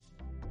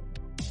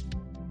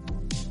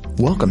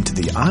Welcome to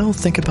the I'll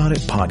Think About It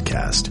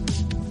podcast.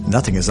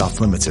 Nothing is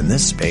off limits in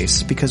this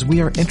space because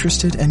we are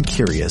interested and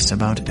curious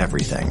about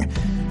everything.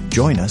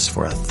 Join us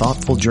for a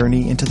thoughtful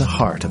journey into the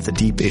heart of the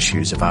deep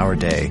issues of our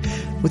day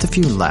with a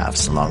few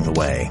laughs along the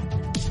way.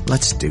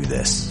 Let's do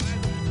this.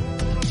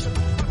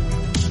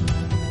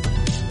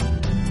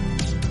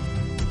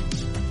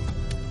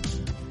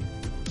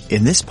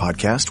 In this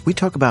podcast, we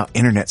talk about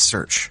internet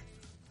search.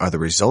 Are the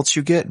results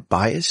you get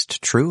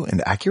biased, true,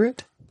 and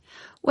accurate?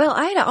 Well,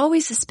 I had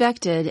always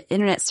suspected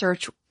internet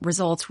search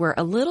results were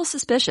a little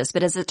suspicious,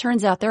 but as it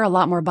turns out, they're a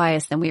lot more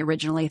biased than we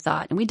originally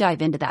thought, and we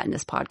dive into that in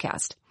this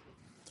podcast.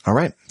 All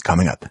right,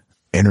 coming up,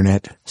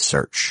 internet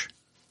search.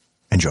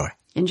 Enjoy.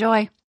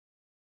 Enjoy.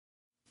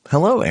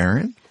 Hello,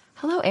 Erin.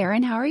 Hello,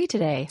 Aaron. How are you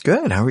today?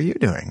 Good. How are you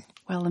doing?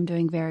 Well, I'm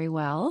doing very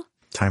well.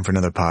 Time for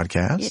another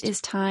podcast? It is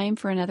time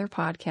for another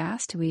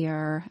podcast. We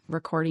are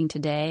recording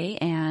today,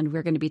 and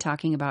we're going to be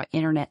talking about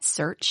internet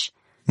search.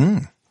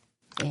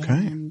 Okay.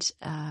 And,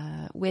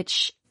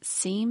 which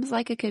seems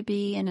like it could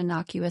be an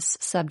innocuous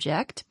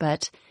subject,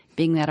 but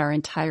being that our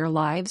entire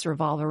lives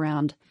revolve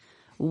around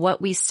what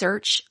we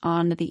search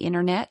on the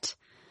internet,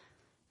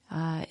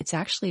 it's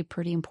actually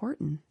pretty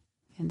important.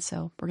 And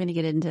so we're going to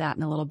get into that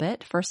in a little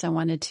bit. First, I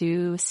wanted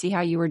to see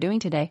how you were doing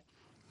today.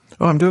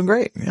 Oh, I'm doing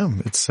great. Yeah,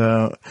 it's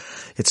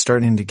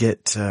starting to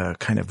get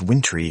kind of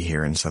wintry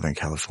here in Southern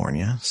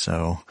California,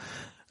 so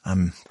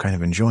I'm kind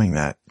of enjoying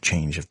that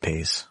change of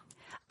pace.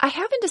 I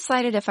haven't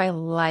decided if I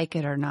like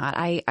it or not.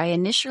 I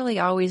initially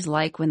always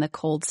like when the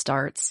cold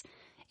starts,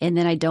 and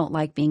then I don't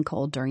like being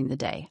cold during the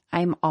day.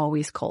 I'm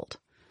always cold.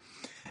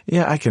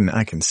 Yeah, I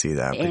can see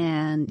that.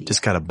 And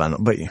just got to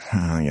bundle, but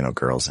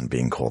girls and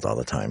being cold all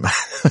the time.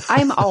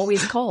 I'm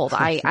always cold.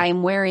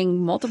 I'm wearing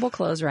multiple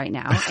clothes right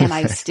now, and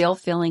I'm still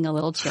feeling a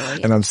little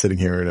chilly. And I'm sitting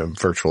here in a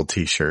virtual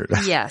t-shirt.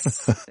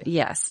 Yes.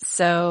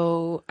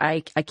 So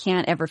I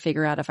can't ever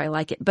figure out if I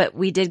like it. But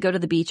we did go to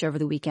the beach over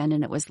the weekend,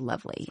 and it was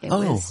lovely. That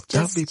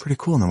would be pretty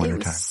cool in the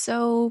wintertime. It was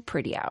so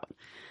pretty out.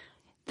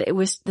 It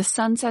was the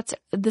sunsets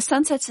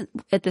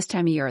at this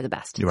time of year are the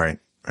best. Right.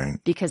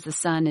 Because the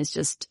sun is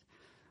just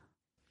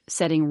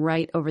setting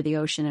right over the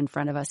ocean in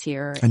front of us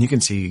here. And you can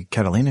see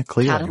Catalina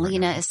clear.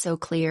 Catalina is so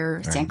clear.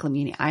 Right. San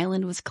Clemente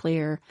Island was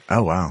clear.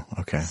 Oh, wow.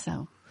 Okay.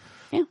 So,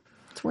 yeah,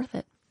 it's worth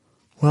it.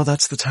 Well,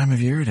 that's the time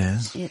of year it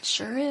is. It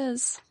sure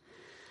is.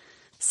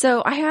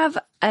 So I have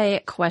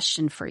a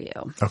question for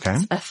you. Okay.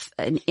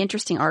 An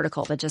interesting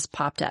article that just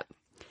popped up.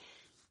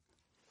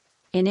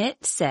 And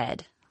it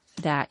said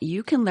that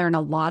you can learn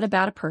a lot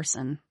about a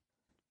person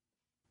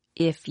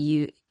if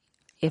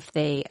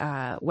they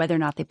whether or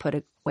not they put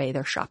away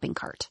their shopping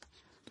cart.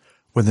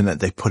 Whether or not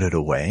they put it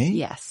away?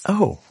 Yes.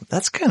 Oh,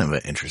 that's kind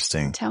of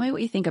interesting. Tell me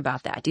what you think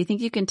about that. Do you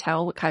think you can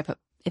tell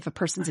if a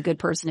person's a good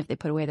person if they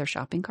put away their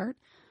shopping cart?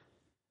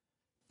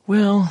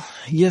 Well,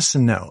 yes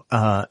and no.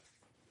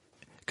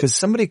 Because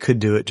somebody could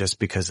do it just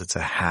because it's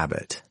a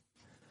habit,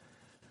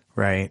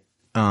 right?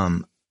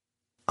 On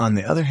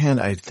the other hand,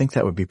 I think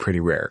that would be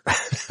pretty rare. I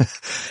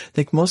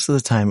think most of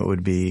the time it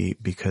would be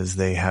because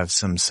they have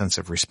some sense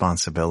of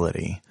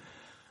responsibility.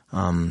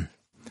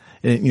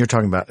 You're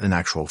talking about an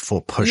actual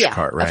full push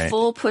cart, right? A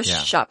full push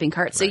shopping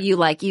cart. So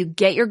you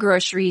get your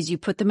groceries, you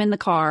put them in the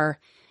car,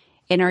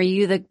 and are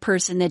you the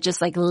person that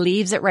just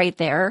leaves it right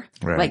there,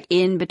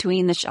 in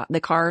between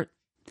the car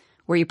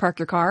where you park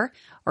your car,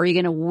 or are you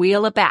going to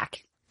wheel it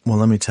back? Well,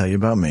 let me tell you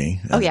about me.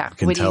 Oh yeah. You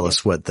can tell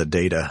us what the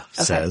data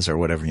says or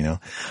whatever,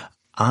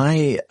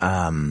 I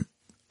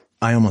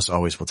almost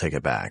always will take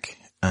it back.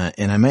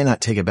 And I may not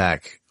take it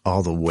back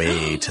all the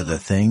way to the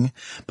thing,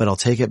 but I'll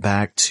take it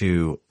back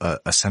to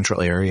a central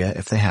area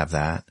if they have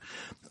that,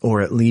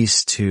 or at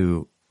least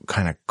to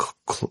kind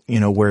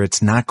of, where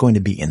it's not going to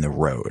be in the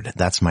road.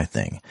 That's my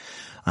thing.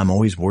 I'm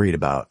always worried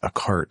about a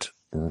cart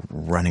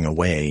running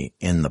away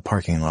in the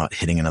parking lot,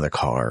 hitting another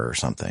car or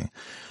something.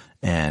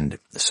 And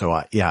so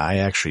I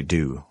actually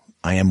do.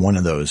 I am one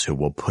of those who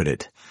will put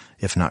it,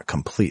 if not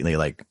completely,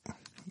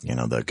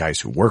 the guys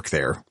who work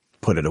there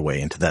put it away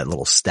into that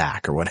little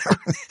stack or whatever.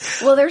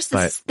 Well, there's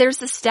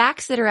the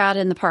stacks that are out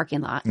in the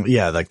parking lot.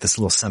 Yeah, this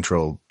little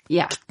central.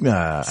 Yeah.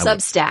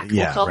 Substack.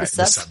 We'll call the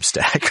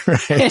substack,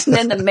 right? And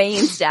then the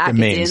main stack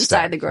is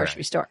inside the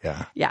grocery store.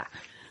 Yeah. Yeah.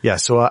 Yeah,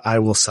 so I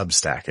will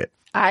substack it.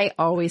 I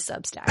always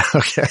substack.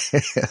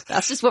 Okay.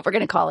 That's just what we're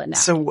going to call it now.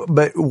 So,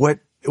 but what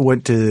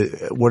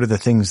are the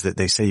things that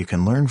they say you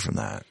can learn from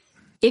that?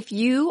 If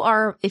you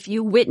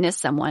witness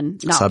someone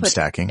not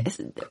substacking,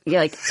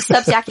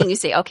 substacking, you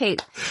say, okay,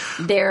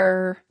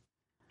 they're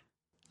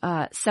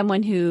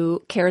someone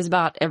who cares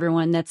about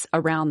everyone that's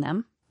around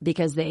them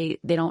because they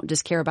don't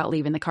just care about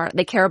leaving the car.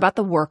 They care about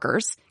the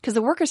workers because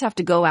the workers have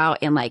to go out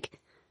and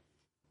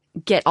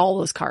get all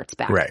those carts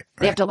back. Right.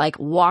 They have to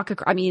walk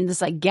across. I mean,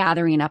 it's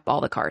gathering up all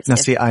the carts. Now,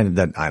 see, I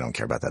don't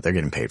care about that. They're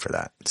getting paid for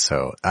that.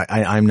 So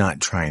I'm not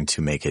trying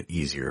to make it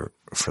easier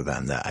for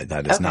them.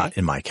 That is not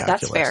in my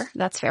calculus.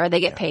 That's fair. They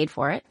get paid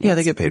for it. Yeah,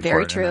 they get paid for it.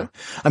 Very true.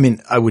 I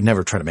mean, I would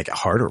never try to make it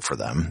harder for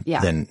them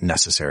than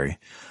necessary,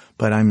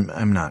 but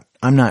I'm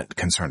not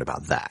concerned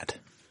about that.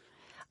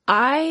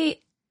 I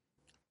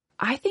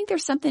I think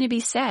there's something to be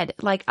said.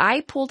 Like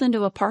I pulled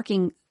into a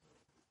parking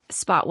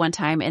spot one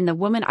time and the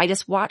woman, I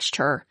just watched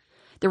her.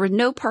 There were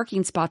no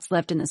parking spots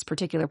left in this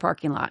particular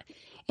parking lot.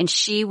 And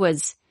she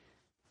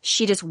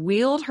just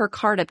wheeled her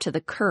cart up to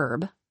the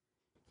curb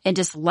and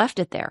just left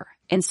it there.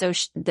 And so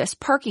this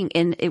parking,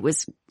 and it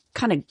was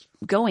kind of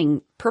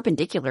going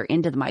perpendicular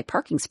into my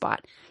parking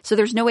spot. So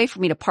there's no way for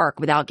me to park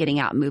without getting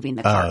out and moving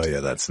the cart. Oh yeah,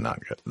 that's not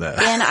good.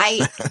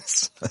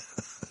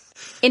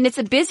 And it's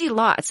a busy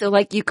lot. So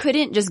like you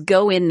couldn't just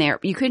go in there.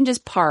 You couldn't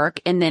just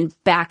park and then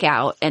back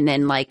out and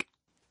then like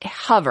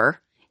hover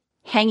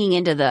hanging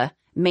into the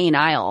main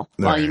aisle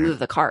while you move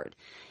the cart.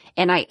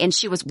 And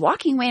she was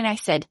walking away and I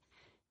said,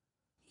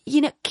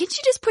 can't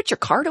you just put your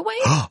cart away?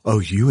 Oh,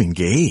 you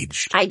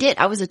engaged. I did.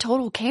 I was a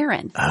total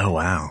Karen. Oh,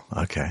 wow.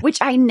 Okay. Which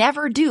I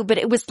never do, but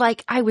it was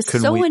like, I was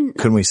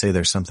couldn't we say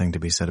there's something to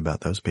be said about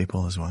those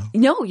people as well?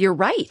 No, you're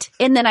right.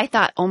 And then I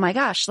thought, oh my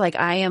gosh, like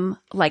I am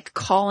like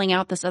calling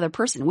out this other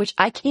person, which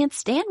I can't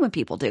stand when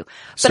people do.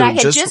 But So I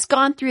had just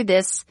gone through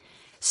this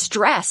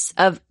stress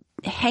of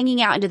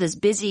hanging out into this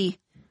busy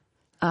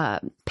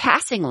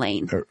passing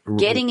lane,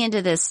 getting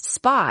into this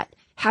spot,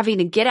 having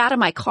to get out of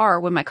my car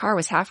when my car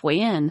was halfway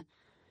in,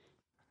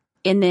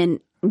 and then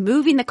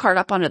moving the cart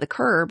up onto the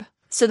curb.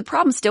 So the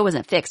problem still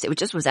wasn't fixed.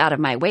 It was out of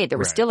my way. There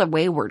was still a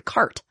wayward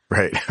cart.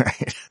 Right.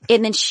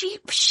 And then she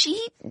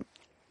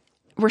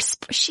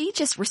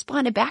just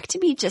responded back to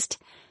me. She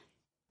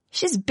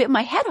just bit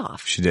my head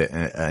off. She did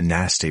a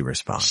nasty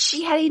response.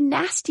 She had a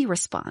nasty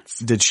response.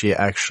 Did she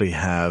actually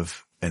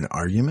have an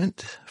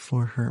argument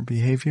for her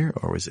behavior,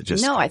 or was it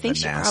just No, I think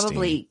she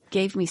probably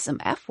gave me some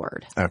F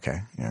word. Okay,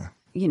 yeah.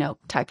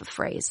 Type of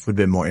phrase. Would have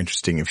been more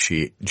interesting if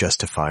she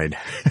justified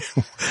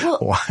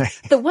why.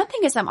 The one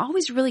thing is I'm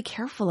always really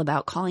careful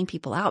about calling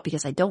people out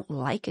because I don't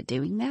like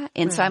doing that.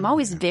 And so I'm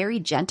always very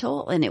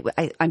gentle. And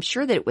I'm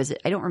sure that it was,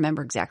 I don't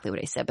remember exactly what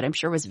I said, but I'm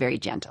sure it was very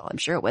gentle. I'm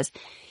sure it was,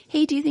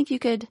 hey, do you think you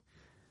could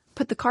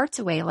put the carts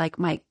away like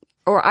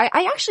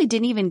I actually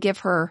didn't even give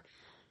her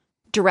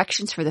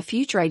directions for the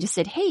future. I just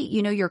said, hey,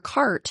 your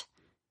cart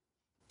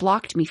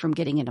blocked me from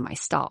getting into my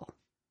stall.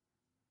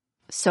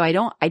 So I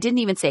didn't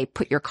even say,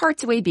 put your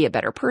carts away, be a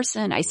better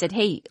person. I said,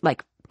 hey,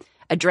 like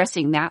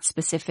addressing that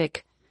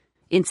specific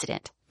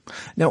incident.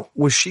 Now,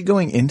 was she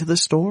going into the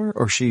store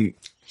or she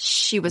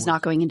was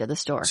not going into the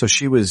store. So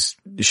she was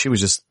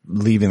just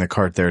leaving the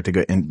cart there to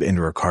go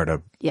into her car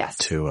to,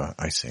 yes.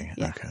 I see.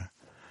 Yeah. Okay.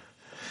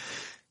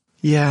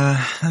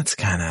 Yeah, that's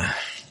kind of.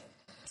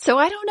 So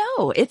I don't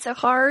know. It's a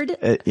hard.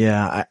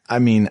 Yeah. I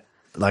mean,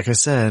 like I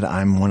said,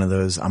 I'm one of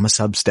those, I'm a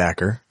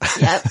substacker.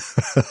 Yep.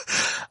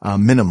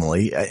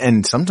 Minimally.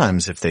 And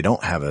sometimes if they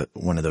don't have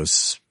one of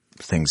those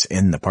things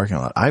in the parking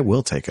lot, I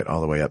will take it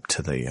all the way up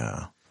to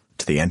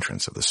the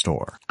entrance of the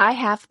store. I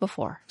have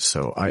before.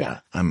 So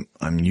I'm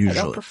usually.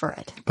 I don't prefer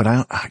it.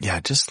 But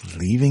just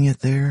leaving it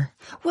there.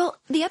 Well,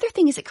 the other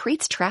thing is it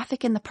creates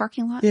traffic in the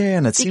parking lot. Yeah.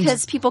 And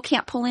because people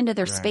can't pull into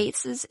their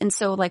spaces. And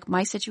so like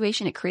my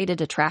situation, it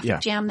created a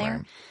traffic jam there.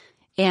 Right.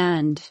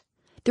 And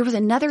there was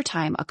another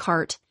time a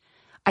cart,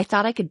 I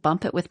thought I could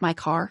bump it with my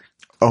car.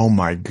 Oh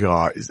my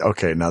God.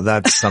 Okay. Now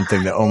that's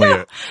something that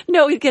only.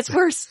 No, it gets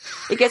worse.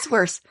 It gets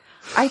worse.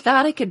 I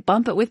thought I could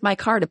bump it with my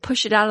car to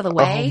push it out of the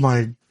way. Oh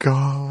my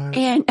God.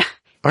 And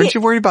aren't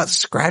you worried about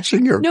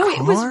scratching your car? No,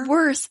 it was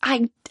worse.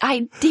 I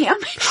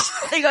damaged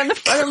something on the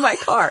front of my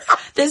car.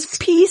 This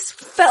piece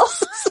fell.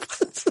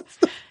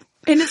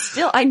 And it's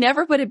still, I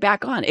never put it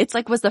back on. It's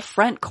like was the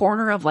front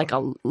corner of like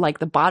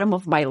the bottom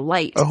of my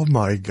light. Oh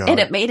my God. And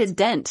it made a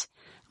dent.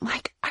 I'm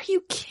like, are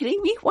you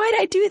kidding me? Why'd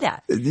I do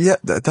that? Yeah,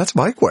 that's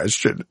my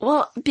question.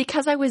 Well,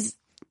 because I was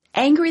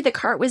angry the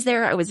cart was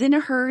there. I was in a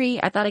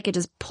hurry. I thought I could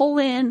just pull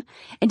in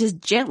and just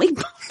gently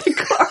bump the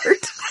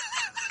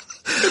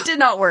cart. It did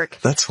not work.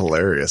 That's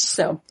hilarious.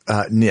 So,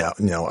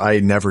 no, I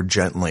never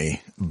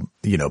gently,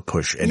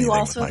 push anything. You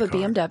also have a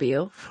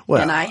BMW,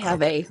 and I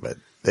have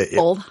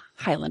old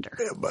Highlander.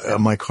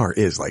 My car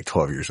is like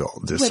 12 years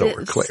old, just so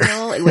we're clear.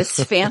 It was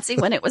fancy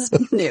when it was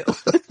new.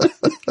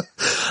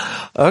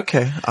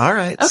 Okay. All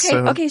right.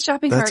 Okay.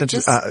 Shopping cart.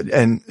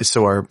 And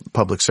so our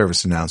public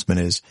service announcement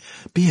is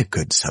be a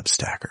good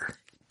substacker.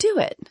 Do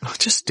it.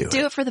 Just do it.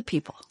 Do it for the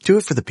people. Do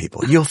it for the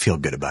people. You'll feel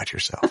good about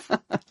yourself.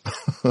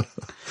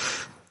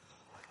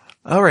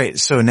 All right.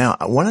 So now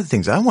one of the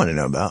things I want to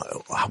know about,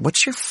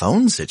 what's your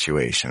phone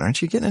situation?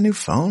 Aren't you getting a new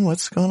phone?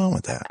 What's going on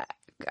with that?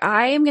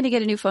 I am going to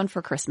get a new phone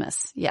for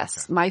Christmas.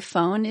 Yes. Okay. My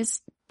phone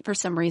is for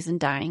some reason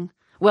dying.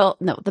 Well,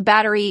 no, the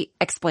battery,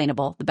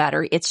 explainable. The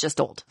battery, it's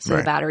just old. So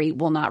the battery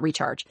will not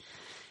recharge.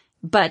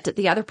 But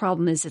the other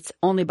problem is it's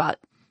only about,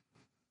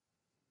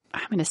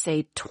 I'm going to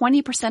say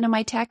 20% of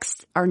my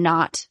texts are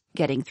not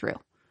getting through.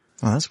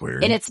 Oh, that's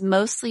weird. And it's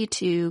mostly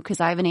because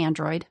I have an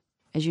Android,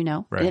 as you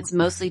know. Right. And it's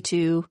mostly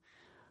to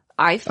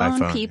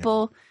iPhone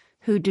people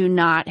who do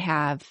not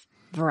have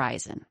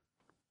Verizon.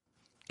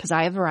 Because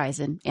I have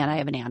Verizon and I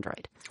have an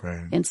Android.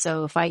 Right. And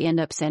so if I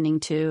end up sending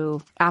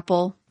to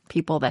Apple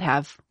people that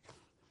have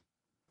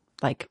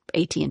like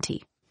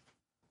AT&T,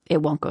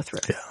 it won't go through.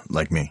 Yeah,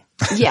 like me.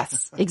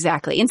 Yes,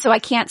 exactly. And so I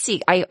can't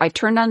see. I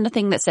turned on the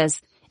thing that says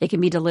it can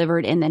be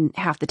delivered, and then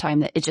half the time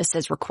that it just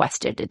says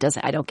requested.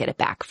 I don't get it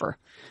back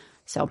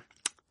so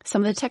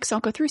some of the texts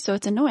don't go through, so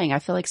it's annoying. I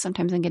feel like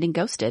sometimes I'm getting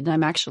ghosted,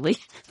 and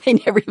they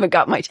never even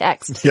got my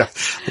text. Yeah.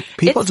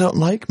 People don't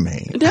like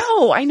me.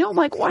 No, I know. I'm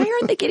like, why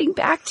aren't they getting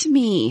back to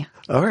me?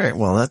 All right.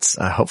 Well, that's,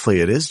 hopefully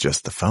it is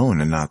just the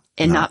phone and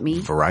not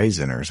me.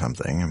 Verizon or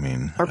something. I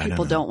mean. Or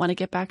people don't want to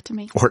get back to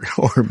me. Or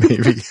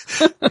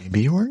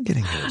maybe you weren't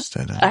getting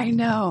ghosted. I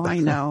know.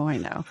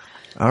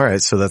 All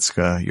right. So that's,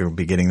 you'll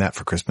be getting that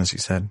for Christmas, you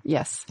said?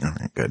 Yes. All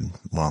right. Good.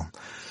 Well,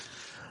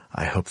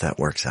 I hope that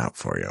works out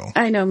for you.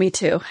 I know, me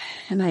too.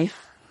 And I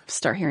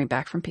start hearing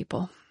back from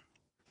people.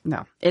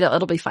 No,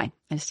 it'll be fine.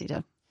 I just need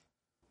to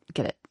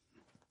get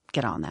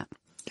on that.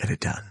 Get it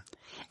done.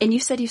 And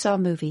you said you saw a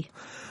movie.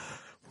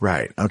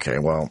 Right. Okay.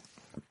 Well,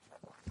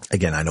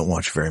 again, I don't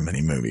watch very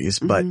many movies,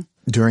 but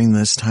during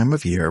this time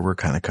of year, we're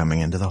kind of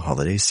coming into the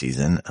holiday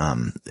season,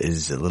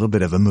 is a little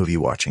bit of a movie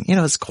watching. You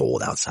know, it's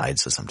cold outside,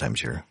 so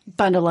sometimes you're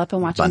bundle up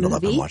and watch a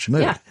movie.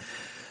 Yeah.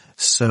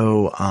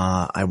 So,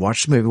 I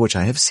watched a movie which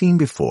I have seen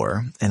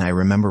before, and I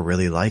remember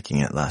really liking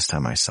it last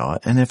time I saw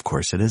it. And of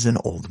course, it is an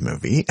old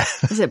movie.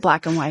 Is it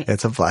black and white?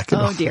 It's a black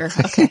and white. Oh dear.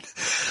 Okay.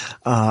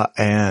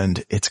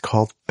 And it's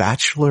called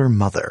Bachelor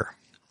Mother.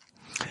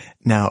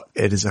 Now,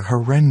 it is a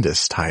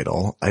horrendous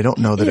title. I don't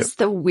know that it's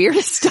the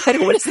weirdest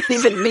title. What does that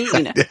even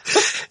mean?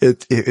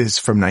 It is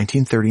from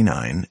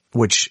 1939,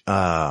 which,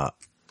 I'm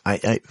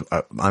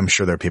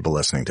sure there are people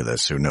listening to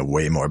this who know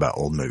way more about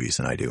old movies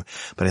than I do,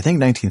 but I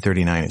think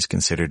 1939 is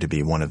considered to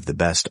be one of the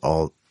best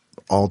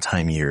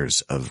all-time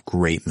years of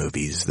great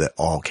movies that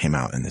all came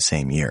out in the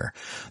same year.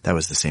 That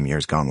was the same year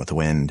as Gone with the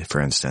Wind, for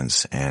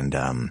instance, and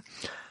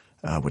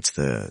what's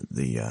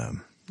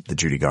the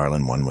Judy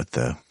Garland one with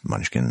the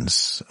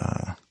Munchkins?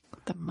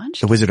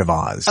 The Wizard of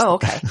Oz. Oh,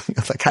 okay.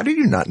 It's like, how did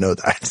you not know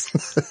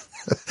that?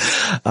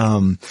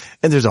 And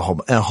there's a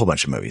whole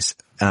bunch of movies.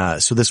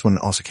 So this one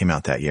also came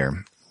out that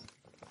year.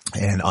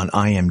 And on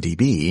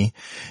IMDb,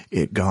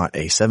 it got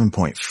a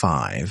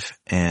 7.5.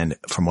 And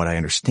from what I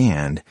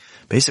understand,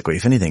 basically,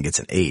 if anything gets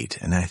an 8,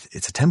 and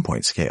it's a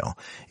 10-point scale.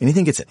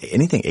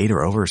 Anything 8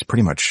 or over is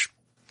pretty much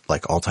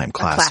like all-time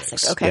classics.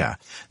 Classic, okay. Yeah.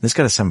 This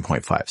got a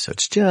 7.5, so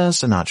it's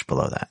just a notch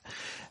below that.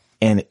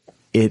 And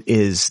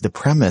the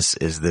premise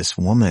is this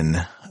woman,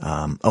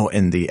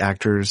 and the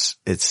actors,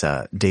 it's,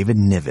 David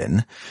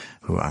Niven,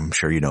 who I'm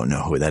sure you don't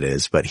know who that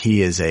is, but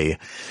he's a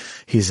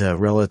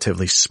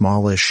relatively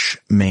smallish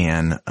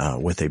man,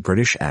 with a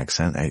British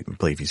accent. I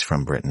believe he's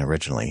from Britain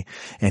originally.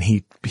 And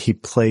he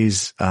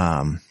plays,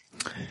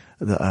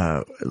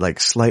 like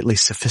slightly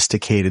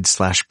sophisticated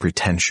 /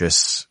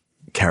 pretentious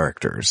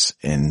characters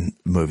in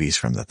movies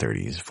from the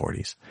 30s,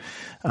 40s.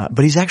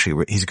 But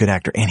he's a good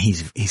actor, and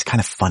he's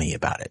kind of funny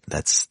about it.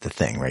 That's the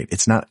thing, right?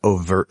 It's not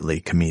overtly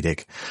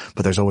comedic,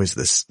 but there's always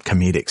this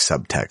comedic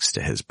subtext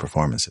to his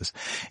performances.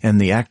 And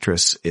the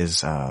actress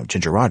is,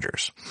 Ginger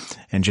Rogers.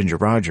 And Ginger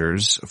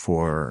Rogers,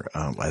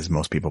 as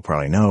most people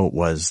probably know,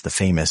 was the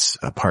famous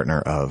partner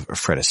of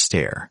Fred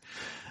Astaire.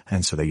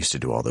 And so they used to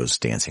do all those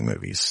dancing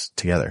movies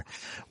together.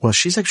 Well,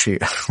 she's actually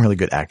a really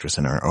good actress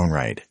in her own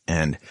right.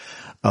 And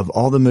of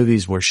all the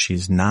movies where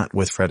she's not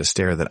with Fred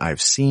Astaire that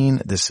I've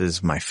seen, this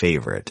is my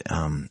favorite.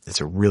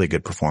 It's a really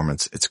good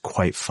performance. It's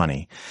quite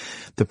funny.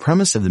 The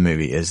premise of the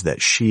movie is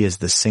that she is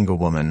the single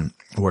woman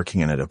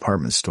working in a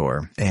department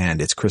store,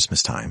 and it's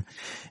Christmas time.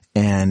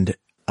 And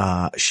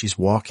she's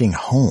walking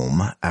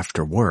home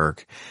after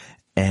work,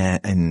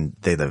 and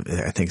they live,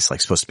 I think it's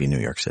like supposed to be New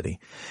York City.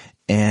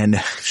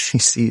 And she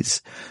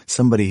sees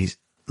somebody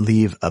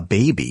leave a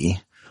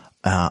baby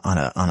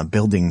on a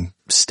building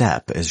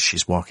step as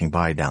she's walking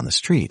by down the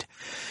street.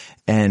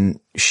 And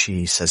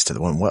she says to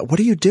the woman, what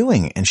are you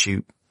doing? And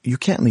you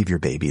can't leave your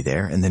baby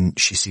there. And then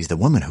she sees the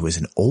woman, who is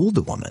an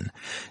old woman,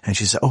 and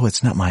she says, oh,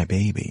 it's not my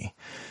baby.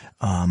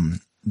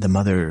 The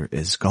mother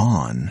is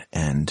gone,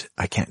 and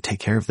I can't take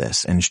care of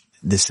this. And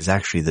this is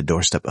actually the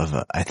doorstep of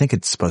I think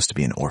it's supposed to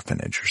be an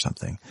orphanage or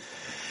something.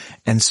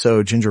 And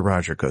so Ginger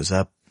Rogers goes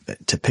up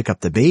to pick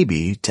up the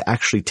baby to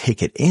actually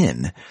take it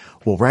in.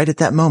 Well, right at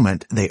that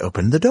moment, they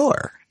open the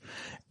door.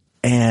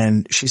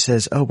 And she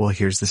says, oh, well,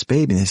 here's this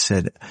baby. And they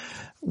said,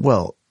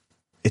 well,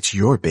 it's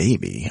your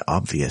baby,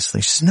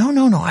 obviously. She says,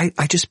 no,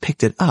 I just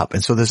picked it up.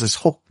 And so there's this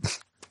whole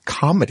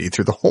comedy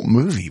through the whole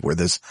movie where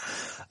this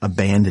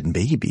abandoned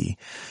baby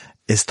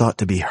is thought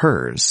to be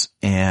hers.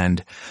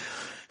 And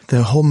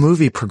the whole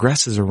movie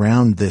progresses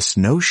around this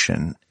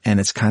notion, and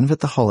it's kind of at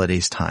the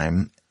holidays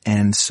time.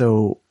 And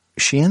so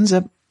she ends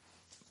up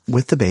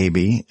with the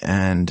baby,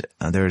 and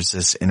there's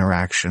this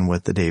interaction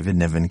with the David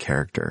Niven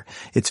character.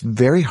 It's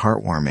very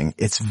heartwarming.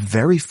 It's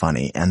very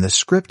funny, and the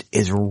script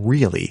is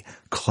really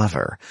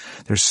clever.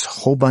 There's a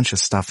whole bunch of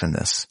stuff in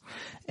this.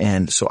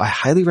 And so I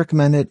highly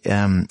recommend it.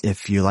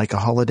 If you like a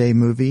holiday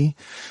movie,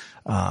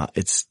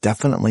 it's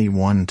definitely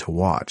one to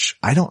watch.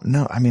 I don't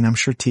know. I mean, I'm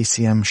sure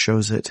TCM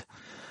shows it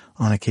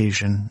on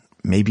occasion,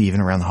 maybe even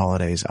around the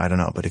holidays. I don't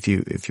know. But if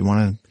you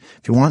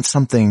want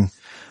something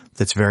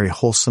that's very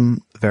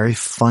wholesome, very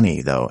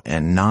funny though,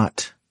 and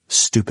not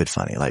stupid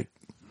funny, like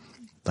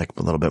like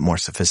a little bit more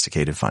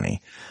sophisticated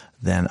funny,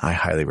 then I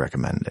highly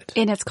recommend it.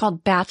 And it's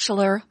called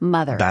Bachelor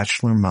Mother.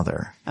 Bachelor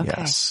Mother. Okay.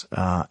 Yes.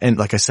 And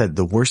like I said,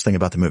 the worst thing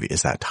about the movie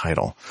is that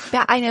title.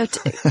 I know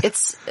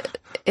it's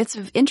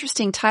an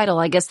interesting title.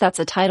 I guess that's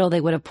a title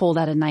they would have pulled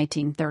out in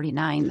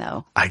 1939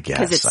 though. I guess.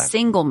 Because it's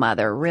single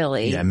mother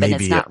really. Yeah, but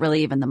maybe it's not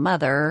really even the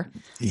mother.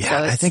 Yeah. So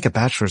I think a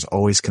bachelor is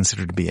always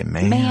considered to be a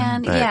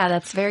man. Yeah,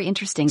 that's very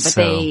interesting.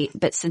 But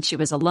but since she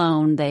was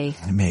alone,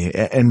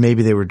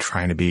 maybe they were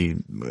trying to be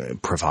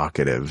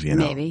provocative,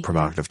 Maybe.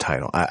 provocative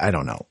title. I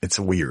don't know. It's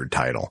a weird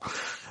title.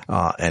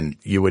 And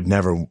you would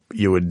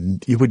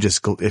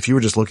just, if you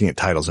were just looking at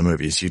titles of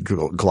movies, you'd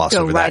gloss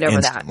over right that over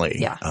instantly.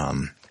 that. Yeah.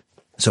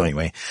 So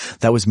anyway,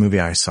 that was a movie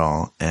I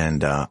saw,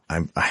 and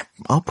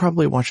I'll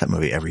probably watch that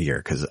movie every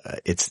year because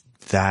it's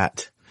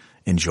that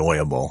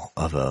enjoyable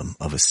of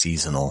a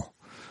seasonal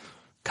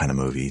kind of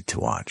movie to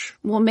watch.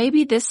 Well,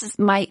 maybe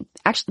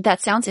actually, that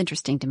sounds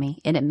interesting to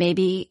me, and it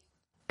maybe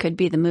could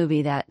be the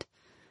movie that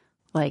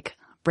like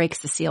breaks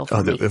the seal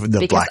for me.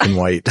 The black and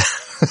white.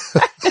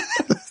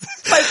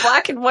 My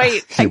black and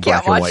white. I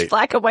can't watch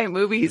black and white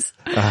movies.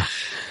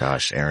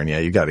 Gosh, Erin, yeah,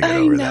 you got to get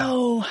over that.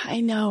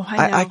 I know.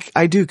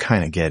 I do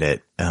kind of get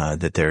it,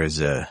 that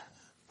there's a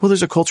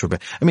culture,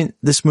 but I mean,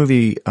 this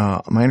movie,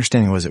 my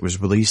understanding was it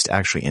was released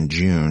actually in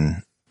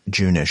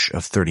June-ish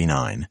of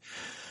 39,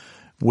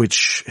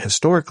 which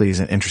historically is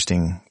an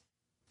interesting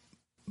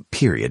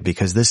period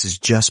because this is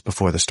just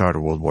before the start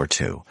of World War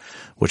II,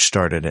 which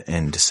started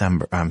in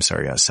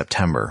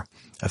September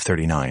of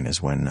 39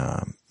 is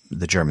when,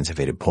 the Germans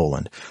invaded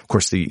Poland. Of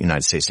course, the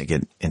United States didn't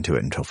get into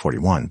it until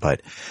 41,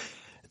 but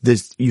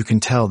you can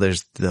tell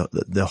there's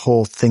the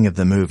whole thing of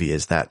the movie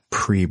is that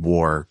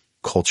pre-war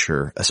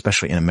culture,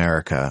 especially in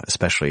America,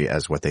 especially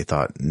as what they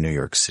thought New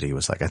York City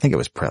was like. I think it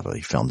was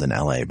probably filmed in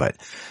LA, but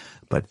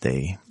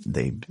they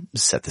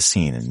set the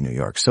scene in New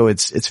York. So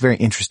it's very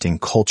interesting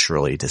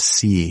culturally to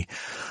see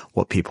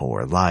what people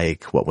were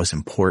like, what was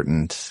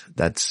important.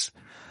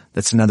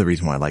 That's another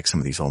reason why I like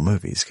some of these old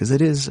movies because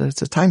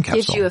it's a time capsule.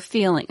 Gives you a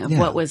feeling of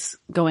what was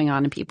going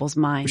on in people's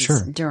minds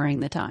during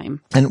the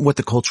time. And what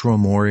the cultural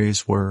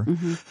mores were,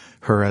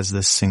 her as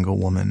this single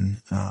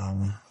woman,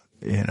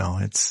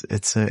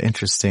 it's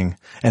interesting.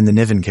 And the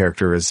Niven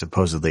character is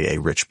supposedly a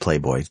rich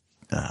playboy,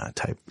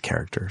 type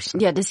character. So.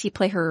 Yeah. Does he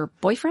play her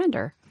boyfriend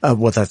or?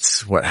 Well,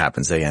 that's what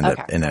happens. They end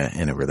up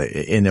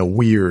in a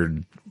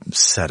weird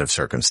set of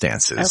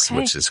circumstances,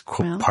 which is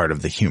part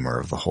of the humor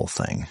of the whole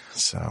thing.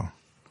 So.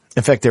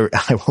 In fact,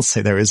 I will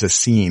say there is a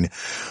scene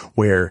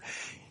where,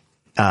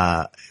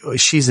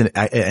 he's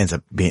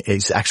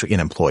actually an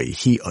employee.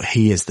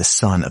 He is the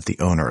son of the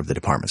owner of the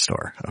department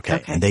store.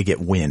 Okay. And they get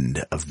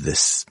wind of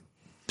this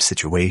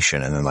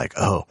situation and then like,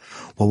 oh,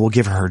 well, we'll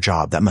give her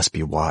job. That must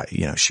be why,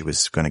 she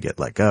was going to get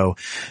let go.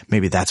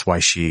 Maybe that's why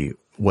she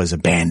was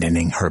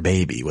abandoning her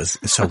baby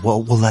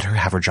we'll let her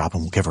have her job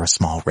and we'll give her a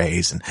small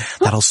raise and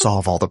that'll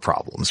solve all the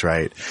problems,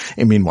 right?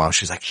 And meanwhile,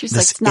 she's like,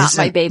 this it's not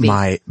my baby.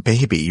 My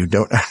baby. You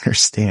don't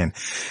understand.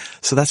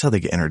 So that's how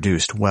they get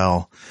introduced.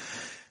 Well,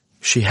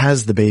 she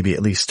has the baby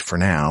at least for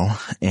now.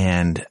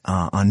 And,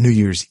 on New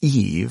Year's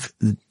Eve,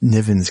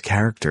 Niven's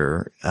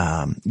character,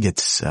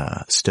 gets,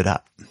 stood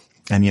up.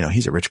 And,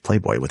 he's a rich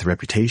playboy with a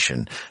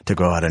reputation to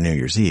go out on New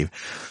Year's Eve.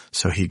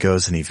 So he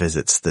goes and he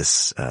visits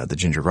the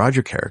Ginger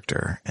Roger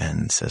character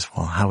and says,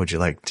 well, how would you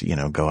like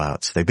to, go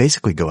out? So they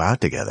basically go out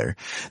together.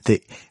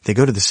 They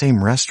go to the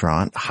same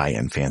restaurant,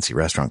 high-end fancy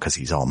restaurant, cause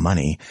he's all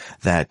money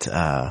that,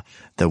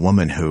 the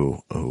woman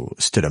who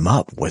stood him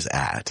up was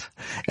at.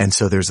 And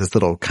so there's this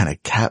little kind of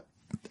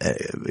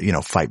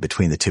fight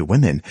between the two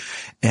women.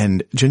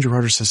 And Ginger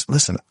Roger says,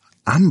 listen,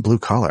 I'm blue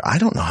collar. I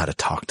don't know how to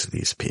talk to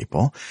these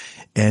people.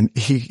 And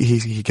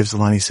he gives the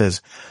line. He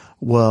says,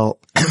 well,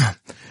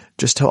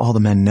 just tell all the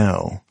men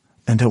no.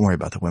 And don't worry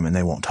about the women.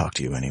 They won't talk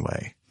to you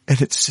anyway.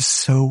 And it's just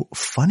so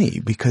funny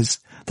because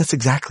that's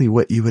exactly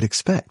what you would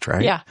expect,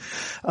 right? Yeah.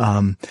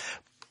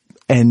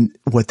 And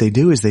what they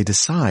do is they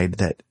decide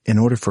that in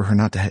order for her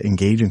not to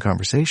engage in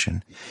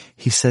conversation,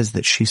 he says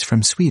that she's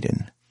from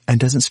Sweden and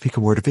doesn't speak a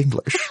word of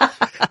English.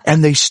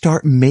 And they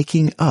start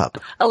making up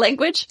a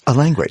language.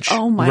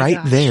 Oh my gosh.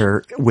 Right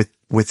there with,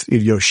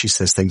 she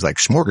says things like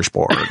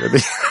smorgasbord.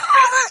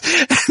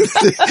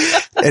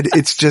 And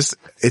it's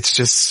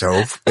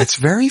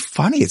very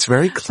funny. It's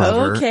very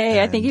clever.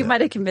 Okay. I think you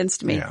might have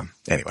convinced me. Yeah.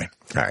 Anyway.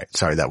 All right.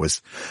 Sorry. That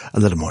was a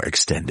little more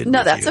extended.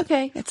 No, that's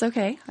okay. It's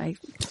okay. I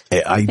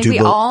think we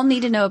all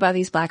need to know about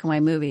these black and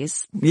white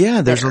movies.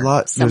 Yeah. There's a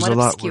lot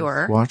obscure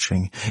worth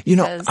watching.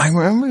 I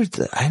remember,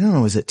 I don't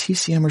know, was it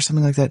TCM or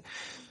something like that?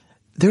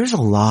 There's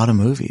a lot of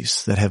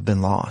movies that have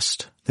been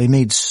lost. They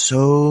made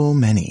so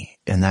many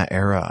in that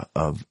era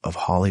of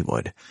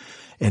Hollywood.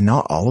 And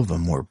not all of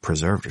them were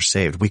preserved or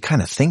saved. We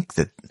kind of think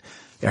that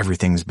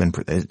everything's been,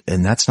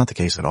 and that's not the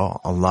case at all.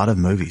 A lot of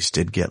movies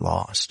did get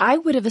lost. I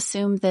would have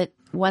assumed that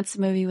once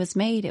a movie was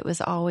made, it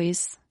was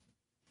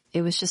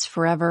just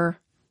forever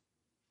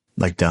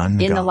Like done?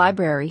 In the gone.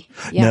 library.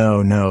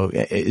 Yeah. No.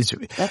 That's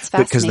Because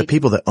fascinating. the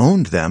people that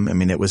owned them, I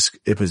mean, it was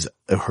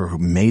who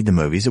made the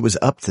movies. It was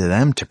up to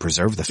them to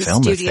preserve the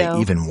film if studio.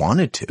 they even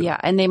wanted to. Yeah.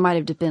 And they might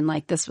have been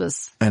like, this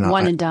was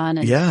one and done.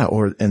 And yeah.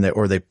 Or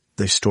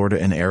they stored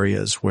it in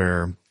areas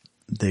where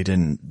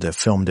the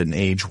film didn't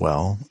age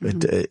well.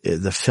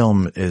 Mm-hmm. The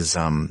film is,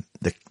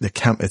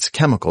 it's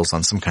chemicals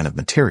on some kind of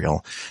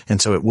material.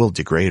 And so it will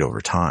degrade over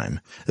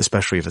time,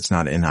 especially if it's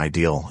not in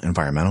ideal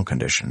environmental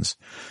conditions.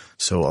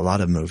 So a lot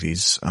of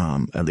movies,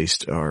 at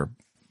least are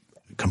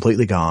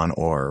completely gone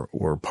or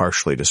were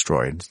partially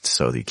destroyed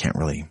so that you can't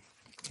really,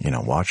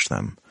 watch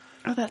them.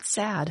 Oh, that's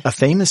sad. A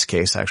famous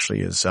case actually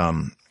is,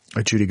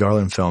 a Judy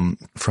Garland film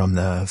from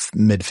the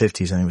mid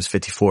 50s. I think it was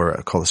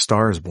 54 called A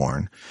Star is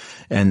Born.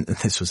 And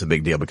this was a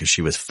big deal because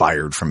she was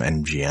fired from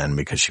MGM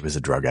because she was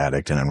a drug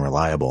addict and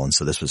unreliable. And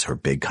so this was her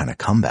big kind of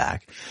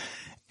comeback.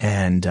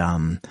 And,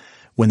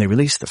 when they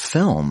released the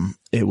film,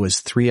 it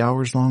was 3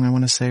 hours long, I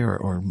want to say,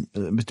 or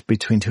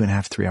between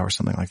 2.5, 3 hours,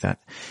 something like that.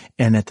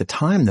 And at the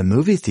time, the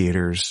movie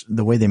theaters,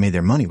 the way they made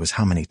their money was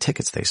how many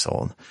tickets they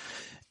sold.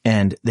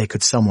 And they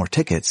could sell more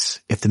tickets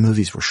if the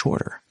movies were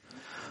shorter.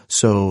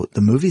 So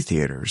the movie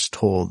theaters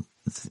told,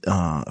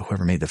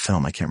 whoever made the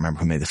film, I can't remember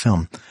who made the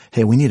film,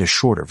 hey, we need a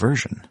shorter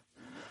version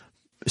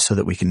so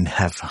that we can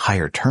have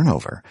higher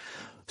turnover.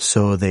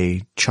 So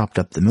they chopped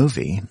up the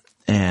movie,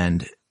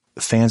 and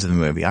fans of the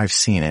movie, I've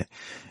seen it.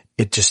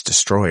 It just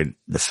destroyed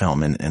the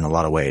film in a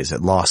lot of ways. It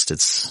lost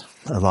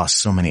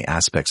so many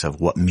aspects of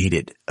what made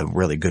it a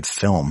really good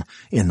film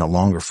in the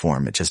longer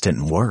form. It just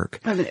didn't work.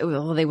 I mean,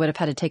 well, they would have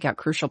had to take out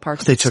crucial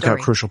parts. They took out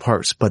crucial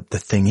parts. But the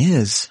thing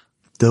is,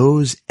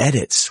 those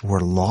edits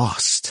were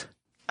lost.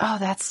 Oh,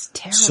 that's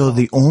terrible. So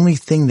the only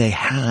thing they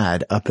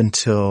had up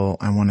until,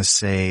 I want to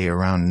say,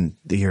 around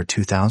the year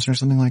 2000 or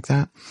something like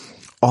that,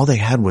 all they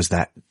had was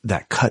that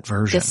cut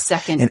version. The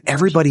second and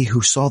everybody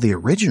who saw the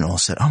original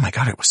said, oh my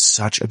God, it was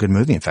such a good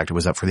movie. In fact, it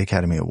was up for the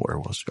Academy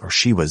Award, or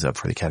she was up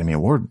for the Academy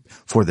Award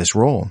for this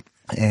role.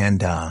 And,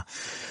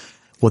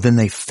 then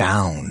they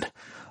found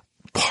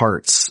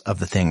parts of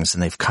the things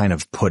and they've kind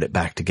of put it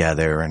back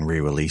together and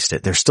re-released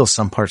it. There's still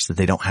some parts that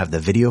they don't have the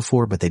video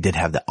for, but they did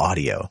have the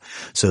audio.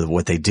 So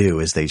what they do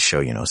is they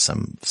show,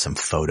 some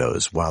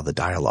photos while the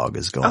dialogue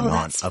is going on. Oh,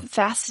 that's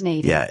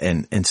fascinating. Yeah.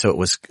 And so it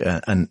was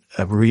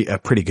a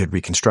pretty good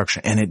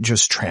reconstruction, and it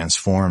just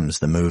transforms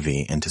the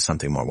movie into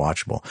something more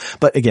watchable.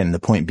 But again, the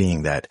point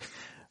being that,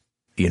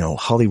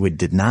 Hollywood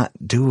did not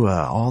do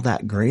all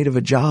that great of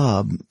a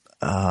job,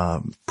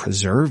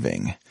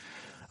 preserving,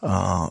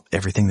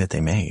 everything that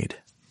they made.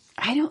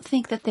 I don't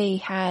think that they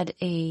had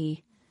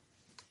I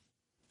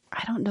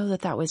don't know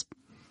that was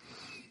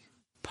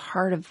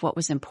part of what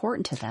was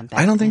important to them back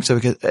I don't think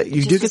then. so, because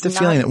you do get the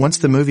feeling that once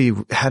the movie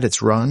had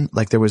its run,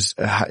 like there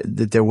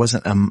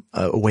wasn't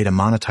a way to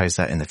monetize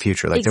that in the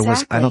future. Like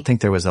Exactly. I don't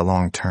think there was a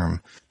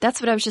long-term. That's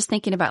what I was just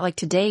thinking about. Like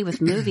today with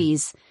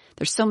movies,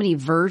 there's so many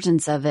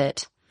versions of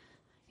it,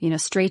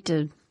 straight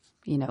to,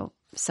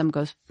 some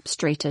go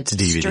straight to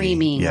DVD,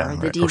 streaming, or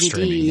the DVD, or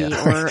streaming,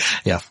 yeah. or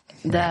yeah.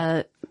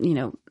 the,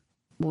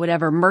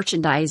 whatever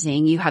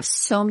merchandising. You have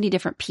so many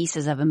different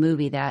pieces of a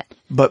movie that.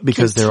 But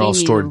because they're all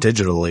stored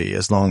continue. digitally,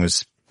 as long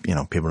as,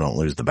 people don't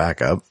lose the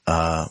backup,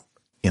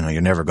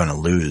 you're never going to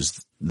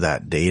lose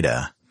that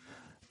data.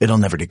 It'll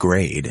never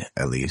degrade,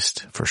 at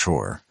least, for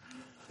sure.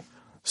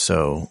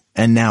 So,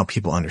 and now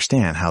people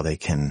understand how they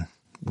can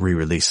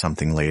re-release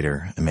something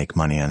later and make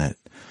money on it.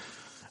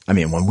 I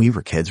mean, when we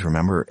were kids,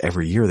 remember,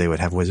 every year they would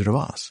have Wizard of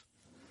Oz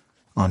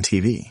on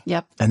TV.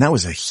 Yep. And that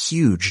was a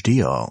huge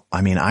deal.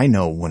 I mean, I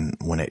know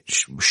when it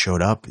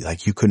showed up,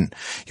 like you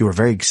were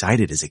very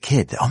excited as a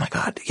kid that, oh my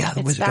God, yeah,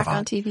 the Wizard of Oz. It's back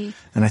on TV.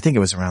 And I think it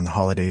was around the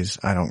holidays.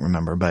 I don't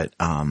remember, but,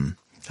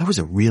 that was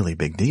a really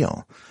big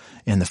deal.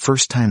 And the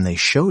first time they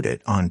showed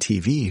it on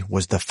TV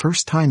was the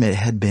first time it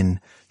had been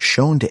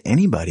shown to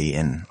anybody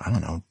in, I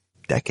don't know,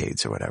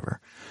 decades or whatever.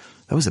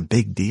 That was a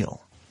big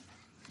deal.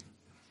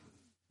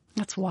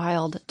 That's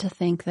wild to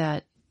think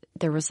that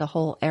there was a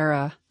whole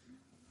era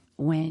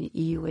when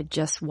you would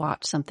just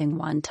watch something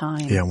one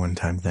time. Yeah, one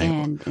time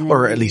thing. And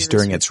or at least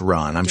during its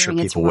run. I'm sure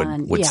people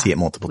would see it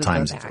multiple We'd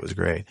times if it was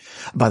great.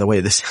 By the way,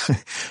 this,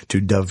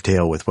 to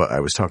dovetail with what I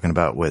was talking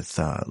about with,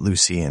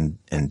 Lucy and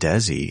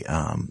Desi,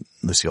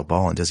 Lucille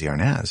Ball and Desi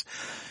Arnaz,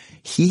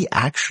 he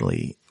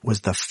actually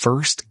was the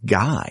first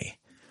guy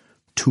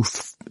to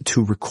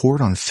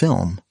record on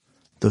film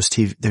their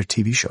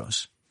TV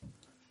shows.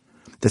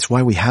 That's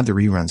why we had the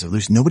reruns of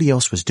Lucy. Nobody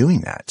else was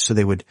doing that. So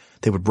they would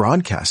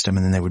broadcast them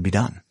and then they would be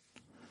done.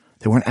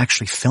 They weren't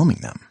actually filming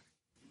them.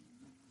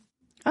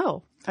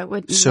 Oh, that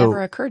would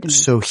never occur to me.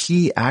 So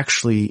he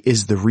actually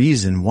is the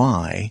reason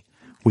why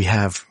we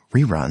have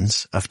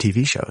reruns of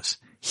TV shows.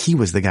 He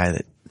was the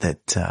guy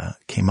that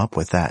came up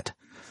with that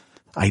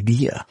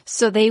idea.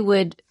 So they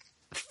would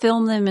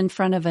film them in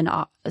front of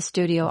a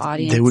studio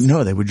audience? They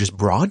would just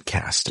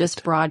broadcast it.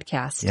 Just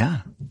broadcast.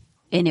 Yeah.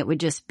 And it would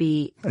just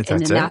be, That's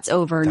and then it. that's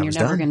over and you're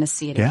never going to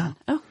see it again.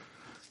 Oh.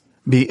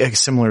 be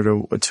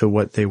similar to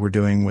what they were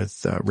doing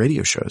with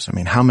radio shows. I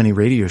mean, how many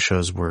radio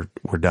shows were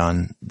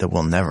done that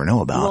we'll never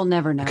know about? We'll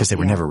never know. Because they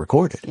were never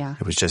recorded. Yeah.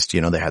 It was just,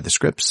 they had the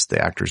scripts,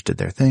 the actors did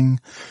their thing.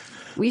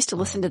 We used to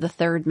listen to The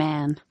Third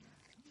Man.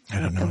 I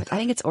don't know. I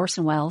think it's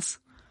Orson Welles.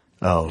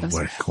 Oh, what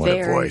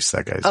a voice.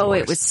 That guy's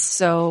voice. It was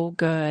so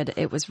good.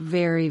 It was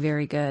very,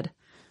 very good.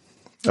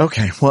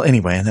 Okay. Well,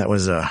 anyway, that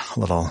was a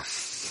little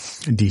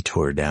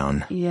detour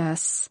down.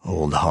 Yes.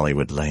 Old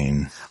Hollywood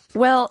Lane.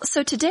 Well,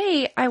 so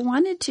today I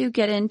wanted to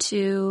get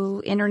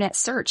into internet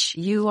search.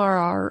 You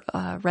are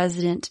our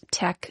resident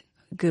tech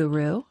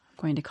guru.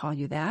 I'm going to call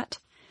you that.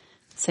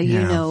 So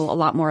you know a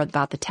lot more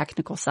about the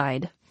technical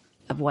side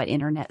of what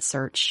internet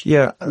search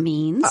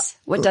means.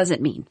 What does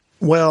it mean?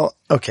 Well,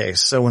 okay.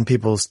 So when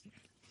people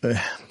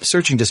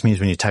searching just means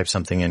when you type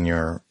something in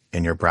your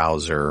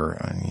browser,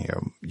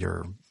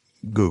 your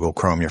Google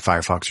Chrome, your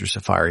Firefox, your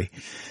Safari,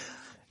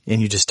 and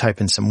you just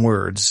type in some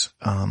words,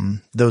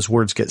 those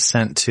words get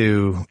sent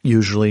to,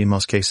 usually in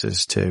most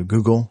cases, to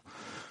Google,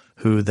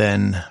 who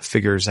then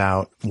figures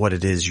out what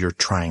it is you're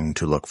trying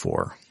to look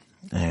for.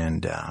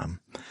 And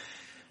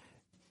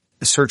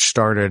search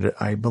started,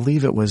 I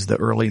believe it was the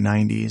early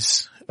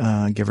 90s,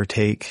 give or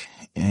take.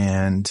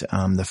 And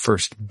the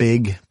first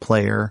big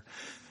player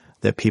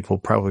that people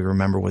probably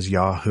remember was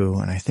Yahoo.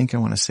 And I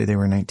want to say they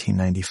were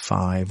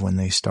 1995 when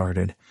they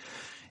started.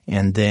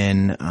 And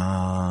then,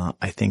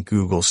 I think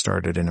Google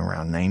started in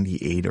around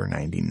 98 or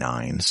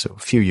 99. So a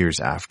few years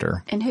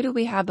after. And who do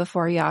we have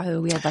before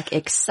Yahoo? We had like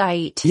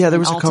Excite. Yeah, there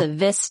was Alta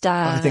Vista.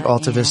 I think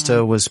Alta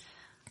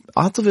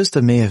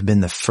Vista may have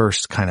been the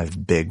first kind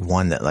of big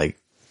one that like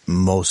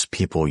most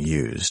people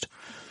used,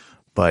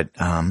 but,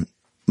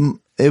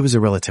 it was a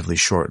relatively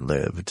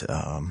short-lived,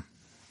 prominence.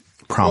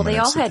 Well, they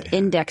all had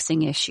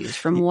indexing issues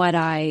from what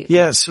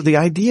Yeah, so the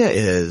idea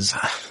is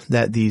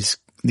that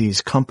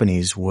these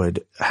companies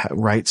would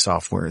write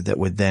software that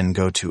would then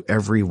go to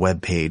every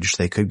web page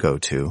they could go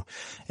to,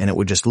 and it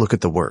would just look at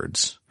the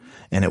words,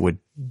 and it would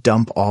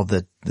dump all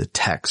the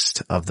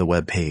text of the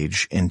web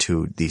page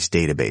into these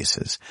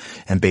databases.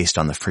 And based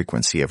on the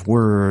frequency of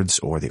words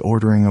or the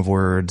ordering of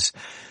words,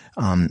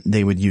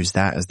 they would use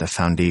that as the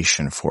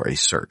foundation for a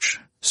search.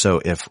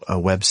 So if a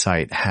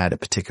website had a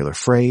particular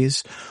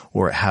phrase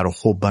or it had a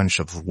whole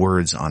bunch of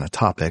words on a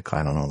topic,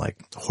 I don't know, like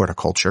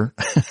horticulture,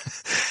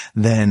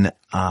 then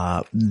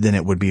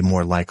it would be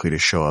more likely to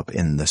show up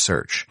in the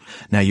search.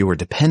 Now you were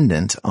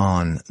dependent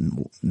on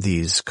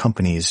these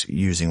companies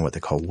using what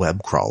they call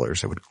web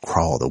crawlers. They would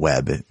crawl the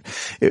web.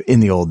 In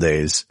the old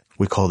days,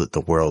 we called it the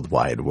World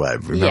Wide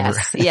Web, remember?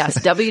 Yes,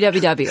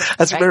 www.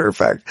 As a matter of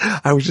fact,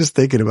 I was just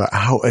thinking about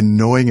how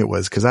annoying it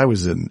was because I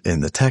was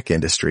in the tech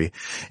industry,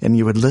 and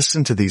you would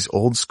listen to these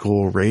old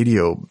school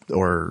radio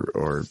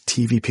or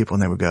TV people,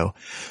 and they would go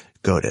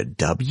to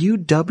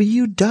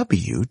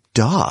www.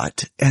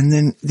 And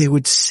then they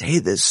would say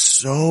this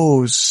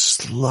so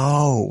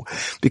slow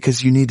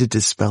because you needed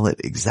to spell it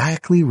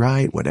exactly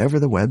right, whatever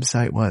the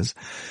website was.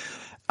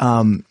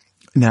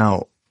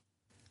 Now,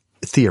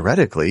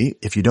 theoretically,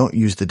 if you don't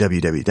use the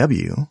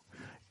www,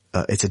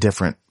 it's a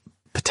different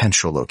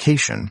potential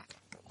location.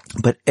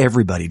 But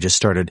everybody just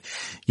started,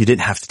 you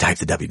didn't have to type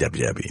the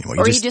www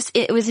anymore.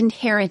 It was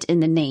inherent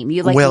in the name.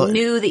 You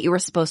knew that you were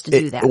supposed to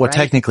do that, Well, right?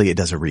 technically it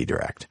does a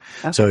redirect.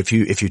 Okay. So if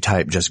you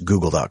type just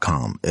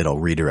google.com, it'll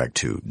redirect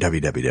to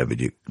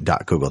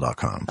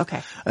www.google.com.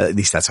 Okay. At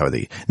least that's how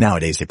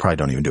nowadays they probably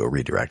don't even do a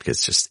redirect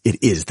because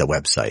it is the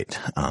website.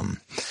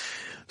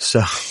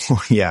 So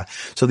yeah,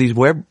 so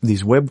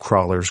these web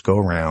crawlers go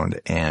around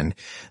and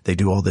they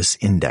do all this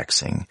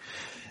indexing.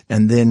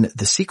 And then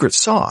the secret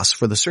sauce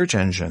for the search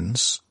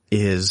engines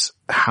is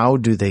how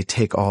do they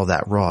take all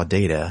that raw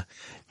data,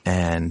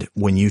 and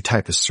when you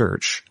type a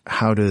search,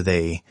 how do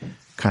they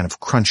kind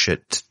of crunch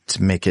it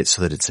to make it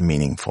so that it's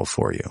meaningful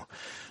for you?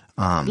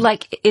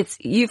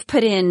 You've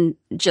put in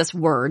just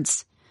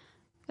words.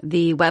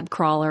 The web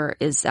crawler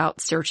is out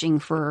searching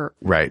for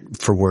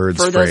words, for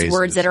those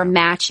words that are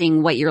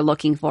matching what you're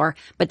looking for.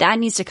 But that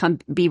needs to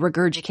be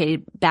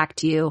regurgitated back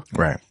to you,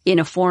 right? In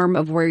a form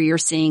of where you're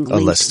seeing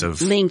list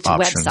of linked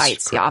options.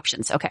 Websites, the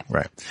options. Okay,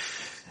 right.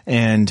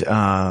 And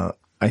I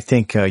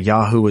think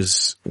Yahoo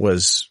was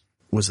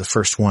the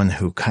first one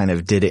who kind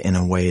of did it in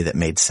a way that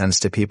made sense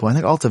to people. I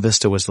think Alta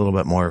Vista was a little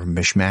bit more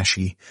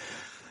mishmashy.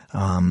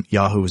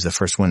 Yahoo was the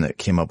first one that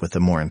came up with a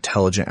more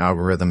intelligent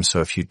algorithm. So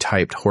if you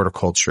typed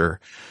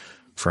horticulture,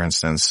 for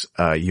instance,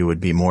 you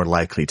would be more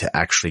likely to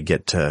actually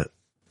get to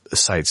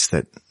sites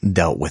that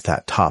dealt with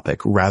that topic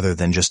rather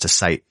than just a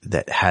site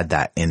that had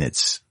that in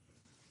its,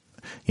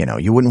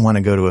 you wouldn't want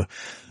to go to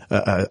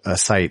a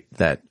site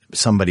that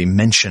somebody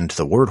mentioned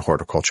the word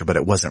horticulture, but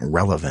it wasn't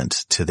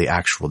relevant to the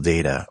actual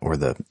data or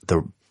the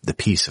the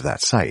piece of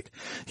that site.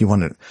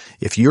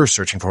 If you're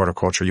searching for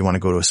horticulture, you want to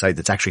go to a site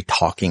that's actually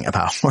talking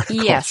about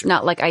horticulture. Yes,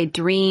 not like I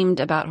dreamed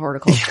about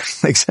horticulture.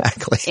 Yeah,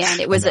 exactly. And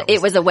it was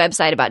a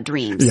website about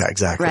dreams. Yeah,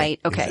 exactly. Right.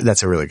 Okay.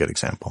 That's a really good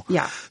example.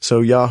 Yeah. So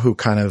Yahoo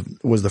kind of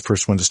was the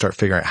first one to start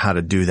figuring out how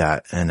to do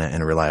that in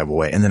a reliable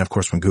way. And then of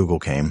course when Google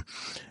came,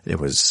 they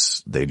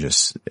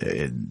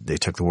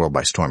took the world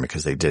by storm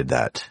because they did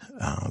that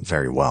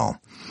very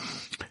well.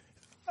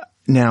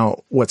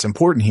 Now, what's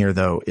important here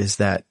though is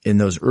that in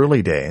those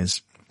early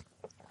days,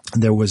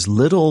 there was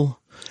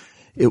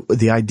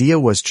the idea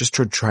was just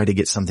to try to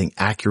get something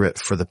accurate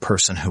for the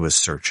person who was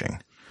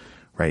searching,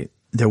 right?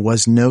 There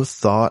was no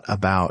thought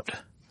about,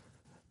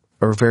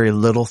 or very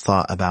little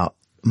thought about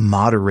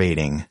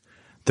moderating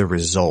the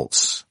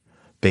results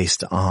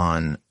based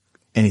on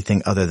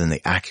anything other than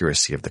the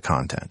accuracy of the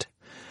content.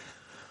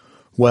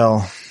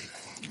 Well,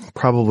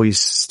 probably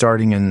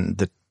starting in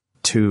the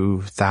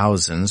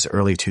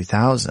early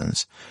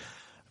 2000s,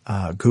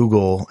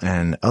 Google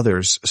and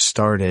others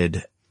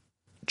started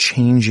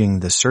changing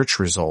the search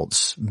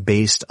results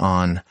based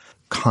on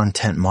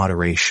content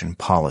moderation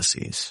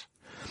policies.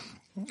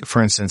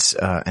 For instance,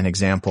 an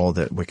example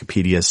that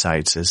Wikipedia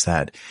cites is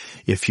that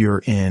if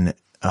you're in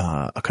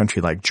a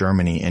country like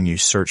Germany and you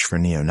search for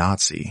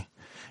neo-Nazi,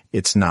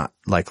 it's not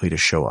likely to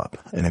show up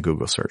in a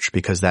Google search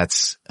because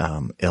that's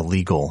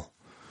illegal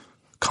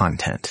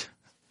content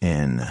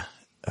in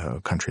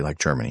a country like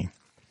Germany.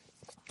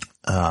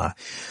 Now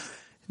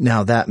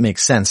that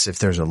makes sense if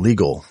there's a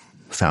legal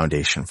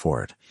foundation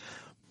for it.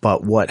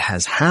 But what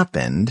has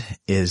happened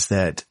is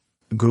that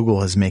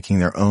Google is making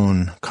their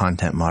own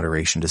content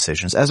moderation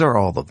decisions, as are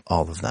all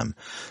of them.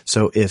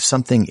 So if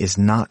something is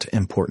not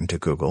important to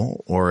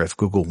Google, or if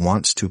Google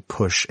wants to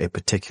push a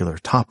particular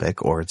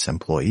topic, or its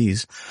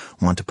employees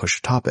want to push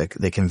a topic,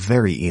 they can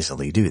very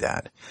easily do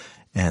that.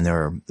 And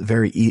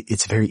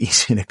it's very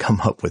easy to come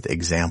up with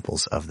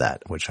examples of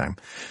that, which I'm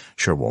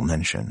sure we'll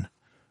mention.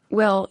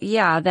 Well,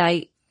 yeah,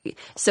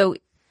 so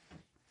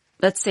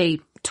let's say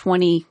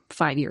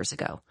 25 years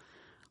ago,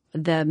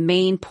 the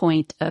main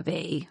point of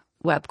a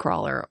web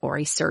crawler or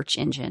a search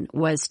engine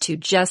was to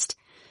just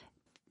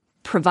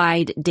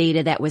provide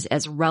data that was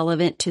as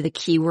relevant to the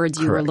keywords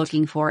you were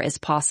looking for as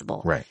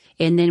possible. Right.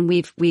 And then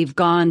we've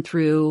gone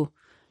through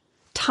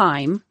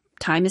time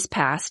has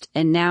passed,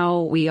 and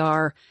now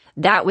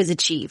that was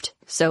achieved.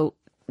 So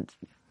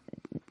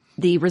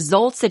the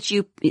results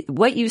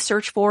what you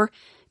search for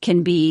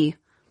can be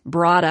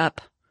brought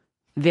up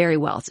very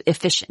well. It's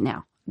efficient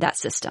now, that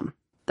system,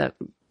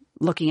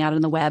 looking out on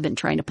the web and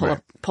trying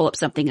to pull up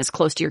something as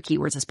close to your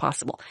keywords as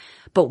possible.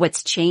 But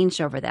what's changed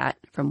over that,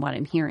 from what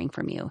I'm hearing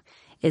from you,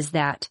 is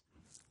that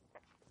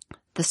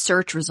the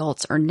search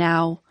results are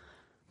now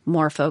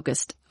more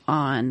focused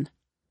on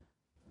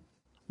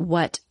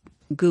what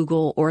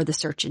Google or the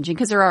search engine,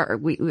 because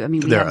we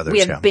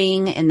have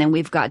Bing, and then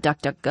we've got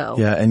DuckDuckGo.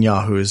 Yeah, and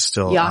Yahoo is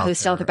still out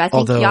there. But I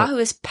think Yahoo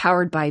is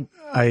powered by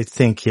I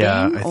think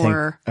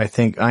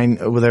Bing,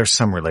 there's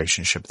some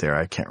relationship there.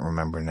 I can't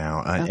remember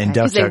now. And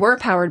because they were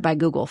powered by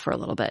Google for a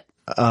little bit.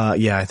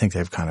 Yeah, I think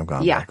they've kind of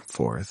gone back and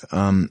forth.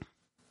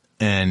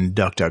 And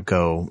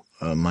DuckDuckGo,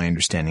 my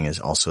understanding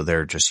is also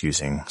they're just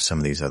using some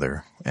of these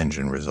other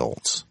engine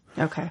results.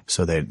 Okay.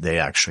 So they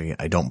actually,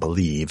 I don't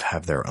believe,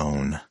 have their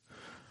own.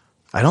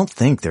 I don't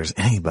think there's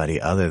anybody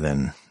other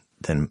than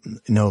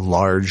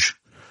large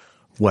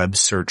web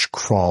search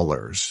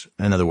crawlers.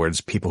 In other words,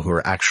 people who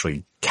are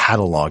actually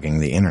cataloging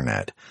the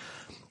internet,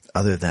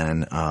 other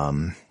than,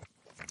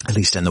 at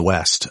least in the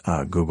West,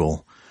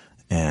 Google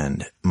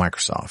and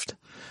Microsoft.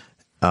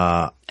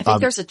 I think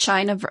there's a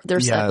China,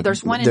 there's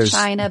one in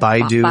China,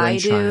 Baidu in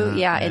China,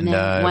 yeah, and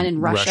then one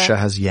in Russia. Russia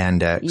has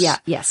Yandex. Yeah,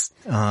 yes.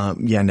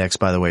 Yandex,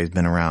 by the way, has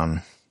been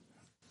around.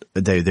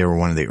 They were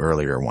one of the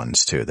earlier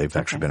ones too. They've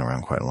actually been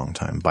around quite a long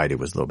time. Baidu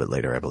was a little bit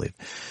later, I believe.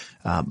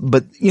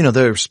 But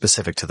they're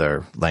specific to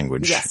their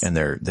language and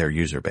their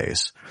user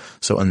base.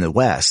 So in the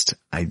West,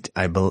 I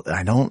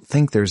don't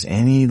think there's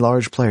any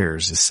large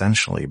players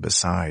essentially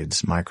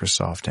besides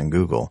Microsoft and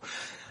Google.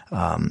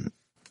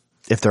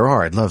 If there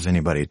are, I'd love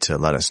anybody to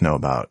let us know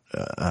about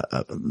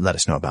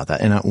that.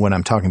 And what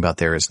I'm talking about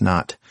there is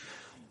not,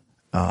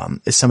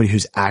 is somebody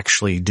who's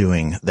actually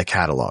doing the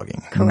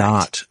cataloging,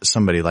 not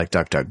somebody like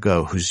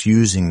DuckDuckGo who's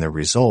using the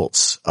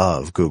results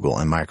of Google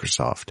and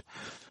Microsoft.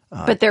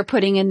 But they're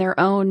putting in their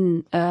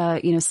own,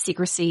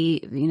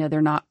 secrecy.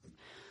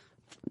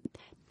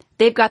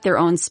 They've got their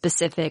own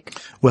specific.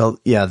 Well,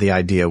 yeah, the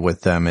idea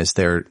with them is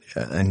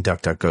in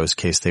DuckDuckGo's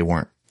case, they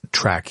weren't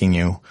tracking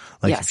you.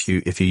 Like if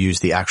you use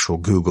the actual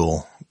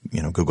Google,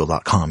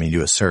 Google.com, you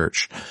do a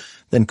search,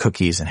 then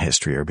cookies and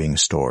history are being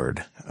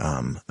stored.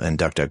 And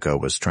DuckDuckGo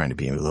was trying to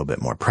be a little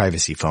bit more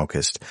privacy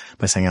focused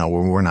by saying,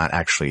 we're not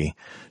actually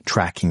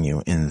tracking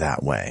you in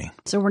that way.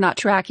 So we're not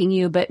tracking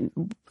you, but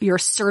your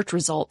search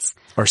results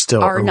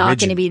are not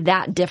going to be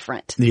that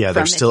different. Yeah,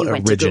 they're still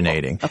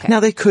originating. Okay.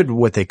 Now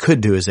what they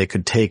could do is they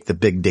could take the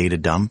big data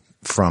dump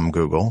from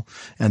Google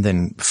and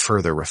then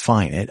further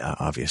refine it.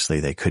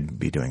 Obviously they could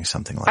be doing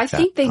something like that. I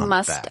think they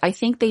must. I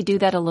think they do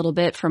that a little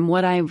bit from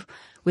what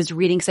was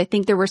reading, because I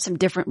think there were some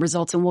different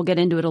results, and we'll get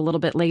into it a little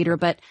bit later,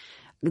 but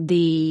I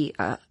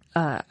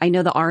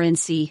know the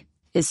RNC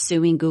is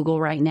suing Google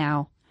right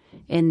now,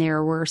 and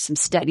there were some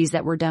studies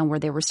that were done where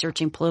they were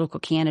searching political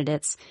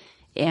candidates,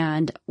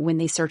 and when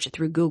they search it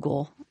through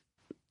Google,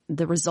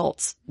 the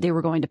results, they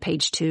were going to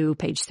page 2,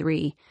 page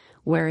 3,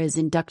 whereas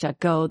in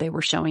DuckDuckGo, they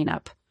were showing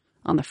up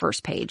on the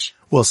first page.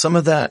 Well, some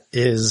of that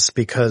is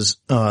because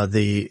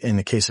in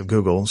the case of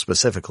Google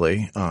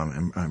specifically,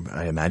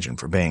 I imagine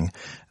for Bing,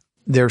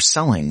 they're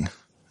selling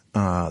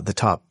the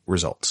top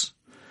results.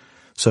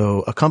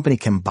 So a company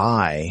can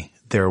buy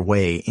their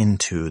way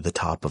into the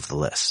top of the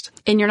list.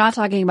 And you're not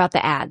talking about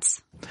the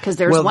ads, because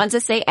there's ones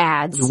that say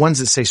ads. The ones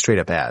that say straight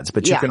up ads,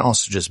 but you can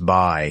also just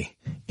buy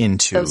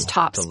into those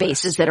top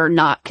spaces list that are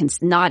not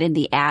in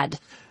the ad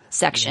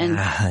section.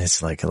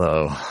 It's like a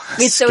little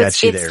it's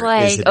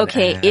like,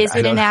 okay, is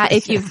it an ad?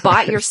 If you've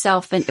bought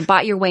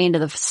your way into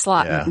the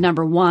slot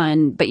number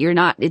 1, but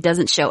it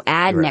doesn't show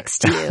ad next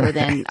to you,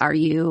 then are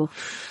you,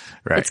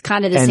 it's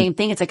kind of the same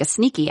thing. It's like a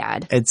sneaky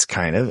ad. It's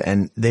kind of,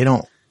 and they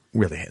don't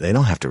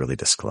have to really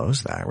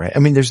disclose that, right? I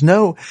mean, there's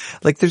no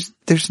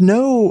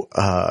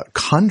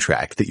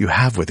contract that you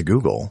have with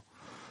Google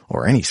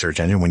or any search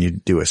engine when you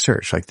do a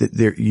search. Like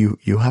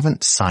you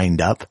haven't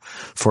signed up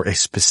for a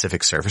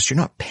specific service. You're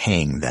not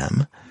paying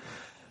them,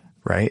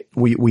 right?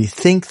 We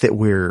think that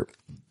we're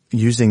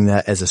using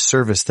that as a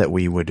service that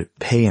we would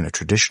pay in a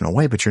traditional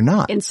way, but you're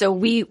not. And so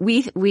we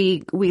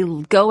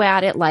go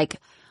at it like,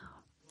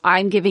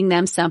 I'm giving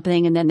them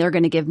something and then they're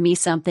going to give me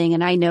something,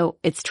 and I know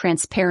it's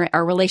transparent.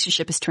 Our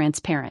relationship is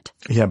transparent.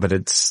 Yeah, but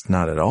it's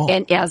not at all.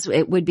 And as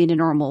it would be in a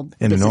normal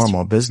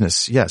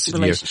business, yes.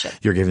 Relationship.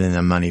 You're giving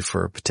them money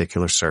for a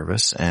particular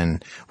service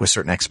and with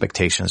certain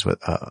expectations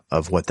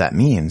of what that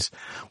means.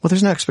 Well,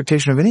 there's no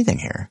expectation of anything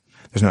here.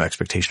 There's no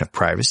expectation of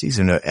privacy. There's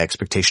no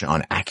expectation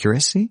on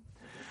accuracy.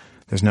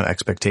 There's no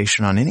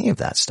expectation on any of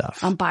that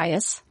stuff. On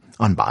bias.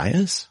 On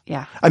bias?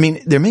 Yeah. I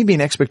mean, there may be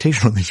an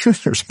expectation on the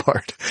user's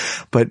part,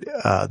 but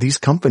these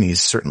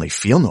companies certainly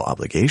feel no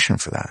obligation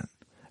for that.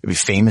 I mean,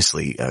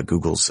 famously,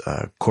 Google's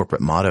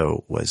corporate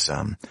motto was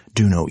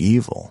 "Do no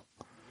evil,"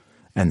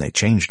 and they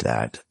changed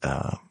that.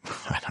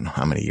 I don't know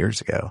how many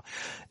years ago,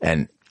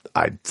 and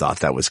I thought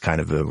that was kind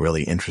of a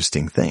really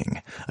interesting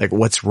thing. Like,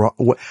 what's wrong?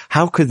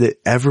 How could it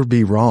ever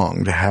be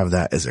wrong to have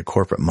that as a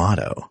corporate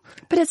motto?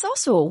 But it's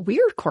also a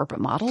weird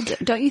corporate model,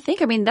 don't you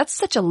think? I mean, that's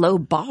such a low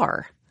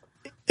bar.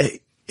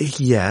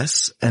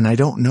 Yes, and I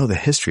don't know the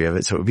history of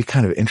it, so it would be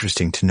kind of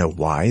interesting to know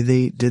why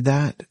they did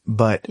that.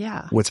 But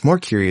what's more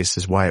curious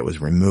is why it was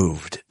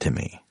removed to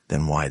me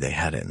than why they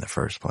had it in the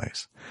first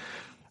place.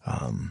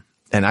 And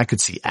I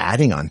could see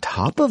adding on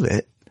top of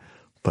it,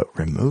 but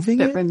removing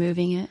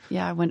it?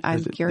 Yeah,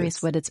 I'm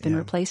curious what it's been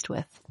replaced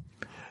with.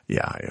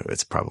 Yeah,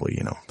 it's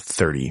probably,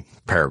 30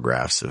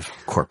 paragraphs of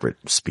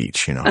corporate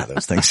speech, how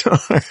those things are.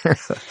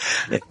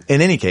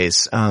 In any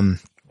case,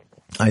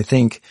 I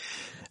think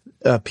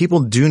people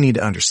do need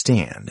to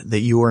understand that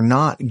you are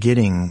not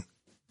getting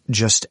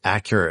just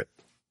accurate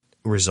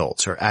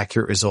results or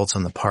accurate results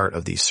on the part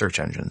of these search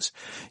engines.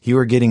 You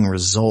are getting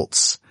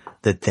results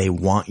that they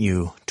want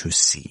you to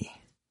see.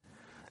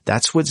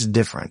 That's what's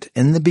different.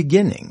 In the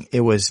beginning,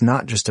 it was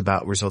not just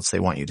about results they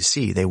want you to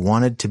see. They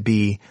wanted to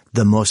be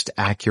the most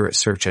accurate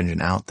search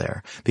engine out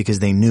there because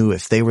they knew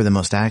if they were the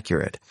most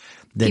accurate,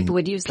 then people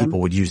would use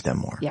them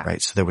more,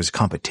 right? So there was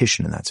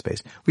competition in that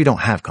space. We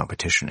don't have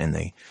competition in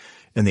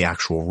the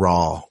actual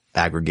raw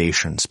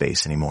aggregation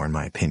space anymore, in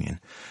my opinion.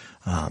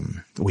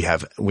 We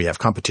have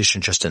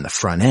competition just in the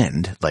front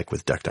end, like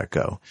with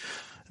DuckDuckGo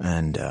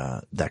and,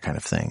 that kind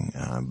of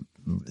thing.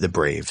 The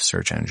Brave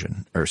search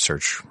engine or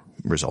search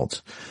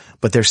results,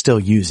 but they're still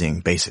using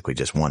basically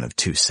just one of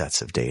two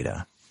sets of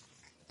data.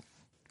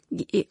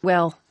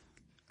 Well,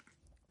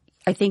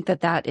 I think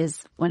that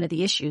is one of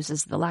the issues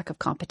is the lack of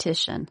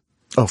competition.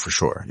 Oh, for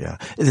sure. Yeah.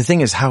 The thing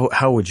is,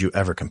 how would you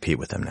ever compete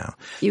with them now?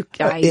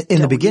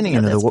 In the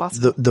beginning,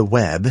 the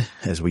web,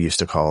 as we used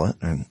to call it,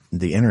 and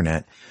the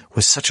internet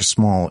was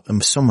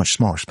so much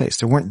smaller space.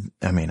 There weren't,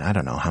 I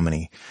don't know how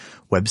many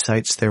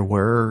websites there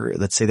were.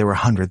 Let's say there were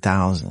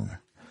 100,000,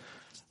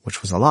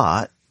 which was a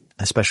lot,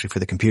 especially for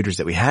the computers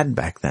that we had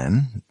back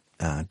then,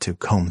 to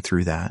comb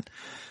through that.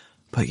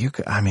 But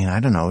I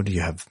don't know. Do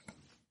you have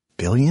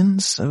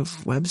billions of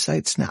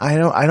websites now?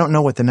 I don't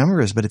know what the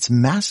number is, but it's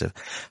massive.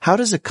 How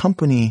does a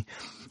company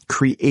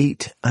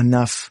create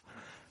enough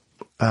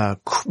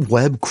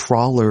web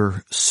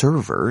crawler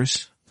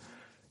servers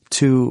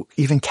to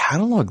even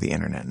catalog the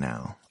internet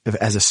now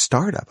as a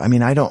startup?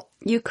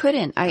 You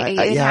couldn't.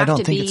 I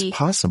don't think it's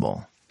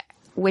possible.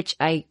 Which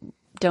I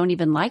don't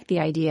even like the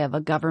idea of a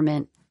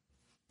government.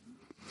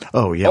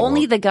 Oh yeah.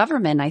 Only the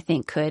government, I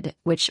think, could,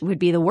 which would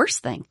be the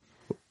worst thing.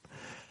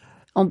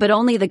 But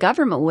only the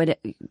government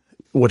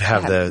would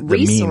have the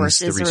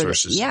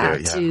resources.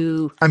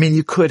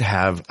 You could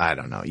have, I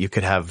don't know, you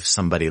could have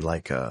somebody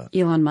like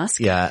Elon Musk.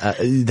 Yeah,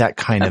 that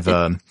kind of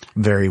a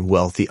very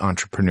wealthy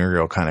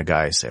entrepreneurial kind of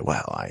guy say,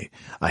 well,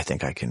 I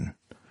think I can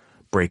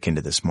break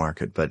into this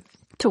market, but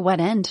to what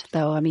end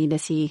though?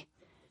 Is he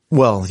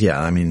Well, yeah,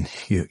 I mean,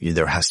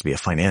 there has to be a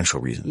financial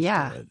reason.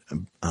 Yeah.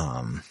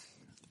 For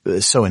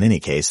it. So in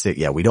any case,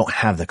 we don't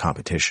have the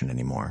competition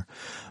anymore.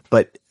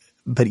 But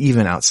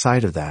even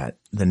outside of that,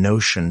 the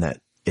notion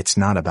that it's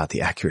not about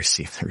the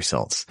accuracy of the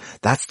results,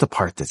 that's the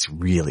part that's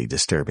really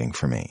disturbing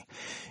for me.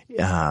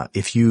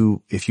 If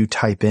you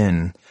type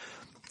in,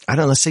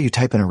 let's say you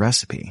type in a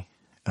recipe,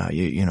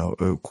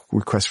 a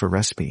request for a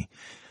recipe,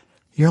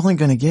 you're only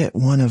going to get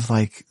one of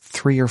like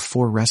 3 or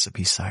 4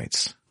 recipe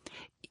sites.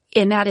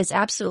 And that is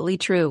absolutely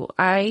true.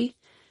 I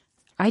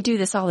do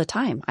this all the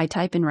time. I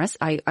type in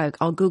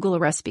I'll Google a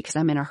recipe because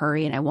I'm in a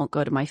hurry and I won't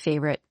go to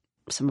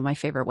some of my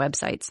favorite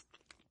websites.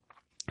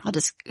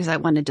 Because I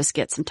want to just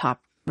get some top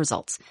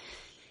results.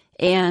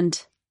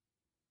 And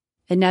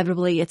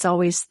inevitably it's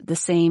always the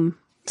same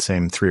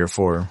 3 or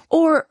 4.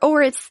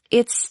 Or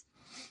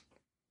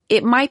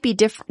it might be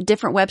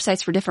different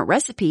websites for different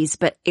recipes,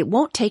 but it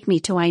won't take me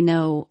till I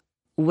know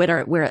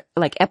where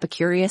like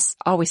Epicurious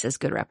always says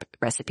good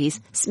recipes.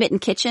 Smitten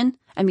Kitchen.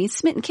 I mean,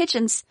 Smitten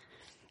Kitchen's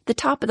the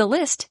top of the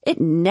list. It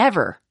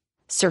never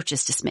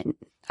searches to Smitten.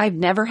 I've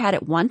never had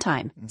it one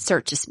time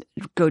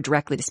go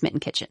directly to Smitten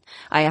Kitchen.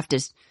 I have to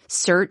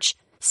search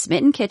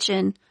Smitten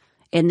Kitchen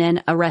and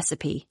then a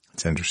recipe.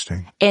 That's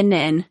interesting. And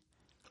then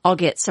I'll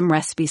get some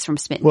recipes from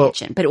Smitten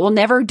Kitchen, but it will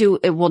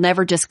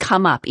never just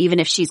come up. Even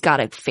if she's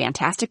got a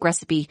fantastic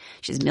recipe,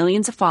 she has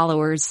millions of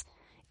followers.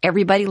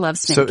 Everybody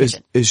loves Smitten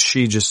Kitchen. Is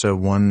she just a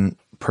one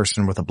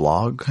person with a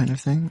blog kind of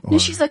thing? Or? No,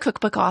 she's a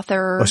cookbook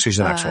author. Oh, she's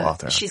an actual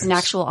author. She's an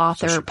actual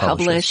author, so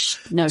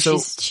published. No,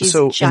 she's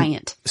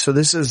giant. So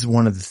this is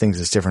one of the things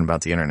that's different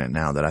about the internet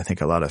now that I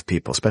think a lot of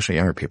people, especially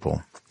younger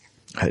people,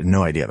 had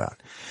no idea about.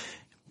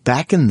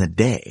 Back in the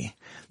day,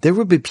 there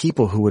would be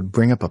people who would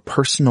bring up a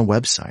personal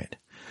website.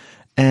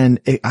 And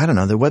the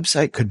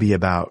website could be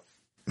about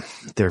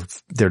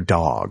their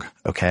dog,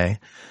 okay?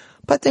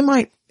 But they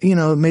might,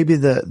 maybe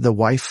the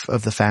wife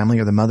of the family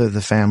or the mother of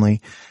the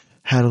family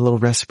had a little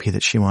recipe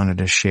that she wanted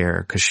to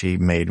share because she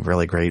made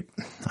really great,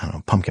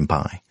 pumpkin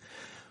pie.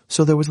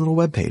 So there was a little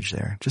web page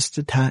there, just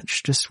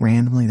attached, just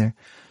randomly there.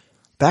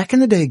 Back in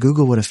the day,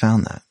 Google would have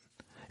found that.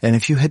 And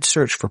if you had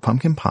searched for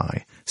pumpkin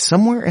pie,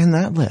 somewhere in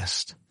that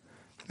list,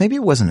 maybe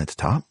it wasn't at the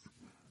top,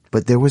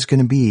 but there was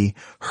going to be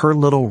her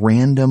little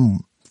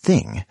random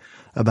thing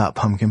about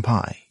pumpkin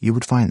pie. You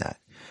would find that.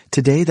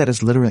 Today, that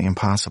is literally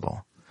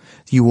impossible.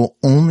 You will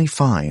only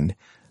find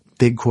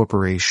big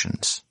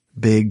corporations,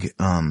 big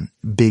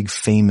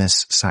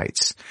famous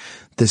sites.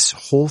 This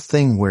whole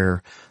thing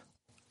where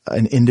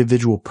an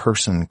individual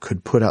person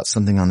could put out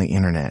something on the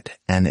internet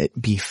and it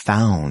be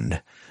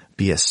found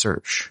via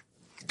search.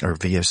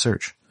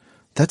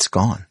 That's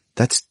gone.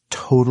 That's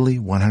totally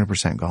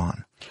 100%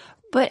 gone.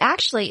 But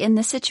actually, in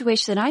the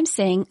situation that I'm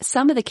saying,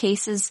 some of the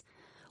cases,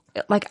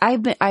 like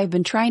I've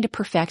been trying to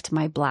perfect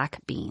my black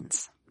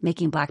beans,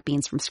 making black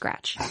beans from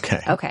scratch.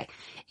 Okay.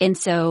 And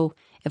so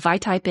if I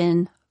type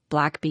in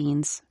black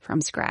beans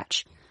from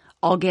scratch,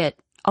 I'll get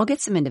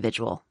some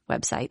individual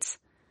websites,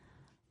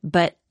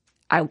 but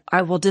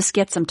I will just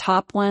get some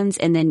top ones.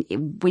 And then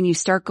when you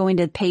start going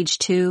to page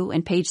 2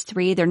 and page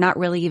 3, they're not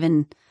really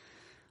even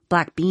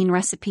black bean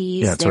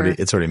recipes. Yeah,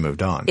 it's already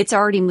moved on. It's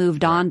already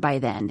moved on by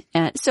then.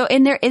 And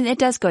it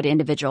does go to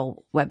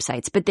individual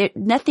websites, but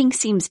nothing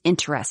seems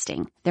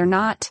interesting. They're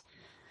not,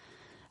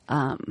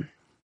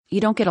 you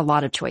don't get a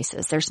lot of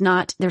choices. There's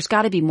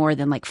got to be more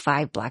than like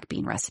 5 black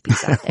bean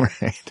recipes out there,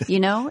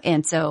 right.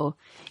 And so,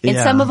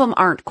 some of them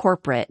aren't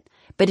corporate,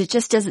 but it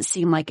just doesn't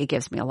seem like it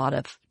gives me a lot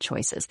of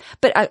choices.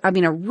 But I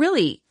mean, a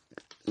really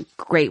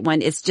great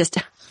one is just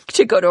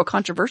to go to a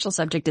controversial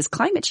subject is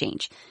climate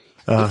change.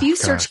 If you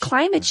search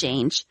climate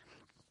change,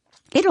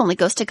 it only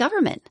goes to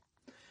government.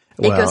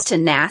 It goes to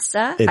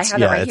NASA. I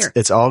have it right here.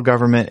 It's all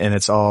government and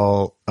it's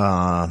all,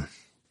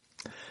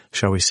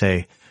 shall we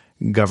say,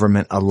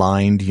 government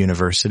aligned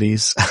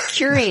universities.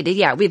 Curated.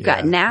 Yeah. We've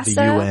got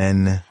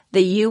NASA,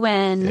 the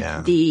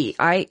UN, the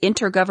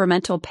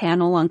Intergovernmental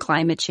Panel on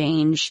Climate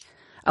Change,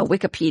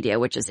 Wikipedia,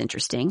 which is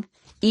interesting,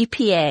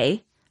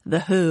 EPA, the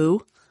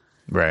WHO.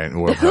 Right.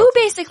 The WHO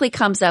basically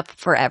comes up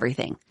for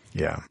everything.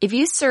 Yeah. If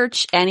you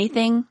search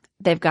anything,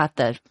 they've got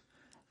the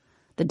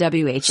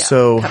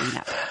WHO coming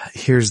up.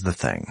 Here's the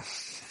thing.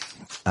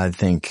 I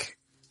think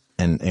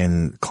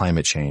in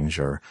climate change,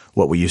 or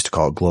what we used to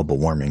call global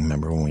warming,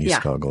 remember when we used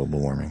to call it global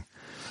warming?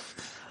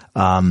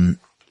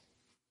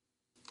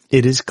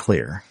 It is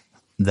clear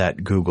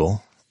that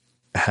Google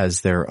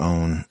has their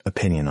own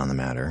opinion on the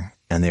matter,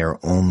 and they are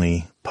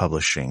only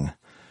publishing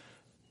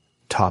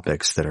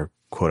topics that are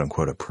quote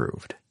unquote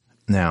approved.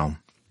 Now,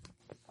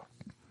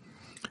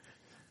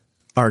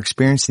 our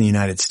experience in the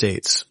United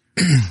States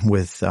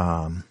with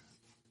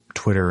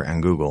Twitter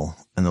and Google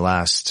in the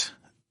last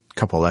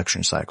couple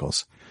election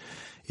cycles,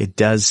 it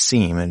does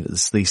seem, and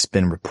it's at least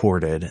been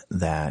reported,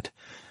 that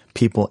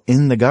people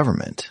in the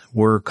government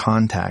were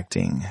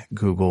contacting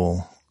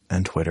Google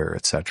and Twitter,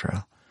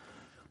 etc.,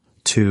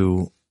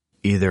 to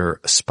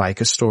either spike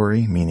a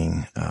story,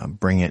 meaning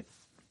bring it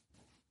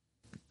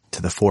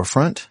to the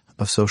forefront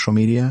of social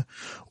media,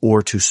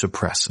 or to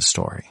suppress a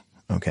story.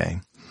 Okay.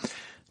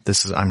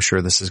 I'm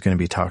sure this is going to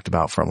be talked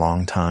about for a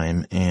long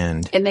time.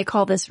 And they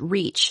call this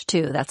reach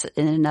too. That's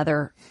in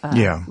another,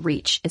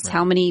 reach. It's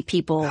how many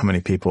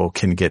people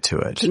can get to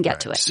it.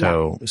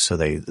 So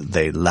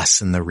they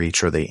lessen the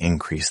reach or they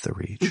increase the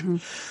reach. Mm-hmm.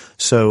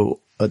 So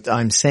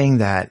I'm saying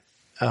that,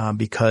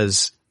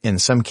 because in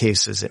some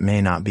cases it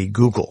may not be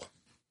Google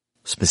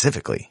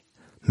specifically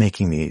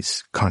making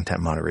these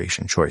content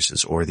moderation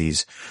choices or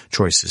these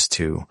choices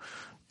to,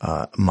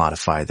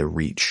 modify the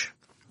reach.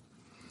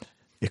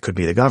 It could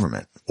be the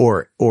government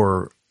or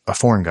a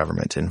foreign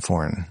government in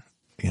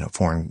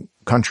foreign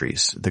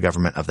countries. The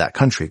government of that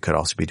country could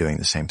also be doing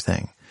the same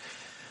thing.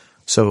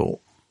 So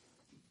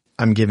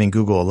I'm giving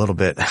Google a little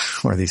bit,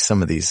 or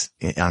some of these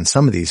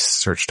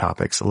search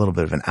topics, a little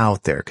bit of an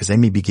out there because they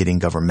may be getting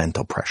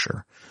governmental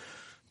pressure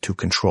to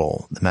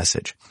control the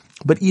message.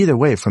 But either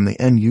way, from the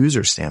end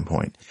user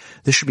standpoint,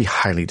 this should be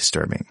highly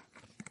disturbing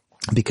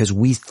because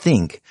we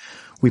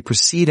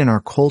proceed in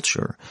our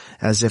culture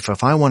as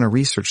if I want to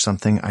research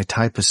something, I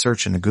type a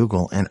search into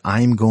Google and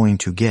I'm going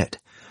to get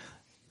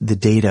the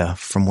data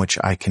from which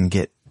I can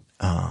get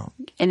an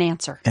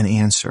answer.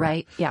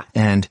 Right. Yeah.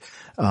 And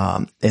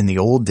in the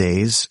old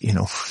days,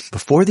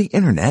 before the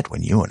internet,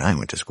 when you and I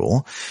went to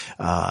school,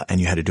 and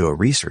you had to do a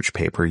research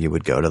paper, you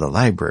would go to the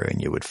library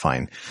and you would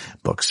find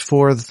books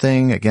for the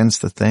thing,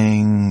 against the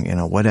thing,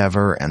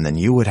 whatever. And then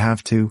you would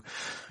have to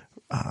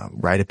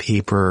write a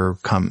paper,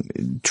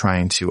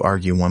 trying to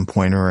argue one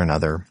point or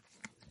another.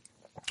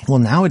 Well,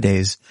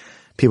 nowadays,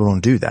 people don't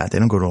do that. They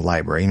don't go to a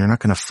library, and you're not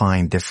going to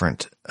find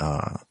different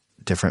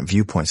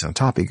viewpoints on a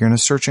topic. You're going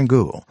to search in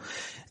Google.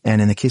 And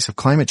in the case of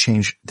climate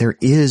change, there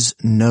is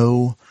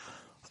no,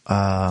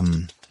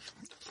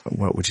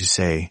 what would you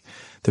say?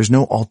 There's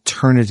no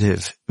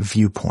alternative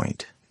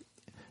viewpoint.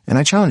 And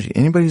I challenge you,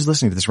 anybody who's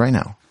listening to this right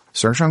now,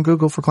 search on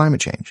Google for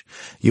climate change.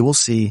 You will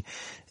see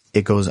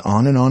it goes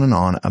on and on and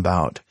on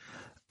about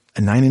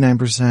a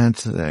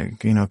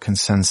 99%,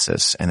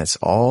 consensus, and it's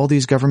all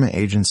these government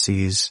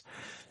agencies.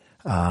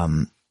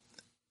 And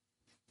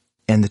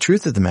the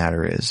truth of the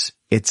matter is,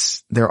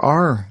 there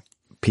are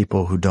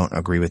people who don't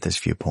agree with this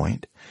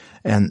viewpoint,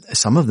 and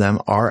some of them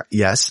are,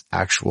 yes,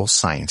 actual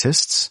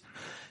scientists,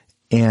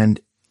 and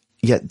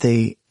yet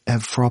they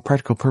have, for all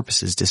practical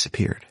purposes,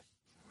 disappeared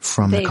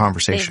from the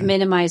conversation. They've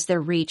minimized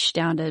their reach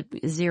down to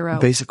zero.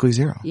 Basically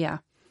zero. Yeah.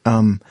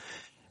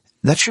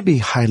 That should be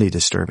highly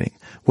disturbing.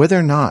 Whether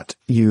or not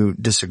you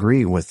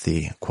disagree with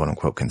the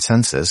quote-unquote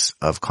consensus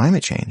of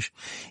climate change,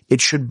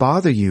 it should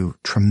bother you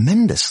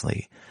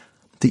tremendously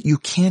that you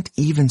can't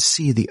even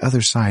see the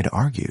other side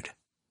argued.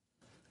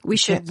 You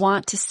should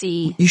want to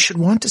see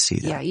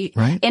that, yeah,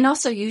 right? And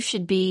also you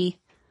should be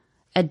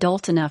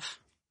adult enough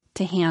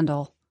to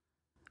handle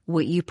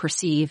what you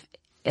perceive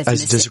as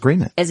a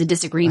disagreement.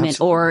 Absolutely.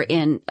 Or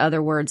in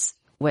other words,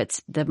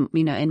 what's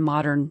in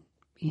modern,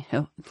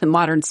 the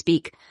modern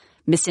speak,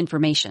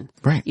 misinformation.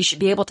 Right. You should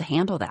be able to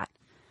handle that.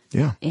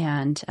 Yeah.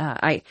 And,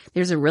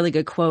 there's a really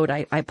good quote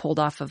I pulled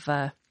off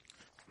of,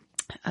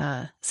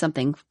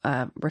 something,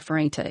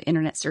 referring to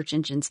internet search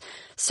engines.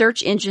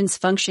 Search engines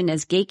function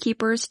as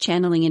gatekeepers,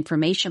 channeling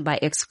information by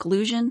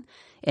exclusion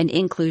and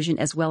inclusion,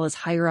 as well as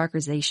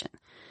hierarchization.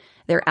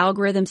 Their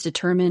algorithms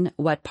determine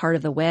what part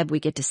of the web we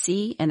get to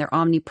see, and their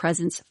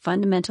omnipresence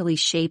fundamentally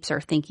shapes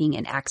our thinking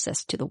and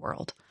access to the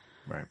world.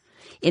 Right.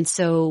 And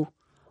so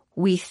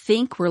we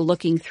think we're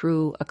looking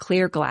through a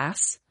clear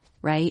glass,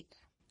 right?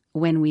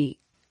 When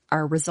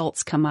our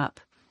results come up,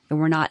 and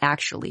we're not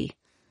actually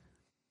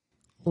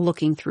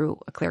looking through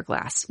a clear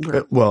glass.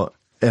 Well,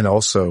 and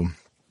also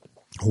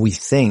we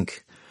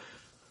think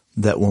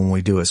that when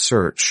we do a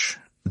search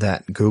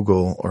that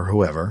Google or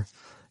whoever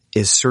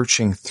is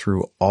searching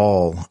through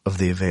all of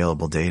the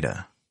available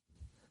data.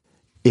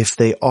 If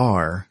they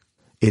are,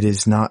 it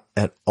is not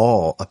at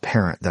all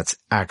apparent that's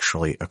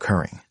actually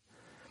occurring.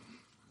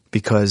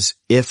 Because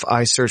if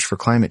I search for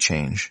climate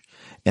change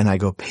and I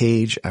go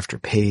page after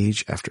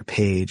page after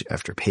page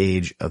after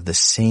page of the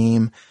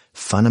same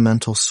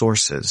fundamental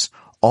sources,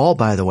 all,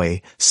 by the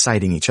way,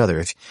 citing each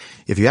other.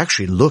 If you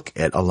actually look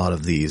at a lot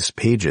of these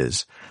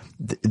pages,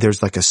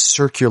 there's like a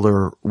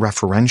circular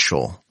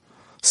referential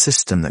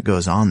system that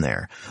goes on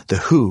there. The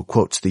WHO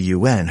quotes the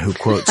UN, who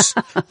quotes,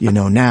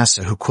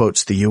 NASA, who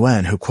quotes the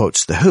UN, who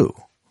quotes the WHO,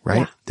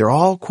 right? Yeah. They're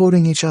all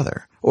quoting each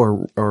other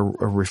or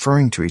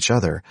referring to each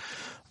other.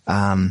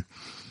 And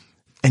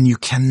you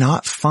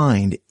cannot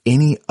find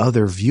any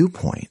other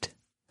viewpoint.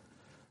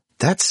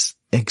 That's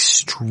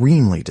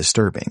extremely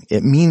disturbing.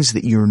 It means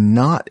that you're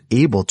not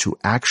able to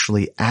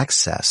actually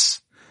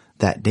access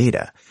that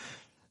data.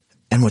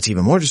 And what's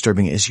even more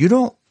disturbing is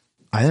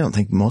I don't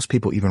think most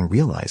people even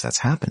realize that's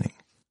happening.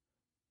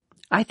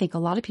 I think a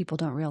lot of people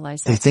don't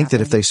realize that. They think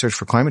that if they search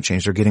for climate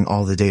change, they're getting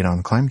all the data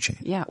on climate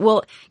change. Yeah.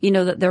 Well,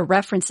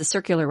 the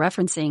circular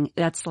referencing,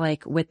 that's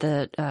like with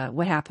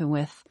what happened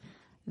with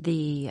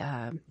the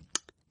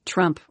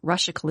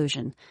Trump-Russia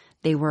collusion.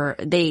 They were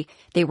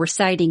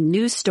citing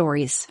news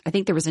stories. I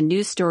think there was a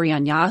news story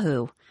on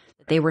Yahoo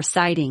that they were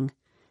citing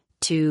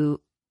to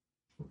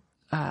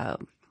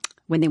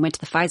when they went to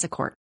the FISA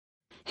court.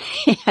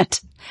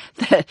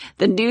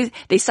 And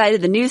they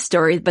cited the news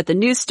story, but the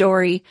news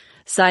story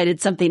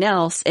cited something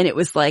else. And it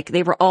was like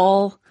they were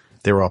all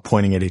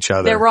pointing at each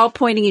other. They were all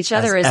pointing each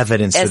other as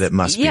evidence that it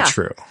must be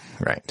true.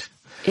 Right.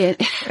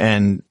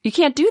 And you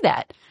can't do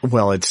that.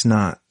 Well, it's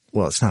not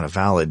a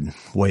valid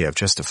way of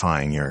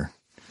justifying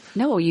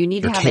No, you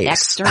need to have case. an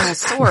external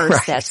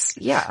source. Right.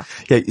 Yeah.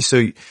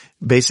 So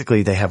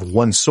basically they have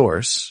one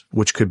source,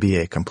 which could be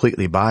a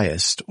completely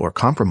biased or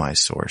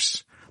compromised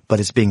source, but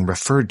it's being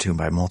referred to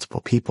by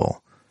multiple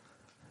people.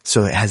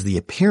 So it has the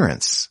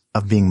appearance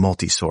of being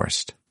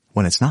multi-sourced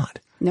when it's not.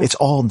 No. It's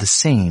all the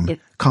same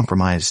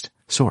compromised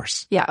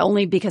source. Yeah,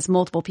 only because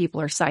multiple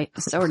people are citing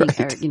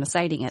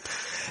it.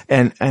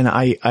 And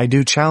I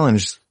do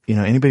challenge,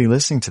 anybody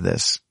listening to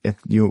this,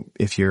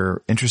 if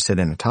you're interested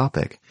in a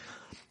topic,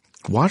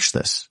 watch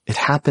this. It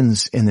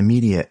happens in the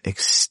media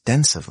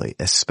extensively,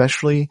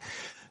 especially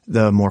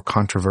the more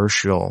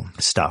controversial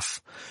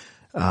stuff,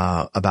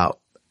 about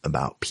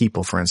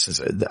people. For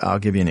instance, I'll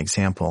give you an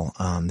example.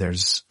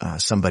 There's,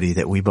 somebody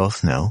that we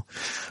both know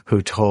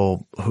who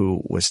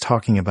was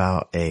talking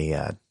about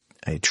a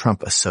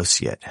Trump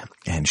associate,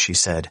 and she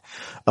said,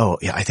 "Oh,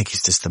 yeah, I think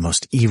he's just the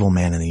most evil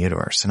man in the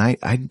universe." And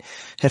I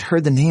had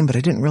heard the name, but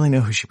I didn't really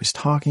know who she was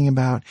talking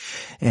about.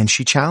 And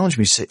she challenged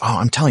me to say, "Oh,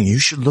 I'm telling you, you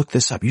should look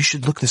this up. You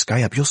should look this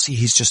guy up. You'll see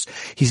he's just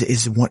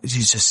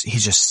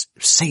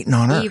Satan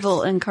on earth.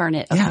 Evil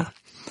incarnate." Okay. Yeah.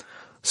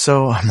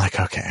 So I'm like,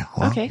 okay,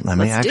 well, let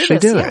me actually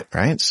do it,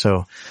 right?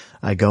 So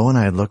I go and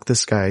I look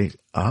this guy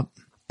up,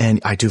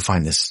 and I do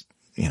find this,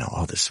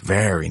 all this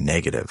very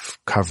negative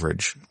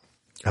coverage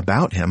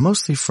about him,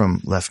 mostly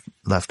from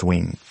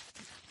left-wing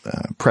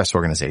press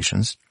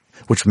organizations,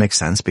 which makes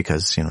sense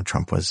because,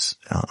 Trump was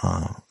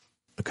not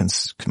a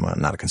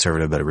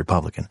conservative, but a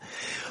Republican.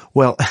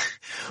 Well,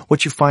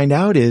 what you find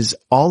out is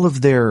all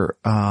of their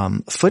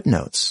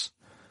footnotes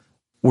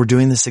were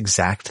doing this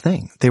exact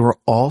thing. They were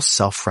all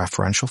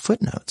self-referential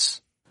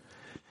footnotes.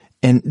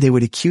 And they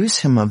would accuse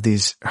him of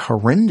these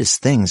horrendous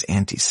things,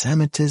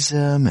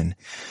 anti-Semitism and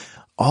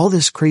all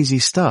this crazy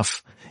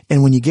stuff.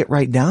 And when you get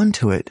right down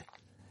to it,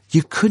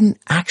 you couldn't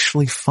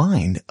actually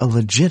find a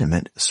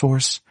legitimate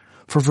source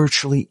for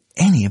virtually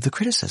any of the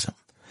criticism.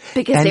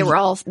 Because they were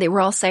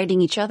all citing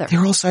each other. They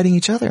were all citing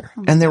each other.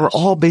 Oh, and they were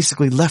all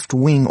basically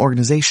left-wing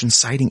organizations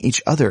citing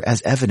each other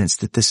as evidence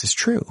that this is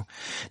true.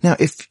 Now,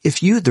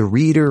 if you, the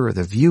reader or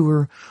the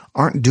viewer,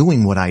 aren't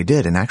doing what I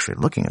did and actually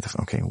looking at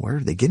where are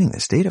they getting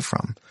this data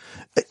from?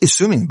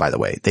 Assuming, by the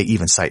way, they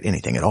even cite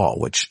anything at all,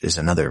 which is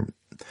another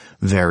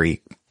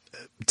very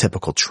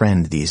typical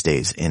trend these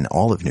days in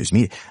all of news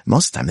media.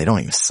 Most of the time, they don't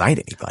even cite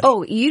anybody.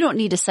 Oh, you don't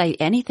need to cite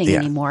anything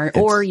anymore.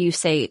 Or you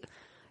say,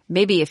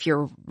 maybe if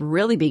you're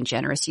really being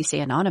generous, you say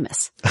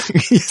anonymous.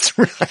 That's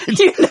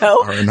right.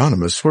 Our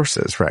anonymous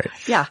sources, right.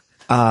 Yeah.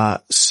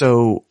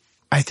 So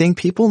I think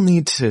people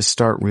need to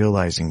start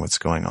realizing what's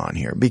going on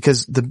here,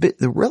 because the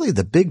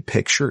big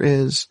picture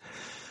is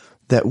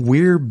that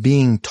we're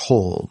being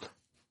told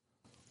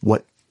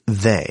what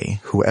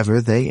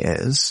whoever they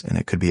is, and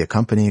it could be a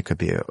company, it could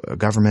be a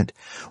government,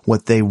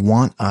 what they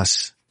want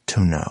us to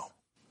know.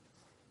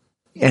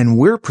 And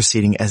we're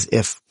proceeding as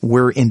if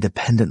we're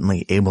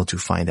independently able to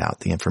find out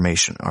the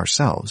information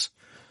ourselves.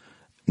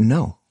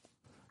 No.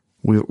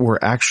 We're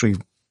actually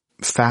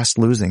fast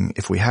losing,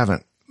 if we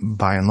haven't,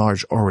 by and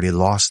large, already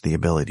lost the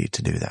ability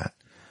to do that.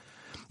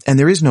 And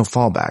there is no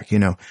fallback.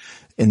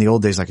 In the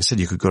old days, like I said,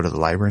 you could go to the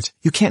libraries.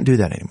 You can't do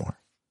that anymore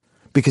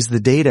because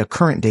the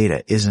current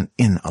data isn't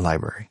in a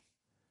library.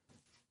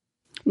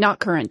 Not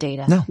current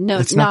data. No,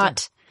 it's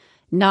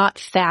not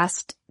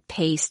fast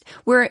paced.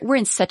 We're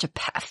in such a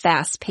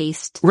fast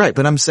paced. Right.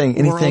 But I'm saying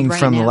anything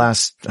from the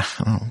last,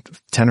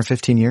 10 or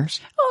 15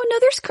 years. Oh, no,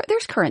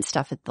 there's current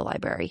stuff at the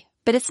library,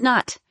 but it's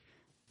not.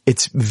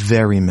 It's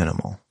very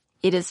minimal.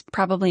 It is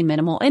probably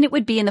minimal, and it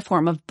would be in the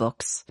form of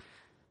books.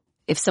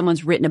 If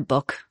someone's written a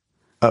book.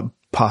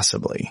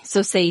 Possibly.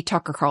 So say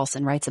Tucker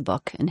Carlson writes a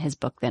book, and his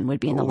book then would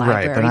be in the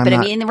library. Right, but I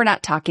mean, we're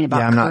not talking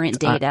about current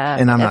data.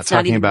 And I'm not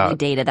talking about really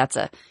data. That's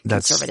a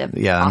conservative.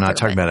 Yeah, I'm not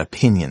talking about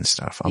opinion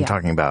stuff. I'm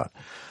talking about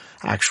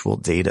actual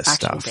data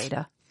stuff.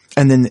 Data.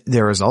 And then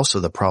there is also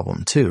the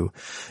problem too,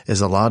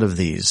 is a lot of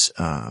these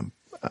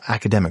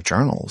academic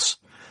journals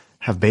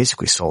have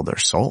basically sold their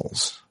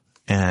souls,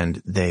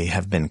 and they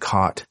have been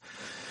caught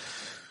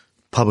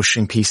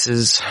publishing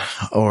pieces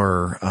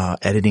or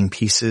editing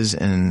pieces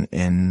in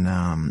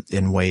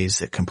ways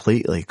that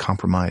completely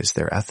compromise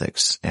their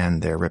ethics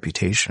and their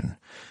reputation.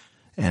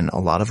 And a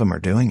lot of them are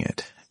doing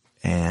it.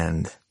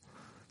 And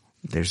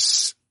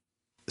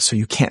so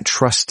you can't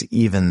trust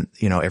even,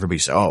 everybody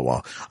says, "Oh,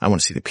 well, I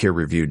want to see the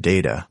peer-reviewed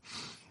data."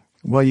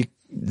 Well,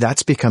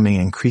 that's becoming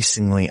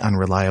increasingly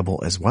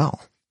unreliable as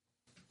well.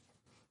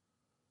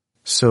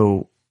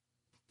 So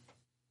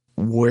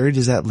where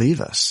does that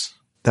leave us?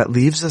 That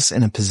leaves us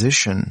in a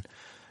position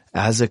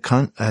as a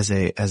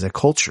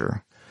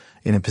culture,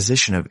 in a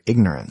position of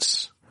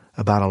ignorance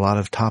about a lot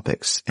of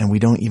topics, and we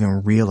don't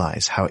even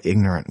realize how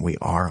ignorant we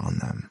are on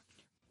them.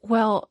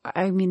 Well,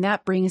 I mean,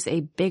 that brings a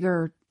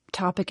bigger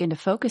topic into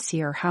focus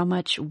here, how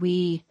much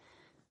we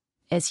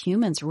as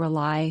humans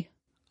rely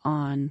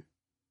on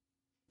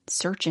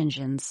search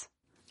engines.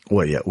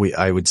 Well, yeah,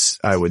 I would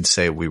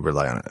say we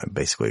rely on it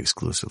basically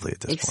exclusively at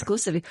this point.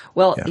 Exclusively.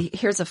 Well, Yeah.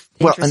 here's a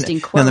Well, interesting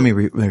and, quote. now let me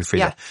rephrase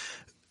Yeah.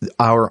 that.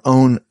 Our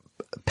own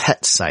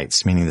pet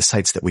sites, meaning the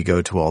sites that we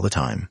go to all the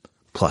time,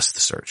 plus the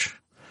search.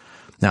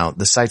 Now,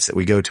 the sites that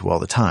we go to all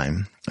the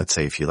time, let's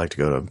say if you like to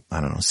go to,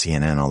 I don't know,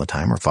 CNN all the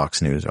time or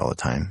Fox News all the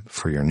time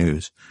for your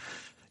news,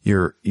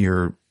 you're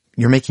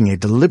making a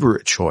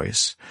deliberate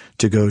choice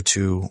to go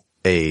to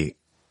a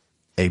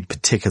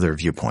particular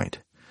viewpoint.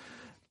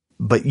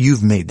 But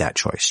you've made that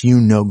choice.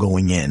 You know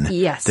going in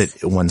Yes.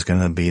 that one's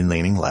going to be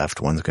leaning left,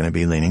 one's going to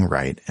be leaning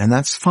right, and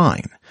that's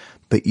fine.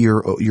 But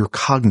you're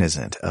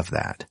cognizant of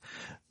that.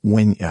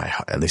 When,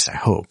 at least I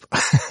hope,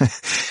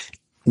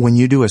 when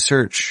you do a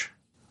search,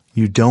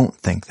 you don't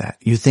think that.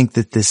 You think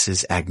that this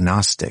is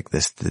agnostic,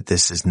 that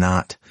this is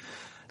not,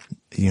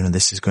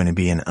 this is going to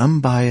be an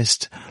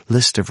unbiased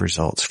list of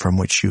results from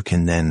which you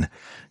can then,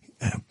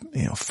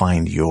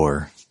 find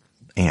your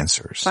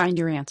answers. Find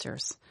your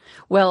answers.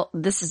 Well,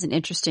 this is an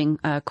interesting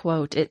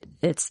quote.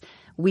 It's,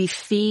 we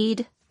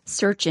feed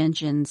search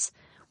engines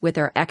with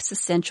our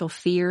existential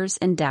fears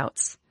and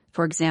doubts.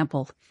 For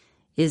example,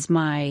 is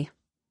my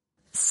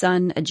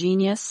son a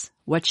genius?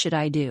 What should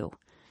I do?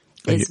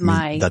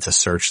 That's a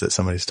search that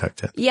somebody's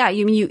typed in. Yeah,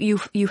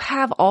 you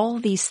have all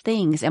these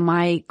things. Am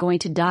I going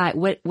to die?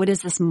 What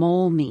does this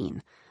mole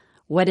mean?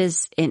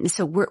 And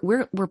so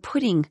we're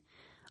putting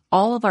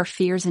all of our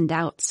fears and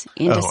doubts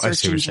into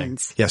search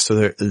engines. Yeah,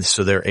 so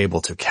they're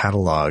able to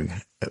catalog.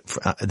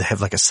 They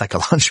have like a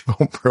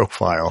psychological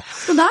profile.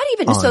 Well, not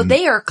even so.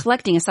 They are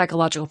collecting a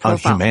psychological profile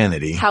of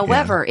humanity.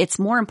 However, it's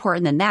more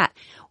important than that.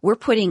 We're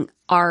putting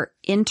our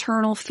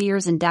internal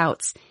fears and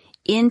doubts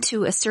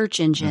into a search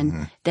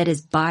engine that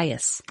is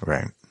biased.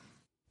 Right.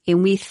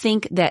 And we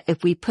think that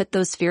if we put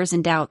those fears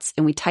and doubts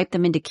and we type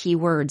them into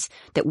keywords,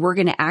 that we're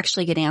going to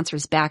actually get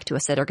answers back to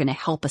us that are going to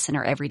help us in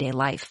our everyday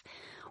life,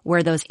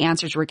 where those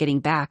answers we're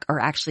getting back are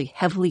actually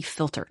heavily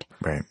filtered.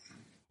 Right.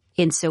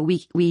 And so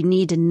we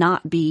need to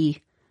not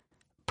be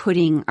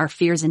putting our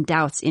fears and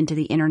doubts into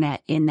the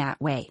internet in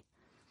that way.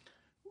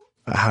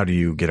 How do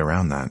you get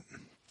around that?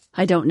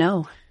 I don't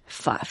know.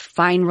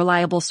 Find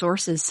reliable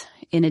sources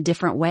in a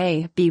different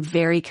way. Be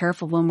very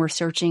careful when we're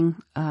searching.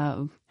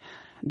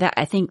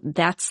 I think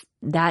that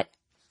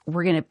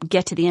we're going to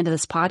get to the end of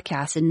this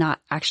podcast and not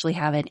actually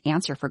have an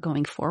answer for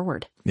going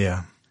forward.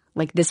 Yeah.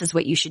 Like, this is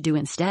what you should do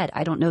instead.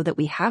 I don't know that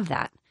we have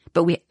that,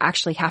 but we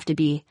actually have to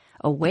be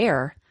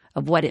aware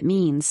of what it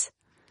means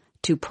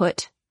to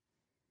put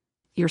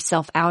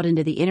yourself out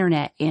into the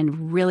internet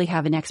and really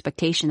have an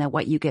expectation that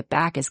what you get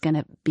back is going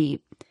to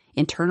be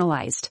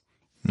internalized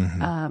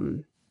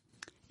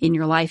in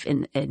your life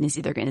and is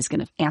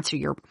going to answer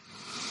your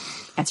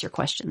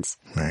questions.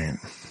 Right.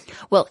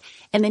 Well,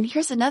 and then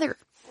here's another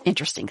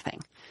interesting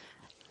thing,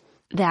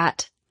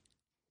 that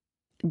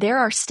there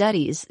are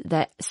studies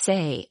that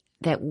say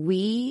that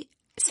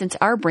since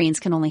our brains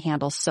can only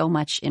handle so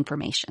much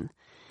information,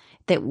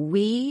 that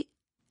we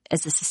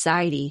as a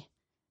society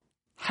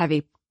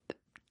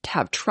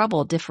have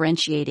trouble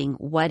differentiating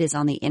what is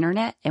on the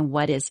internet and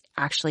what is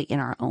actually in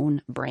our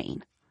own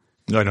brain.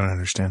 I don't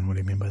understand. What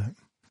do you mean by that?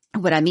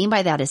 What I mean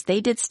by that is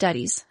they did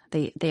studies.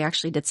 They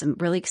actually did some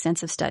really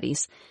extensive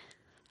studies,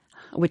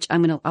 which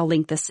I'll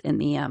link this in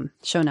the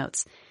show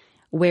notes,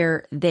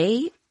 where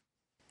they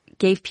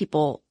gave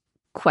people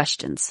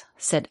questions,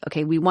 said,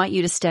 okay, we want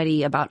you to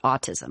study about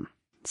autism.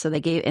 So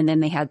and then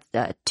they had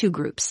two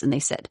groups, and they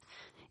said,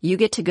 you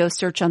get to go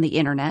search on the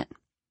internet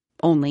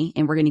only,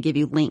 and we're going to give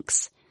you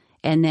links.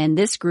 And then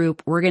this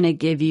group, we're going to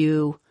give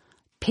you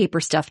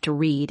paper stuff to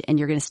read, and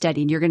you're going to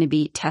study, and you're going to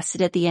be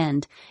tested at the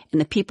end. And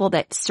the people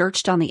that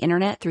searched on the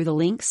internet through the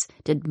links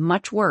did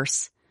much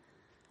worse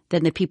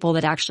than the people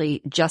that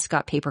actually just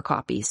got paper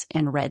copies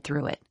and read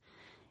through it.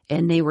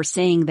 And they were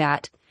saying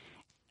that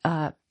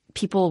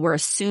people were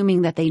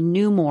assuming that they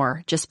knew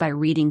more just by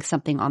reading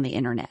something on the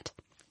internet.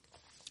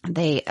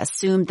 They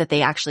assumed that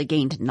they actually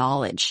gained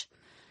knowledge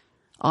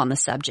on the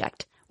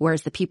subject,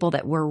 whereas the people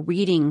that were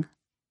reading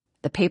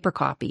the paper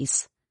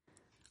copies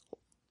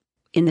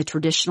in the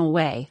traditional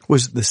way.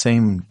 Was it the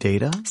same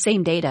data?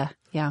 Same data,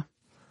 yeah.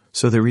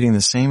 So they're reading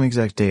the same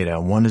exact data.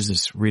 One is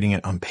just reading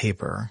it on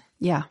paper.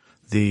 Yeah.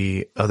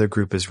 The other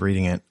group is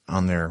reading it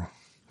on their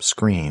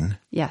screen.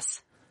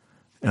 Yes.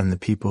 And the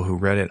people who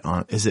read it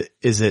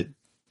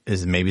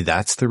is maybe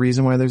that's the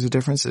reason why there's a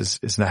difference? Is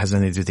that has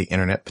nothing to do with the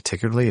internet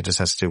particularly? It just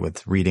has to do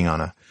with reading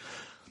on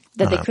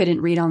they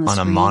couldn't read on the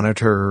screen. On a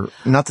monitor.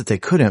 Not that they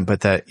couldn't,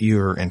 but that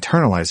you're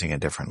internalizing it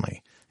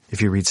differently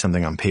if you read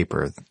something on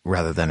paper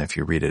rather than if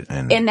you read it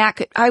in. And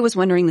I was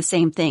wondering the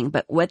same thing,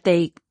 but what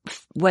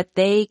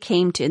they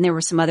came to, and there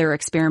were some other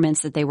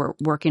experiments that they were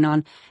working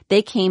on,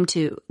 they came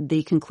to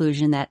the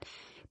conclusion that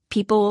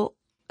people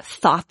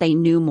thought they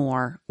knew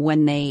more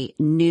when they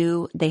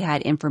knew they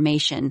had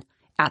information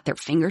at their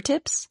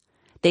fingertips.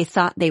 They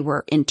thought they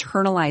were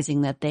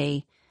internalizing that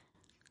they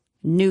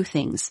knew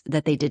things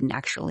that they didn't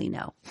actually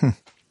know.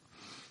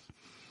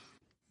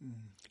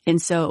 And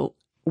so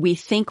we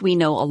think we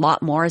know a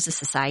lot more as a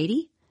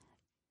society,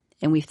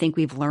 and we think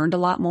we've learned a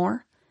lot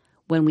more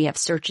when we have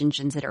search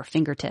engines at our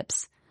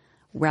fingertips,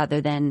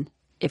 rather than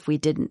if we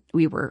didn't,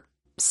 we were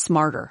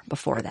smarter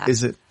before that.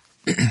 Is it,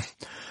 I'm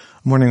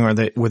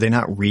wondering, were they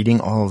not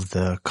reading all of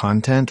the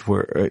content?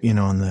 Were,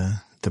 on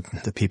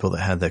the people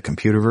that had the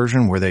computer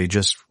version, were they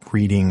just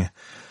reading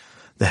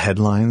the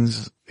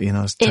headlines, type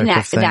of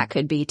thing? That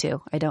could be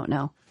too. I don't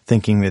know.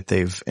 Thinking that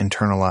they've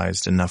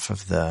internalized enough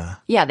of the...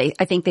 Yeah,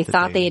 I think they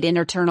thought they had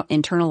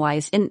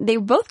internalized, and they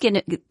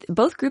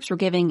both groups were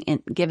given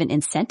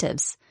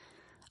incentives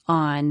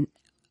on,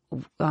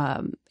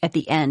 at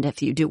the end,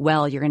 if you do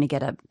well, you're going to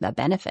get a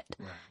benefit.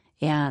 Right.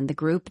 And the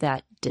group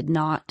that did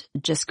not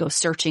just go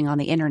searching on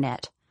the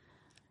internet,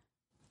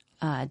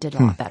 did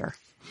a lot better.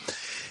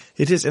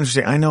 It is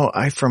interesting. I know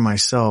for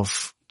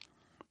myself,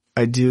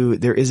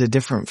 there is a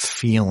different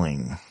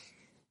feeling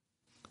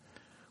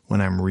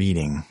when I'm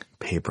reading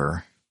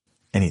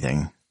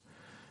anything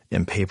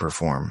in paper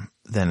form,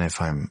 than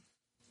if I'm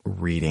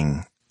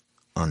reading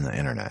on the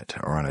internet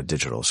or on a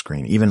digital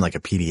screen, even like a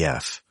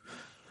PDF.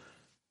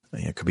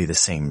 It could be the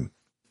same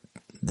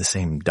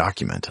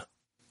document.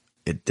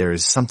 There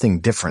is something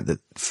different that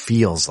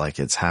feels like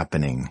it's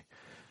happening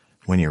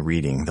when you're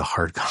reading the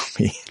hard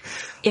copy.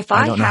 If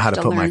I don't know how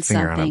to put my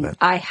finger on it,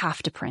 I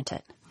have to print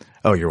it.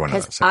 Oh, you're one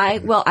of those.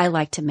 I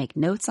like to make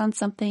notes on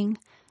something.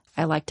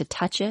 I like to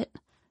touch it.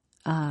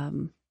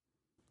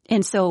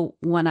 And so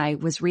when I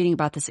was reading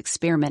about this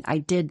experiment, I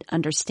did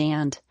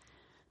understand,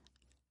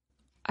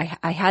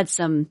 I had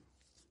some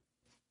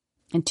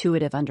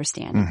intuitive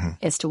understanding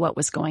as to what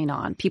was going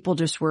on. People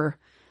just were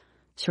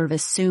sort of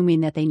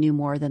assuming that they knew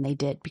more than they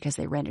did because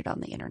they read it on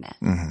the internet.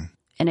 Mm-hmm.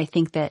 And I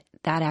think that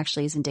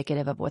actually is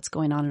indicative of what's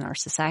going on in our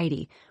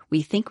society.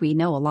 We think we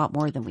know a lot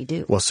more than we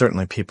do. Well,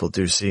 certainly people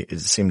do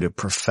seem to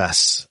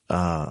profess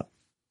a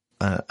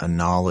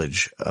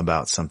knowledge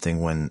about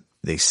something when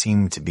they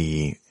seem to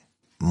be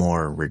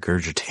more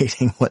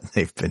regurgitating what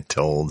they've been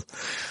told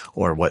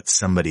or what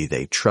somebody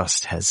they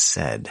trust has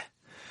said,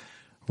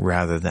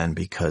 rather than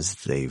because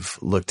they've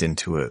looked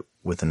into it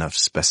with enough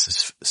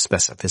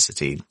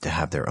specificity to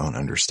have their own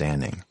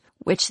understanding.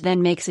 Which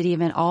then makes it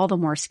even all the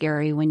more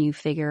scary when you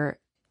figure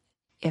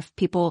if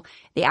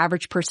the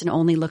average person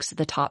only looks at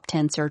the top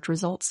 10 search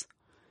results,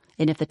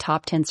 and if the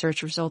top 10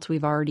 search results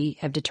we've already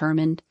have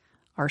determined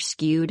are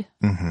skewed,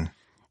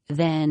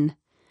 then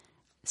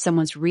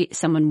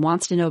someone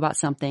wants to know about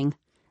something.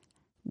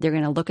 They're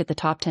going to look at the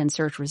top 10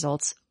 search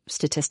results.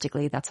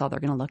 Statistically, that's all they're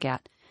going to look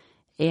at.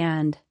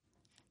 And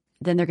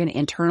then they're going to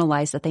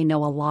internalize that they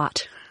know a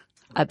lot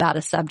about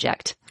a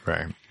subject.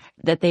 Right.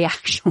 That they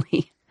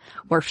actually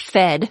were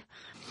fed.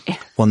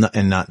 Well,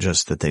 and not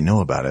just that they know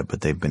about it, but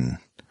they've been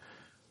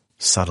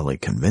subtly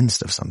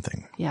convinced of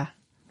something. Yeah.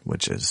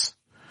 Which is,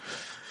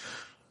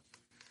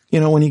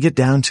 when you get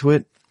down to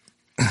it,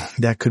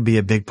 that could be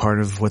a big part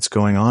of what's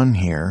going on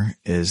here,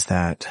 is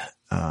that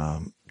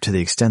to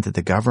the extent that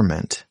the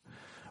government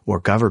or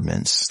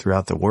governments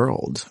throughout the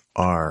world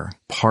are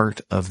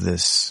part of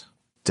this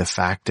de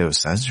facto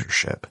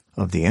censorship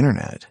of the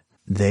internet,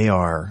 they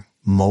are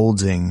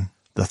molding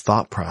the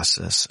thought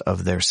process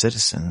of their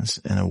citizens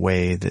in a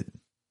way that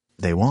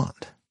they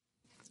want.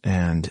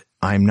 And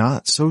I'm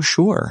not so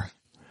sure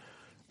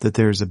that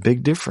there's a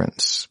big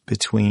difference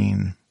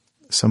between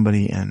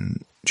somebody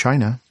in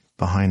China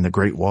behind the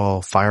Great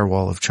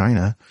Firewall of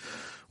China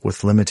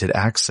with limited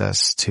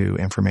access to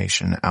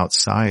information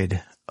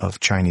outside of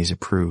Chinese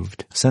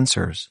approved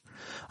censors.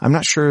 I'm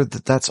not sure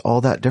that that's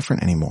all that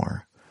different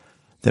anymore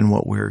than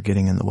what we're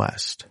getting in the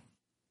West.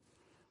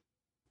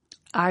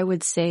 I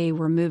would say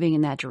we're moving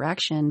in that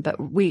direction, but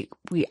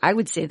I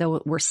would say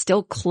though we're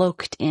still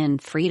cloaked in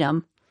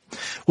freedom.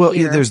 Well,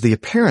 there's the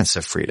appearance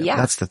of freedom. Yeah.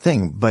 That's the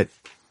thing. But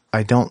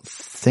I don't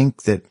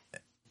think that,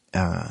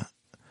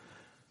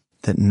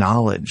 that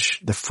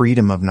knowledge, the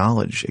freedom of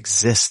knowledge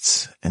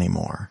exists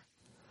anymore.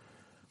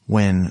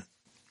 When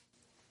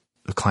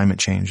the climate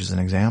change is an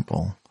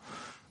example,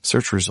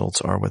 search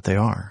results are what they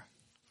are.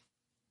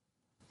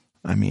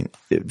 I mean,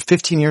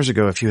 15 years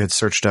ago, if you had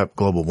searched up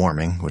global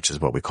warming, which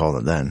is what we called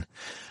it then,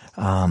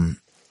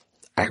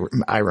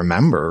 I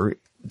remember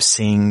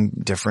seeing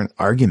different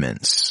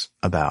arguments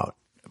about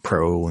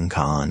pro and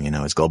con.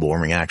 Is global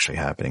warming actually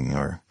happening,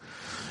 or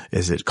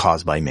is it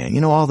caused by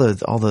man? All the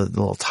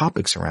little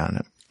topics around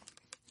it,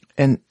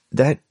 and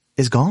that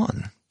is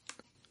gone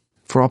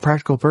for all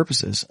practical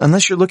purposes,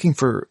 unless you're looking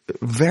for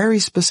very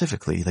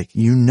specifically,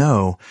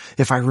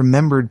 if I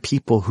remembered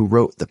people who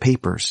wrote the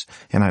papers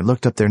and I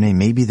looked up their name,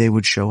 maybe they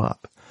would show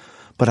up.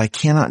 But I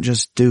cannot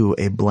just do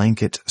a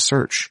blanket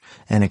search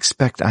and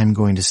expect I'm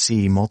going to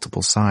see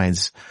multiple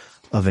sides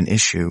of an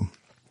issue,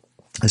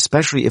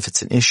 especially if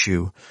it's an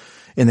issue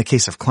in the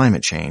case of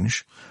climate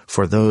change.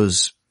 For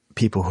those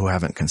people who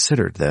haven't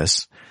considered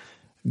this,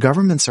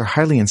 governments are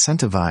highly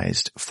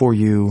incentivized for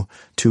you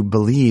to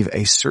believe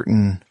a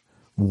certain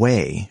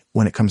way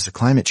when it comes to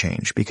climate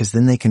change, because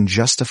then they can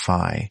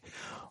justify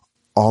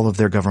all of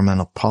their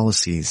governmental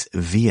policies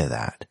via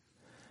that.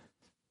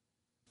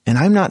 And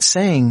I'm not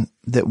saying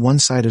that one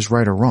side is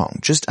right or wrong.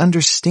 Just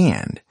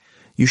understand.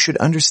 You should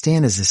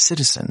understand as a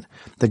citizen,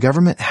 the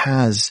government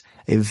has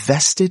a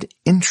vested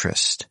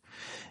interest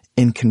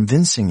in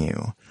convincing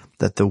you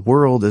that the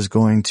world is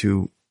going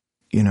to,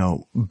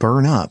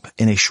 burn up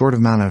in a short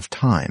amount of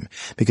time.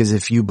 Because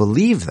if you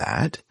believe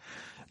that,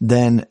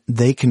 then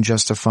they can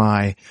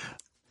justify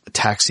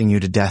taxing you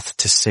to death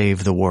to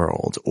save the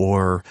world,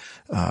 or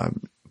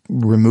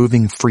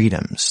removing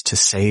freedoms to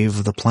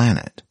save the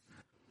planet.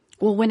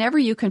 Well, whenever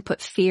you can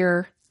put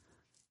fear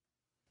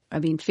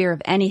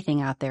of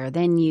anything out there,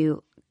 then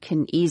you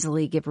can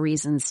easily give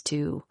reasons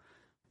to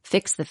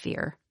fix the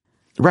fear.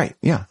 Right.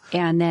 Yeah.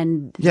 And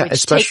then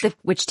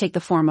which take the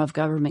form of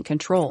government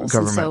controls.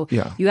 So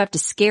you have to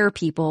scare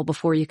people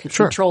before you can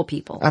control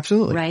people.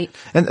 Absolutely. Right.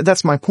 And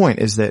that's my point,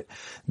 is that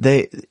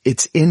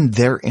it's in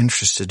their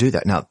interest to do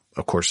that. Now,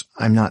 of course,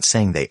 I'm not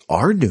saying they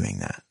are doing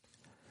that.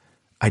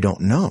 I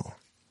don't know.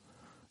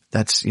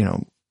 That's,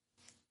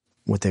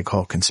 what they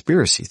call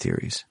conspiracy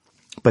theories,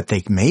 but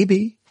they may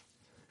be,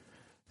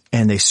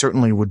 and they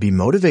certainly would be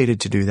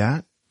motivated to do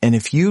that. And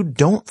if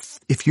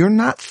you're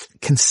not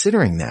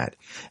considering that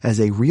as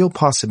a real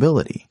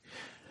possibility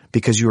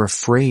because you're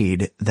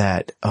afraid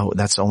that,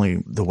 that's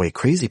only the way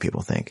crazy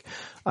people think,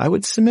 I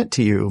would submit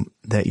to you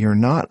that you're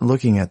not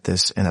looking at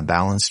this in a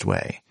balanced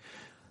way.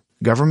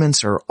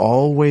 Governments are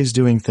always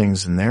doing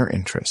things in their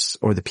interests,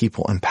 or the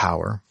people in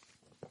power,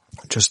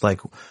 just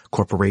like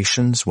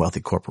corporations, wealthy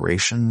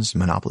corporations,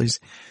 monopolies.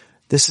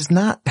 This is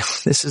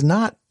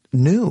not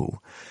new.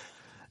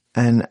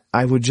 And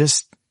I would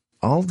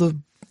all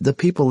the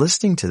people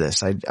listening to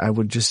this, I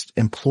would just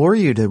implore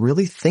you to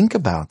really think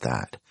about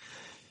that.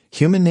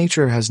 Human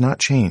nature has not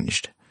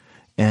changed,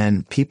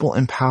 and people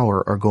in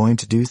power are going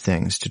to do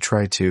things to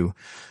try to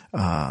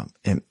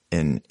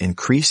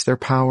increase their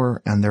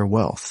power and their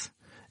wealth.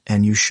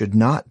 And you should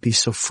not be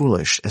so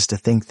foolish as to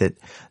think that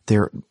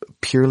they're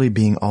purely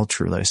being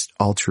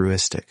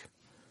altruistic.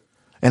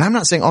 And I'm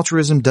not saying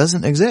altruism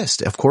doesn't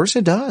exist. Of course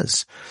it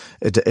does.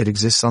 It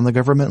exists on the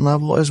government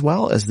level as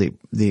well as the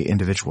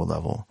individual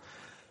level.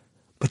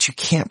 But you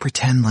can't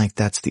pretend like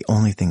that's the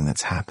only thing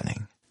that's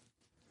happening.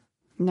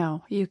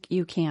 No,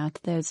 you can't.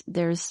 There's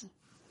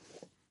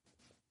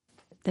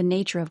the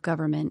nature of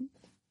government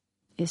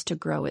is to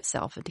grow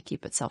itself and to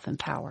keep itself in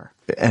power.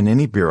 And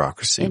any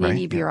bureaucracy, right?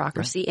 Any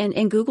bureaucracy. Yeah, right.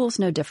 And Google's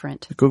no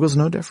different. Google's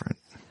no different.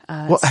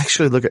 Well,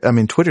 actually,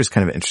 Twitter's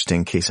kind of an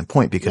interesting case in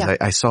point, because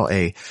I saw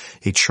a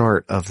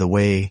chart of the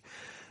way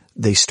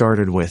they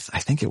started with, I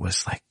think it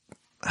was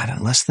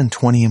less than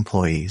 20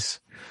 employees,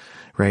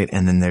 right?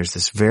 And then there's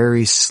this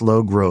very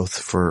slow growth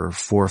for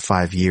 4 or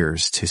 5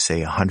 years to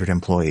say 100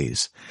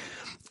 employees.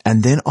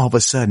 And then all of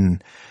a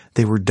sudden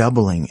they were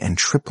doubling and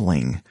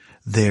tripling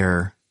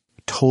their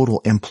total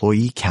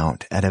employee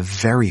count at a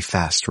very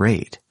fast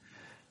rate.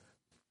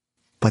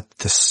 But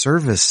the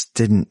service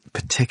didn't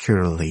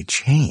particularly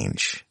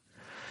change.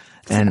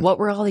 And what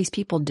were all these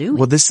people doing?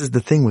 Well, this is the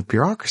thing with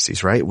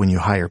bureaucracies, right? When you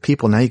hire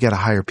people, now you got to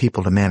hire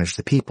people to manage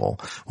the people.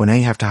 Well, now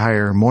you have to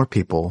hire more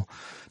people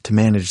to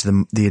manage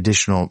the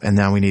additional, and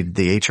now we need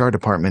the HR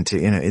department to,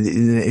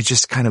 it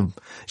just kind of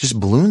just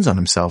balloons on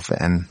himself.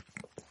 And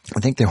I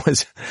think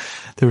there's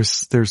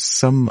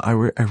some, I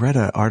read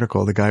an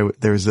article,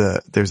 there's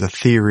a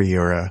theory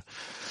or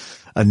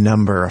a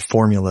number, a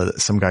formula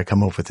that some guy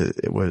come up with.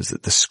 It was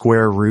the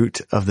square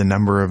root of the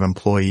number of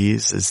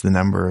employees is the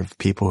number of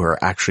people who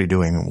are actually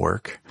doing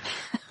work.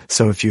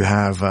 So if you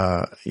have,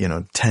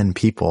 10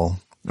 people,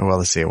 well,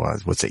 let's say,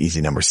 what's the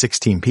easy number?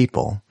 16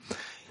 people.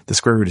 The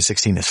square root of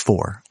 16 is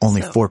 4.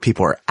 Only 4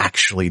 people are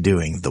actually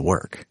doing the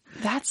work.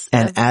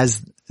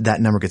 As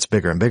that number gets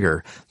bigger and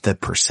bigger, the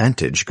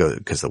percentage goes,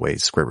 because the way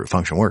square root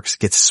function works,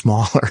 gets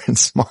smaller and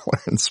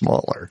smaller and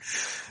smaller.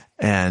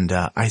 And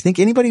I think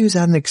anybody who's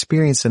had an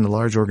experience in a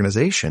large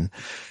organization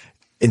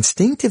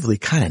instinctively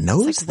kind of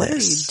knows this. What are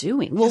you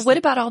doing? Well, what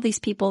about all these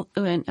people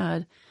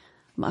when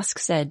Musk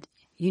said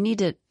you need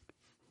to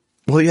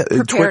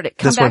prepare to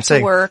come back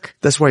to work?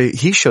 That's why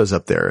he shows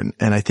up there,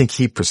 and I think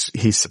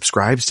he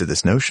subscribes to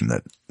this notion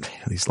that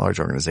these large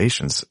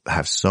organizations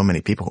have so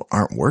many people who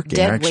aren't working,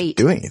 or actually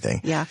doing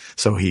anything. Yeah.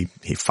 So he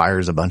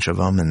fires a bunch of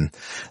them, and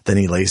then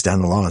he lays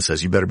down the law and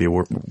says, "You better be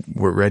we're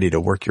ready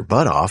to work your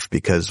butt off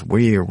because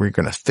we're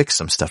going to fix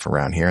some stuff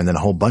around here." And then a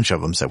whole bunch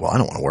of them say, "Well, I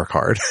don't want to work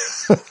hard."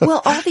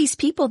 Well, all these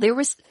people, there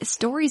was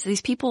stories.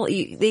 These people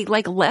they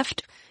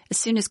left as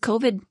soon as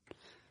COVID.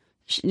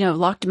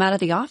 Locked them out of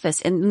the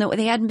office, and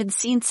they hadn't been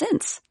seen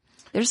since.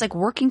 They're just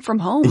working from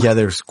home. Yeah,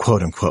 there's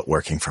quote unquote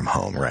working from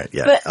home, right?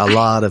 Yeah. But a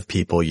lot of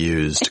people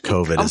used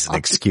COVID as an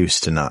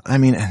excuse to not,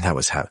 and that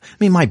was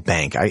my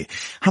bank,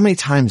 how many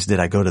times did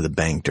I go to the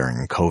bank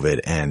during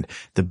COVID and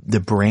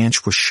the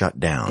branch was shut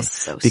down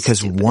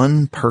because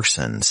one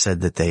person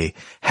said that they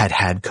had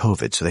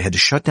COVID. So they had to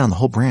shut down the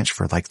whole branch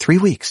for 3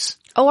 weeks.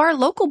 Oh, our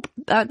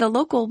the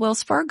local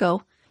Wells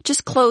Fargo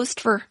just closed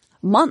for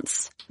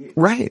months.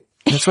 Right.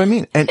 That's what I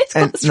mean. And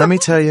let me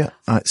tell you,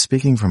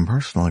 speaking from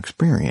personal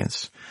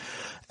experience,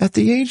 at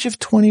the age of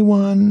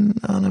 21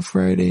 on a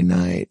Friday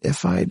night,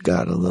 if I'd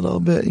got a little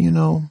bit,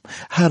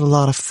 had a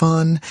lot of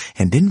fun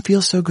and didn't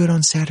feel so good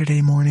on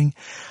Saturday morning,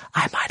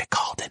 I might have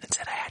called in and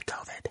said I had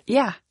COVID.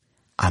 Yeah.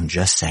 I'm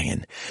just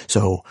saying.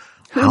 So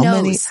Who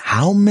knows?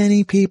 how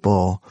many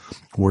people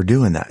were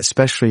doing that?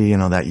 Especially,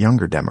 that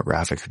younger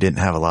demographic who didn't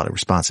have a lot of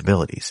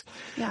responsibilities.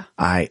 Yeah.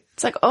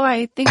 It's like,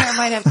 I think I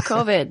might have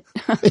COVID.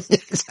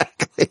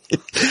 Exactly.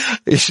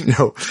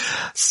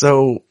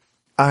 So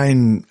I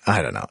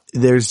don't know.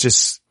 There's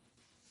just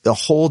the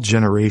whole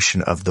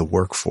generation of the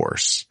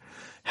workforce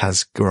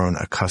has grown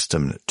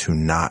accustomed to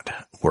not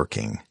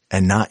working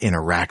and not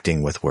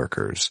interacting with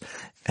workers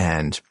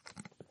and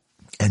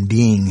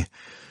being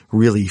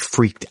really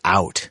freaked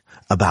out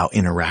about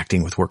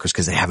interacting with workers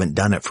because they haven't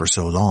done it for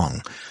so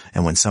long.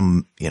 And when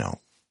some,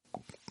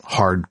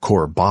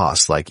 hardcore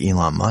boss like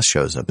Elon Musk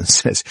shows up and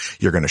says,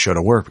 you're going to show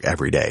to work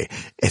every day,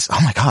 it's,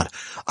 oh my God,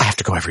 I have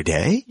to go every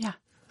day? Yeah.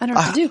 I don't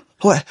know what to do.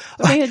 What?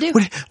 What are you going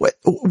to do?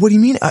 What do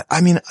you mean?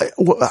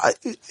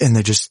 And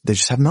they just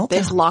have meltdown. They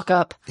just lock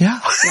up. Yeah.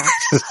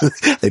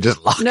 They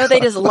just locked up. No,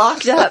 they just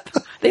locked up.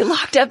 They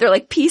locked up. They're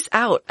like, peace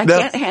out. I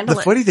can't handle it.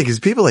 The funny thing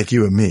is people like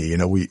you and me,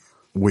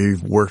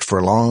 we've worked for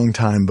a long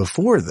time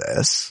before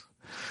this.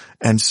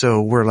 And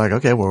so we're like,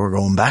 okay, well, we're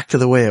going back to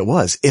the way it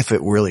was. If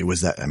it really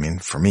was that,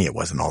 for me, it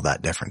wasn't all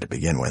that different to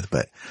begin with,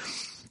 but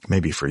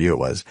maybe for you it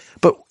was.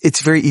 But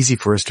it's very easy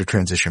for us to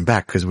transition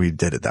back because we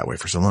did it that way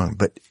for so long.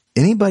 But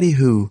anybody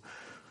who's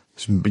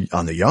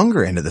on the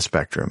younger end of the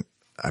spectrum,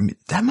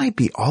 that might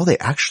be all they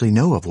actually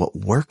know of what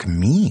work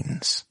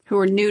means. Who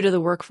are new to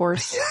the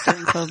workforce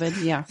during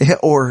COVID. Yeah.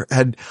 Or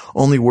had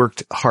only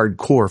worked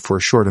hardcore for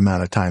a short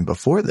amount of time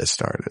before this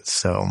started.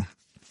 So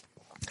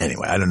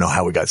anyway, I don't know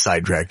how we got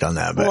sidetracked on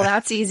that, but well,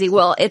 that's easy.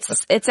 Well,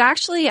 it's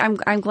actually,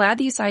 I'm glad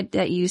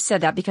that you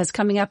said that because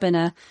coming up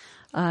in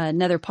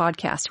another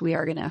podcast, we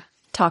are going to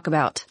talk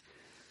about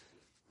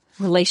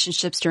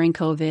relationships during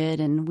COVID,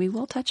 and we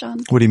will touch on.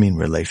 What do you mean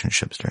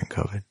relationships during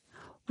COVID?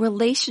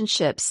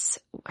 Relationships,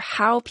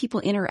 how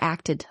people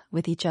interacted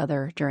with each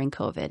other during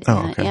COVID.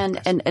 Oh, okay.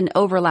 And an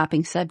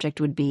overlapping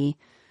subject would be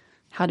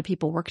how do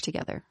people work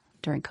together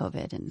during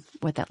COVID and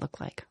what that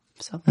looked like.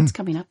 So that's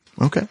coming up.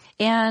 Okay.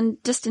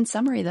 And just in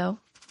summary though,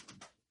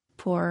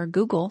 for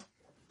Google,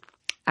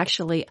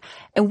 actually,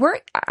 and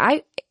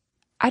I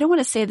don't want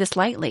to say this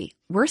lightly.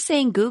 We're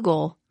saying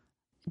Google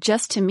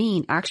just to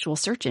mean actual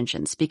search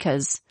engines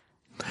because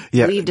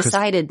we've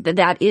decided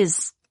that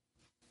is.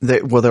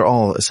 They're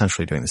all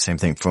essentially doing the same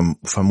thing from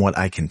what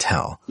I can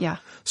tell. Yeah.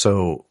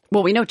 So.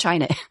 Well, we know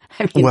China.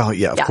 Of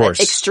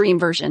course. Extreme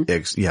version.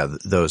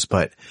 Those,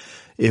 but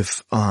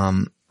if,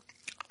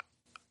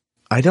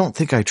 I don't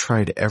think I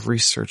tried every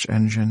search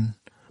engine,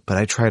 but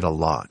I tried a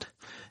lot.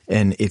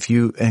 And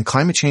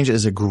climate change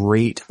is a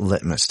great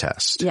litmus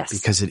test. Yes.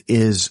 Because it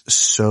is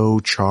so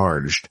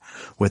charged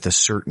with a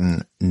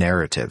certain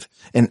narrative.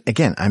 And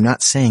again, I'm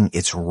not saying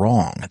it's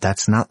wrong.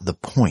 That's not the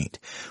point.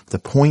 The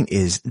point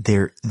is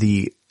there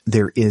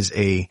is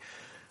a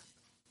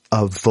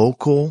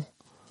vocal,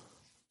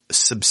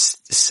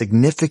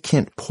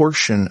 significant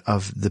portion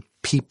of the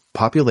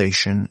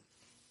population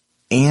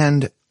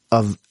and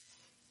of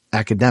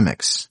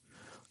academics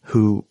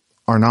who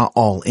are not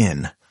all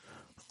in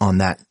on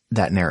that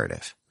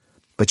narrative,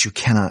 but you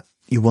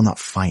will not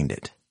find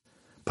it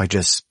by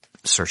just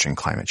searching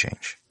climate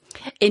change.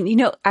 And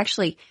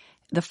actually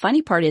the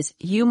funny part is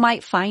you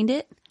might find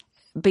it,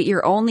 but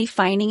you're only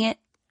finding it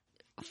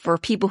for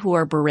people who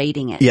are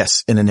berating it.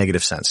 Yes. In a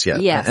negative sense. Yeah.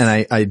 Yes.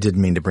 And I did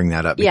mean to bring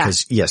that up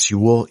because yes, you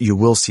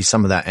will see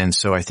some of that. And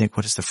so I think,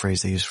 what is the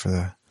phrase they use for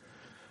the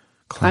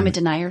climate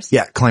deniers?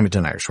 Yeah. Climate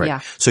deniers. Right. Yeah.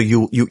 So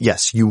you're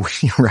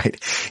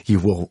right. You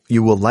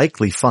will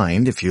likely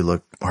find, if you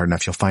look hard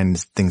enough, you'll find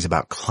things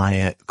about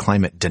climate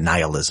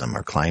denialism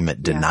or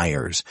climate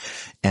deniers.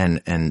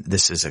 And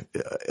this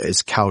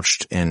is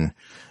couched in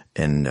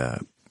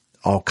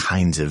all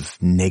kinds of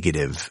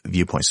negative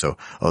viewpoints. So,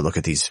 look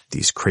at these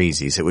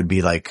crazies. It would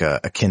be like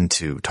akin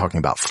to talking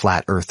about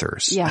flat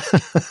earthers. Yeah.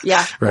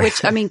 Yeah. Right.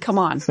 Which, come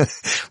on.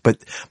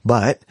 But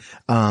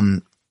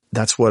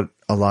that's what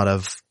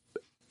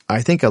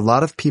I think a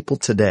lot of people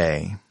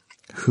today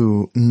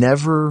who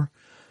never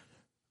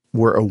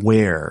were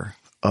aware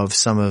of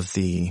some of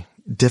the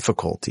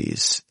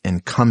difficulties in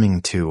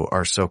coming to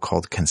our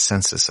so-called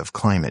consensus of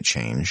climate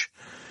change.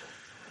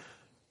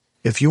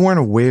 If you weren't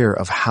aware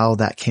of how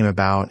that came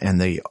about and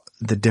the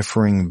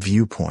differing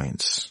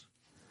viewpoints,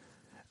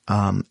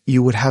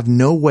 you would have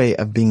no way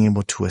of being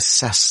able to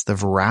assess the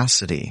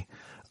veracity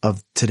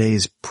of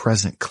today's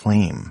present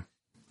claim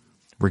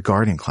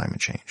regarding climate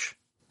change.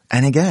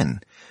 And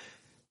again,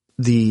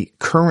 the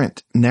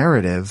current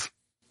narrative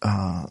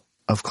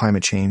of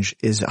climate change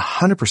is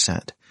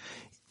 100%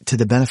 to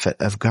the benefit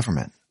of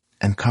government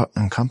and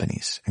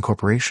companies and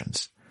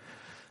corporations,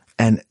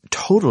 and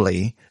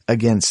totally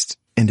against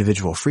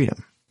individual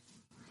freedom.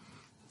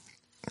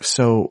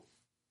 So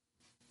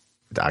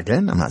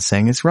again, I'm not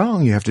saying it's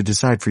wrong. You have to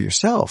decide for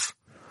yourself,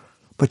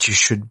 but you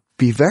should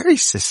be very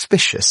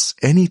suspicious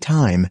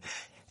anytime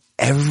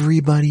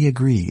everybody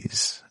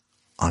agrees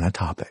on a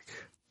topic.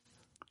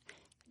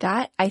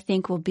 That, I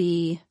think, will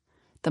be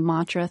the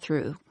mantra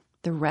through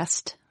the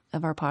rest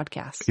of our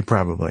podcast.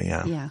 Probably,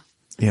 yeah. Yeah.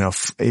 You know,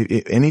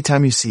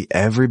 anytime you see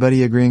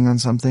everybody agreeing on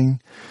something.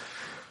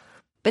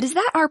 But is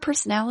that our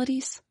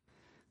personalities?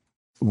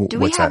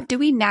 What's that? Do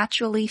we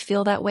naturally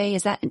feel that way?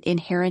 Is that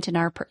inherent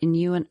in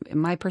you and in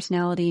my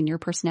personality and your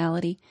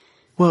personality?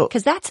 Well,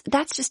 because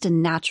that's just a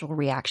natural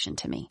reaction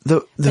to me.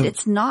 But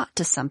it's not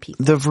to some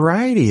people. The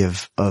variety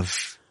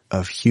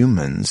of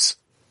humans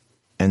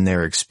and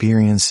their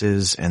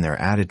experiences and their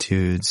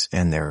attitudes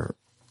and their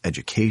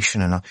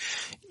education and all,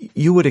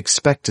 you would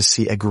expect to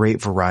see a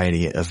great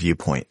variety of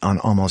viewpoint on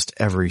almost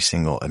every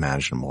single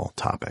imaginable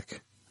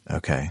topic.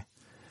 Okay.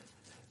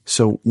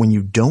 So when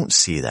you don't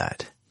see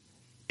that,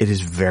 it is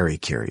very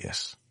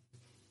curious.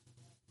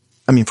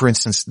 I mean, for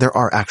instance, there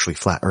are actually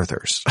flat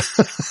earthers.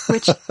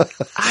 Which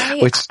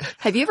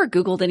have you ever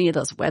Googled any of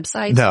those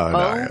websites? No.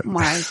 Oh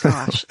my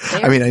gosh.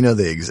 I mean, I know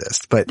they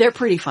exist, but they're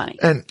pretty funny.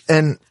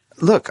 And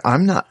look, I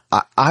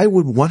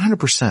would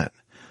 100%,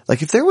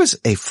 like if there was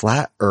a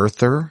flat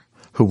earther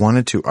who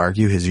wanted to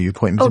argue his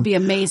viewpoint, it would be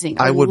amazing.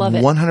 I would love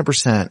it.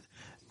 100%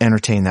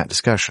 entertain that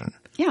discussion.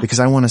 Yeah.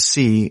 Because I want to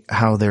see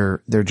how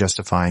they're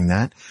justifying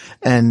that.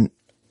 And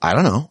I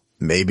don't know.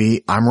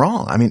 Maybe I'm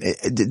wrong. I mean,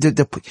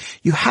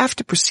 you have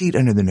to proceed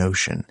under the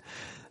notion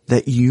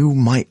that you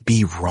might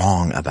be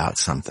wrong about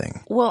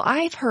something. Well,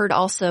 I've heard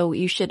also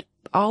you should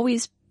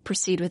always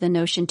proceed with the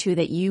notion too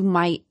that you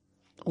might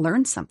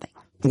learn something.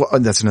 Well,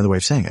 that's another way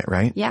of saying it,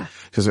 right? Yeah.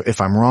 Because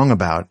if I'm wrong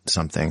about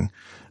something,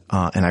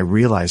 and I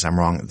realize I'm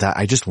wrong, that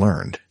I just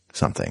learned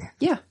something.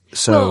 Yeah.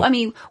 So, well, I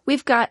mean,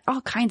 we've got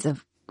all kinds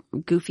of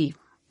goofy,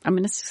 I'm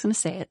just going to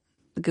say it,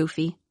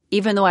 goofy,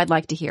 even though I'd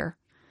like to hear.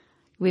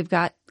 We've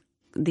got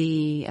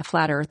the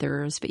flat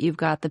earthers, but you've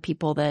got the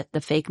people the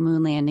fake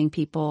moon landing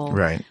people.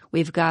 Right.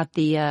 We've got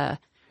the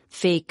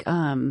fake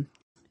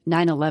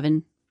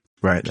 9/11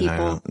 right,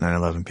 people. The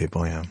 9/11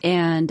 people, yeah.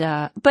 And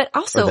but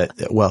also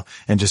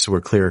and just so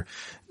we're clear,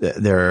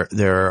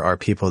 there are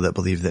people that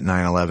believe that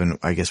 9/11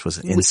 I guess was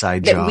an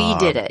inside job.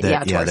 That we did it,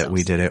 that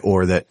we did it,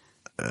 or that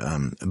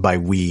by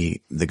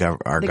we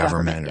our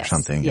government or yes.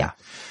 something. Yeah.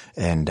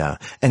 And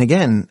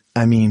again,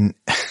 I mean,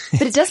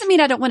 but it doesn't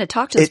mean I don't want to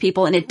talk to those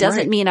people, and it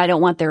doesn't mean I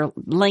don't want their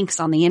links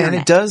on the internet.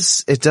 And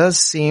it does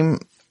seem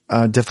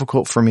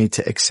difficult for me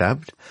to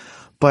accept,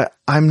 but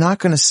I'm not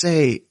going to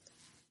say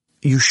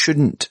you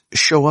shouldn't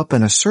show up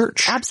in a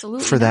search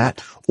Absolutely for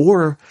that,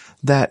 or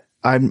that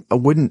I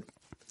wouldn't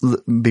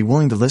be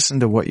willing to listen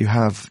to what you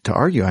have to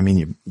argue. I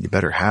mean, you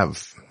better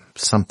have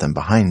something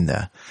behind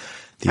the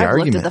I've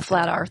argument. looked at the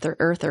flat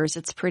earthers.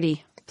 It's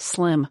pretty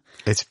slim.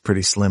 It's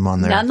pretty slim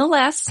on there.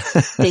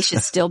 Nonetheless, they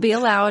should still be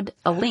allowed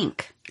a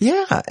link.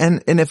 Yeah.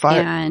 And they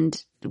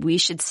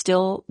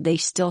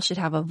still should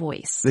have a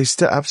voice. They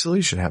still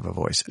absolutely should have a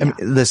voice. Yeah. I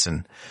mean,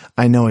 listen,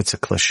 I know it's a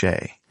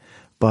cliche,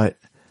 but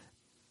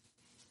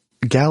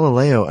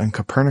Galileo and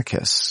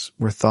Copernicus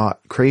were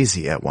thought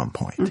crazy at one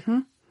point. Mm-hmm.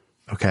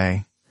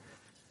 Okay.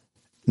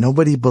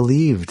 Nobody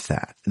believed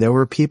that. There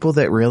were people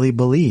that really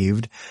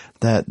believed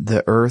that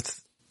the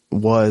earth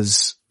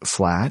was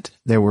flat.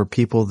 There were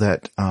people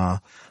that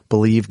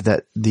believed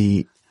that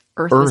the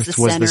earth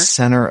was the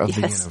center of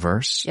the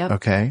universe. Yep.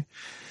 Okay.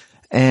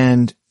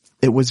 And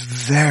it was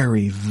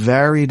very,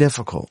 very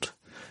difficult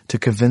to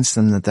convince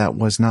them that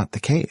was not the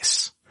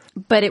case.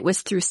 But it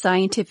was through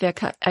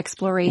scientific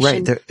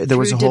exploration. Right. There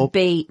was a whole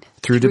debate.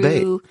 Through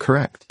debate.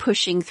 Correct.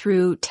 Pushing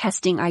through,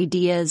 testing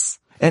ideas.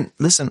 And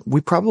listen,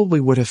 we probably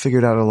would have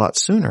figured out a lot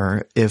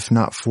sooner if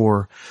not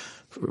for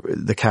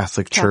the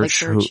Catholic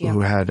Church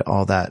who had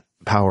all that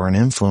power and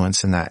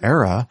influence in that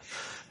era,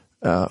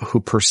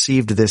 who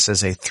perceived this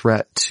as a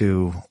threat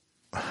to,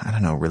 I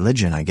don't know,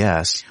 religion, I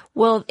guess.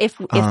 Well, if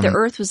the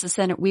earth was the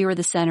center, we were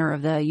the center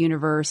of the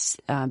universe,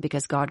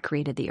 because God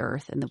created the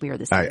earth and that we are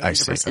the center of the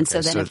universe. See. Okay. And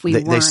so then if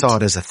they saw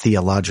it as a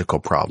theological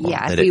problem.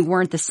 Yeah. If we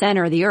weren't the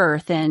center of the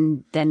earth,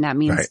 then that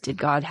means right. Did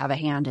God have a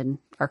hand in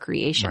our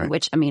creation? Right.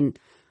 Which, I mean,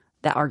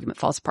 that argument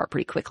falls apart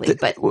pretty quickly.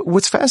 But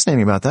what's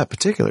fascinating about that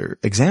particular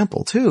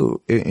example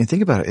too, and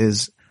think about it,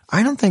 is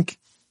I don't think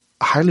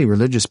highly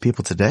religious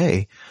people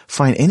today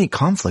find any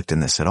conflict in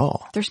this at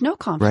all. There's no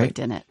conflict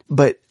right? in it.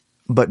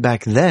 But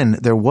back then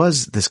there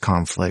was this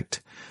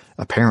conflict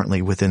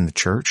apparently within the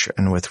church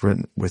and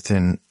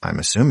within, I'm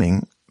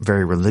assuming,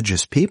 very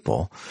religious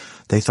people.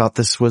 They thought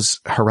this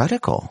was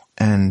heretical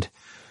and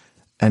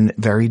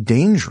very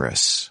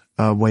dangerous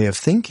way of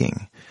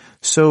thinking.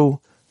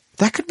 So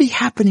that could be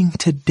happening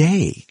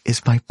today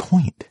is my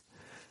point,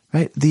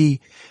 right? The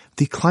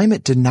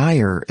climate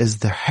denier is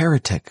the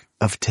heretic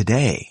of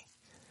today.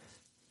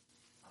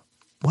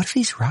 What if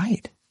he's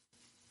right?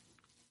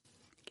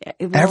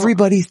 Well,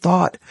 everybody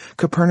thought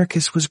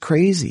Copernicus was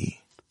crazy.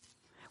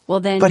 Well,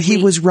 then, but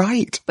he was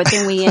right. But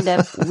then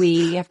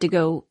we have to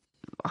go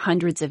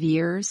hundreds of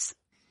years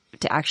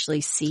to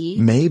actually see.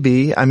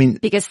 Maybe. I mean,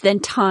 because then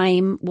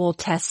time will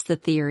test the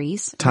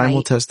theories. Time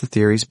will test the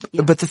theories.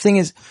 Yeah. But the thing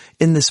is,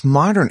 in this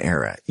modern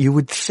era, you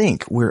would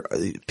think where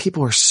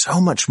people are so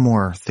much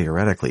more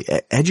theoretically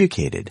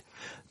educated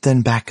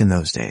than back in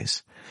those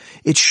days.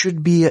 It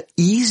should be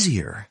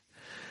easier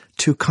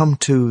to come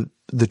to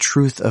the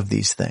truth of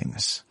these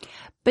things.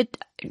 But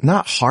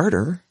not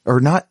harder,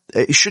 or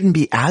it shouldn't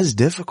be as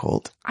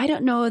difficult. I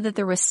don't know that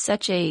there was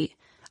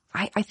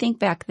I think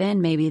back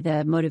then maybe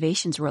the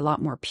motivations were a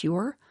lot more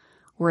pure,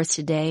 whereas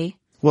today.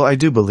 Well, I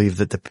do believe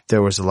that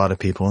there was a lot of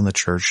people in the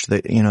church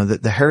that,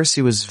 that the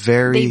heresy was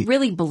they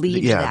really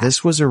believed that. Yeah,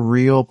 this was a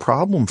real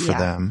problem for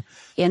them.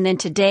 And then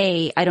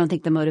today, I don't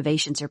think the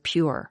motivations are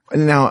pure.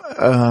 Now,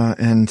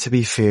 and to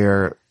be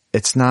fair,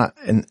 it's not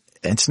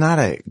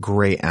a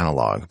great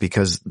analog,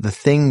 because the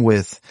thing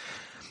with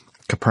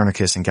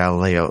Copernicus and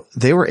Galileo,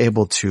 they were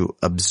able to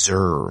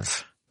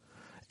observe,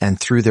 and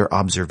through their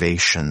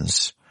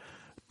observations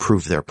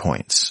prove their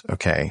points.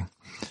 Okay.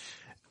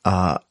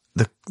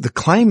 The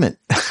climate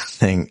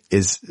thing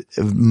is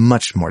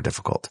much more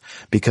difficult,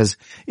 because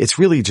it's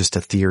really just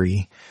a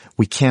theory.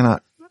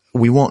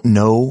 We won't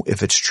know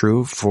if it's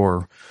true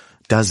for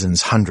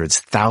dozens, hundreds,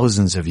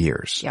 thousands of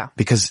years. Yeah.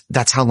 Because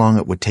that's how long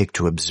it would take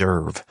to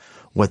observe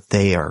what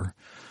they are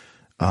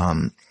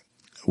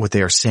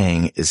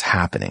saying is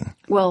happening.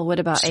 Well, what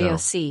about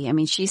AOC? I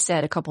mean, she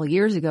said a couple of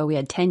years ago we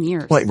had 10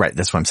 years. Well, right.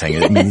 That's what I'm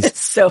saying. It means,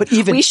 so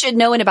we should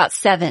know in about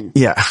 7.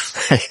 Yeah.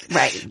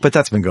 Right. But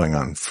that's been going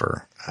on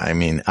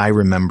I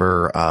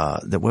remember,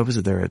 what was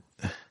it there?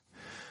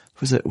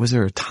 Was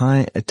there a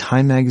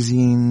Time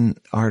magazine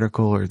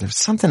article, or there's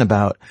something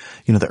about,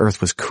 the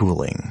earth was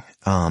cooling,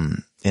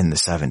 in the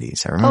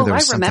 70s. I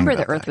remember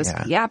the earth was,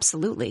 yeah,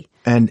 absolutely.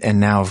 And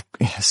now,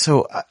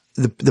 so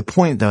the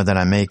point though that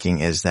I'm making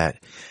is that,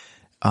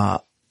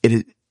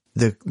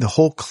 the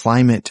whole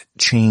climate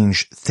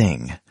change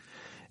thing,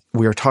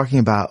 we are talking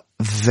about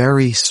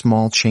very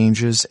small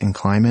changes in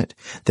climate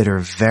that are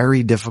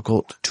very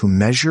difficult to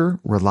measure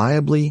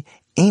reliably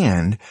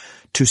and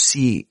to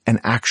see an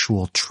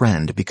actual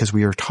trend, because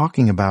we are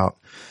talking about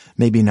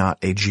maybe not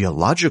a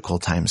geological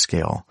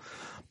timescale,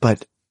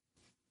 but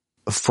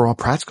for all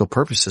practical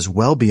purposes,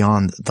 well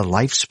beyond the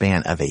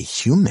lifespan of a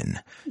human.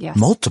 Yes.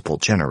 Multiple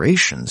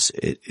generations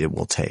it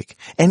will take.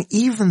 And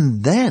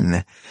even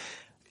then,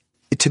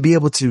 to be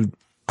able to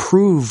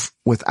prove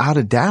without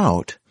a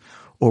doubt,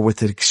 or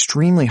with an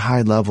extremely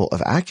high level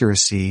of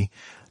accuracy,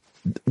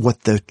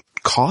 what the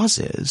cause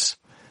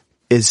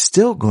is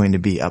still going to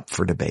be up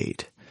for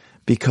debate,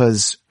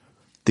 because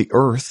the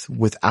earth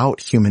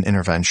without human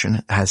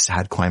intervention has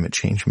had climate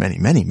change many,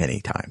 many, many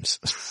times.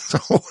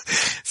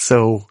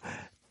 So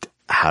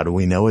how do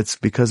we know it's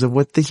because of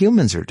what the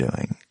humans are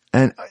doing?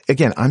 And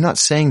again, I'm not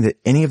saying that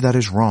any of that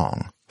is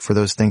wrong. For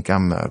those who think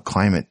I'm a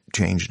climate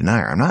change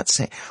denier, I'm not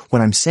saying,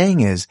 what I'm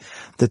saying is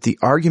that the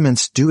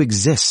arguments do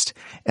exist,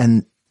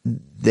 and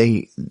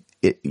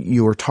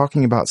you are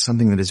talking about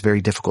something that is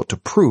very difficult to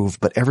prove,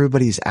 but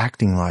everybody's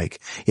acting like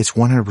it's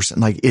 100%,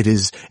 like it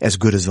is as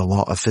good as the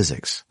law of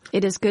physics.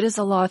 It is good as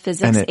the law of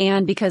physics,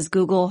 and because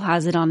Google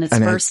has it on its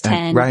first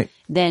 10, right.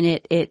 Then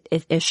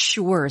it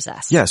assures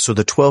us. Yeah, so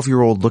the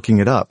 12-year-old looking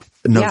it up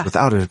knows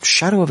without a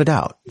shadow of a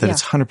doubt that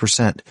it's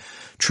 100%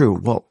 true.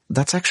 Well,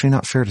 that's actually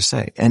not fair to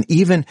say. And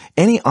even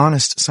any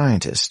honest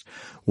scientist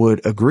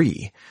would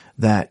agree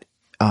that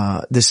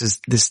this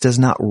does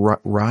not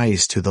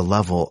rise to the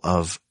level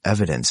of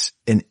evidence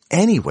in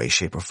any way,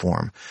 shape, or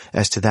form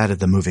as to that of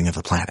the moving of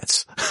the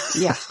planets.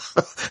 Yeah.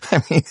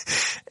 I mean,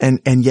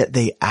 and yet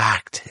they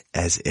act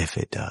as if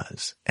it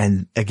does.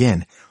 And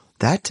again,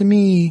 that to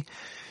me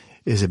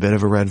is a bit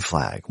of a red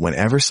flag.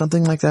 Whenever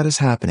something like that is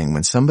happening,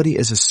 when somebody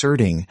is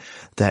asserting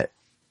that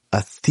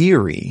a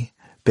theory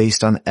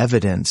based on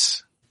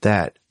evidence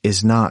that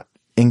is not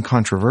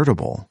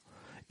incontrovertible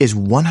is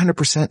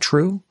 100%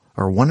 true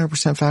or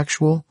 100%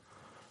 factual.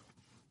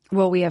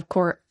 Well, we have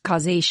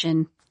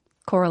causation,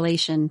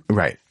 correlation.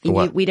 Right.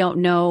 We don't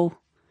know.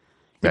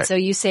 Right. And so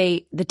you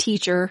say the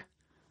teacher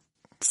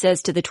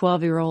says to the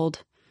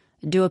 12-year-old,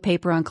 do a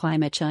paper on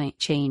climate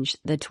change.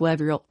 The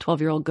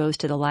 12-year-old goes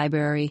to the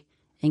library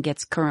and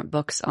gets current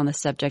books on the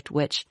subject,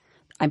 which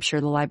I'm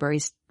sure the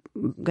library's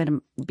going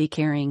to be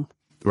carrying.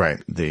 Right.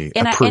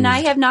 And I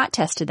have not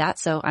tested that,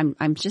 so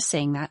I'm just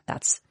saying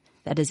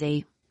that is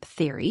a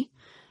theory.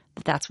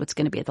 That's what's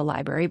going to be at the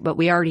library, but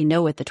we already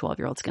know what the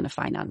 12-year-old's going to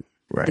find on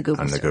the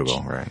Google search.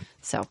 Google, right.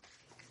 So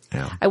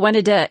yeah. I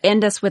wanted to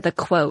end us with a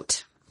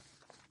quote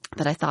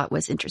that I thought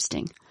was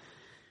interesting.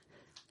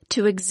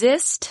 To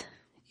exist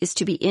is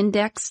to be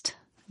indexed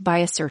by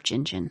a search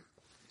engine.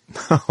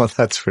 Oh,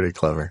 that's pretty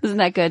clever. Isn't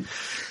that good?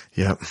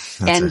 Yep.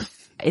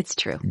 It's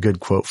true. Good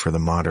quote for the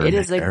modern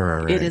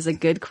era, right? It is a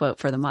good quote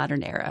for the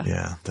modern era.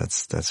 Yeah,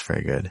 that's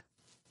very good.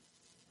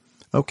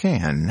 Okay,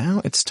 and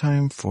now it's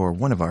time for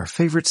one of our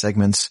favorite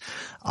segments,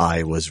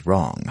 I Was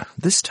Wrong.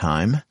 This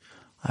time,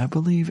 I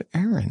believe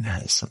Erin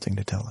has something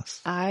to tell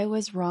us. I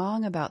was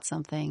wrong about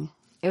something.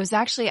 It was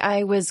actually,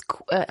 I was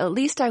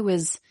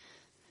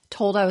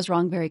told I was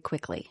wrong very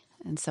quickly.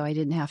 And so I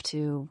didn't have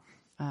to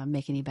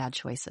make any bad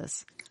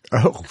choices.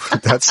 Oh,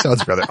 that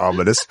sounds rather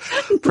ominous.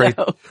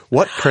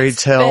 What, pray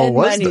tell, Spend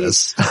was money.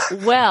 this?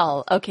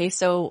 Well, okay,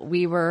 so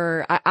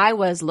I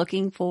was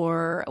looking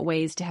for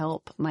ways to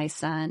help my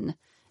son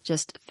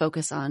just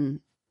focus on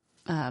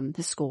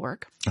his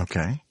schoolwork.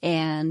 Okay.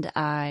 And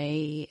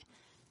I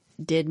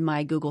did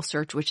my Google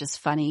search, which is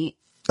funny.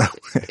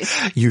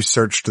 You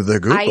searched the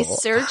Google. I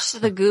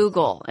searched the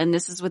Google, and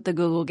this is what the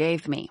Google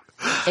gave me.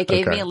 It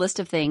gave me a list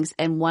of things,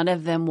 and one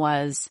of them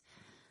was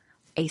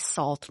a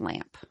salt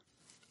lamp.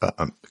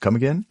 Come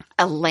again?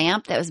 A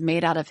lamp that was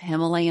made out of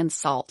Himalayan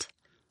salt.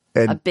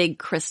 And, a big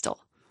crystal.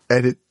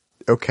 And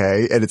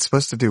it's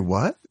supposed to do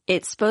what?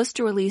 It's supposed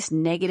to release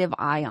negative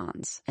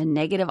ions, and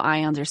negative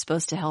ions are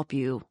supposed to help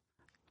you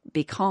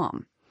be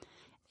calm.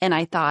 And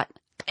I thought,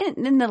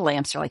 and then the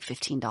lamps are like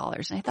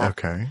 $15. And I thought,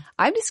 okay,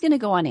 I'm just going to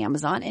go on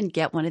Amazon and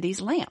get one of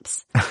these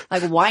lamps.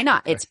 Like, why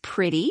not? It's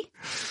pretty.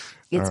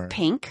 It's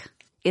pink.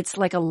 It's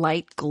like a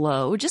light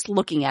glow. Just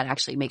looking at it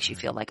actually makes you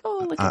feel like,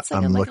 oh, look, it's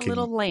like a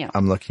little lamp.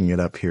 I'm looking it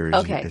up here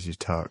as you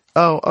talk.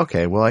 Oh,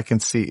 okay. Well, I can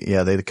see.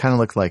 Yeah, they kind of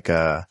look like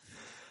it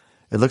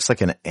looks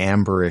like an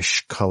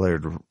amberish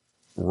colored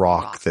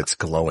rock that's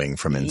glowing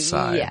from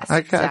inside. Yes, I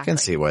exactly. can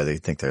see why they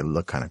think they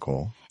look kind of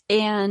cool.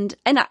 And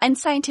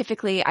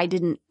scientifically, I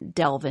didn't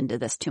delve into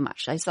this too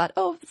much. I just thought,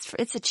 oh,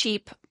 it's a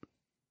cheap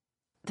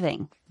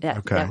thing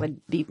that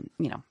would be,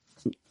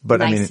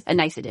 but nice, a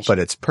nice addition. But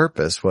its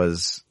purpose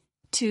was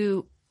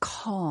to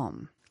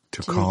calm.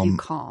 To make you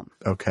calm.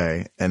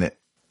 Okay.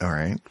 All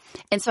right.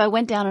 And so I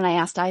went down and I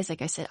asked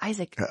Isaac, I said,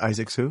 Isaac.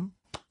 Isaac's who?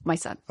 My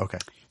son. Okay.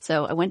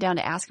 So I went down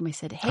to ask him, I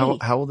said, hey.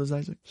 How old is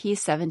Isaac?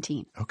 He's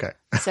 17. Okay.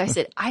 So I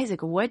said,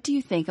 Isaac, what do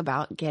you think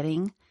about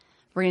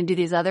we're going to do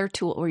these other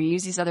tools, we're going to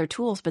use these other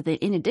tools, but then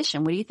in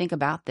addition, what do you think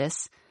about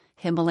this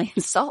Himalayan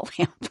salt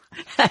lamp?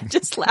 I'm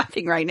just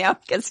laughing right now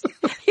because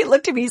he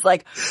looked at me, he's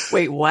like,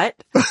 wait, what?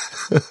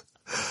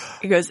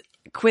 He goes,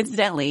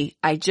 coincidentally,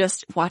 I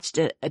just watched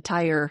an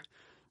entire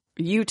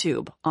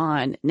YouTube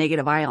on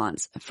negative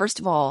ions.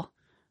 First of all,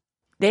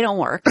 they don't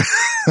work.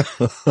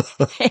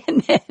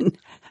 And then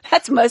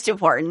that's most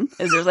important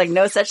is there's like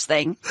no such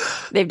thing.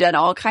 They've done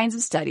all kinds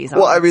of studies on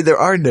Well, I mean, there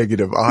are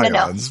negative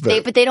ions,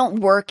 but they don't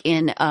work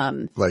in,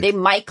 they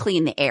might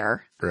clean the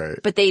air, right?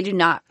 But they do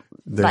not,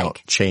 they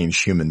don't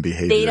change human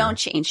behavior. They don't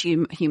change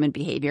human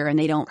behavior, and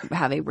they don't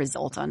have a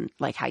result on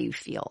like how you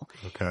feel.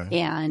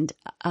 Okay. And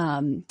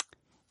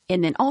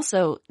then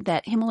also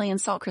that Himalayan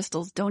salt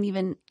crystals don't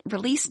even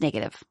release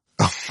negative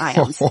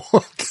ions.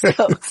 Okay.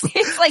 So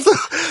it's like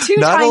two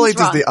not times only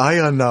does wrong. the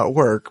ion not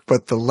work,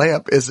 but the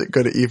lamp isn't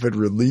going to even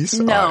release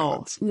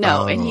ions.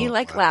 No. And he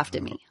laughed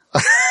at me.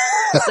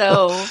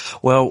 So,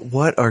 well,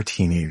 what are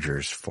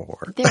teenagers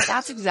for?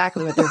 That's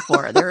exactly what they're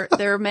for.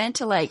 They're meant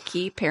to like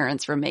keep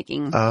parents from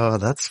making. Oh,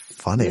 that's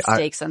funny.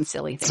 Mistakes on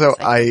silly things. So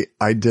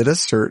I did a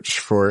search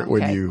for it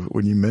when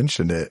you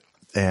mentioned it,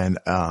 and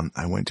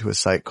I went to a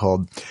site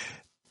called.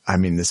 I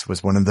mean, this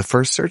was one of the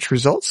first search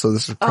results, so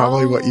this is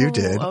probably what you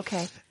did.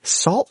 Okay.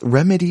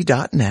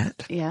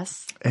 Saltremedy.net.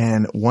 Yes.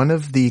 And one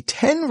of the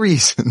 10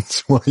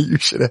 reasons why you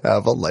should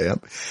have a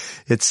lamp,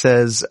 it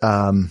says,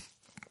 oh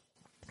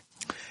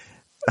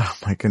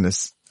my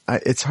goodness,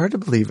 it's hard to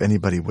believe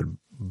anybody would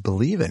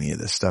believe any of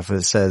this stuff.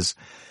 It says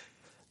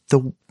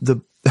the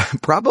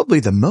probably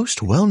the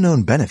most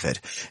well-known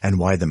benefit and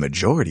why the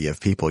majority of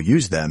people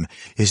use them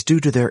is due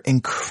to their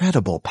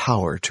incredible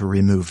power to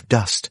remove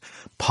dust,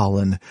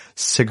 pollen,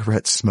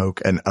 cigarette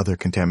smoke, and other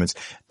contaminants.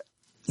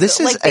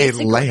 This is a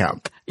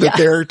lamp that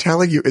they're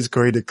telling you is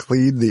going to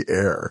clean the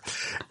air.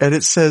 And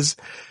it says,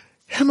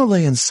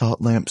 Himalayan salt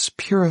lamps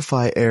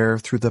purify air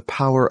through the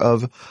power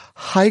of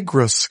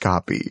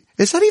hygroscopy.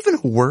 Is that even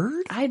a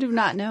word? I do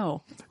not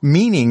know.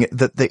 Meaning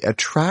that they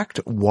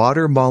attract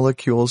water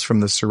molecules from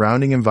the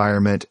surrounding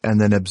environment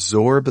and then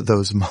absorb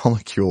those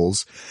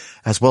molecules,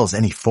 as well as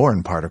any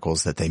foreign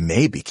particles that they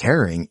may be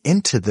carrying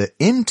into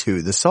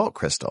the salt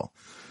crystal.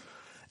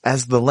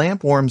 As the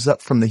lamp warms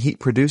up from the heat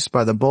produced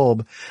by the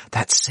bulb,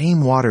 that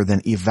same water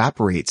then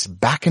evaporates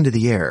back into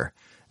the air,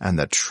 and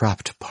the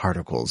trapped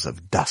particles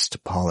of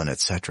dust, pollen,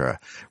 etc.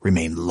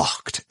 remain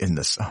locked in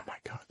this. Oh my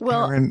God.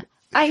 Well, Aaron,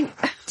 I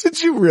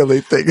did you really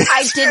think?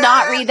 I did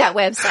not read that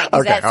website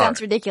because that sounds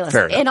ridiculous.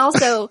 And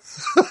also,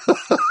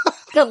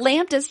 the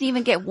lamp doesn't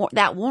even get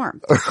that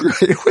warm.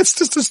 It's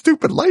just a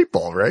stupid light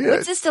bulb, right?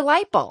 It's just a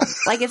light bulb.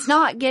 Like it's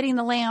not getting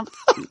the lamp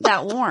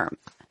that warm.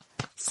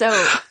 So,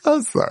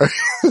 I'm sorry.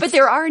 But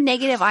there are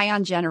negative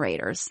ion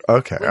generators.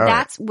 Okay.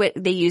 That's what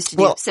they use to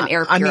do some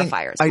air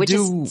purifiers. I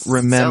do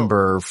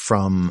remember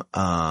from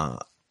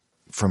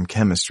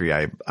chemistry,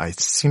 I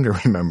seem to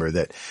remember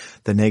that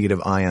the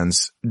negative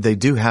ions, they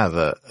do have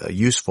a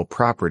useful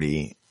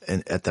property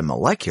at the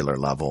molecular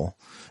level,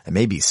 and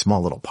maybe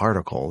small little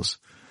particles.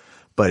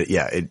 But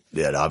yeah,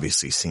 it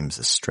obviously seems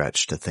a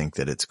stretch to think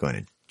that it's going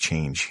to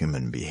change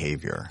human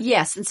behavior.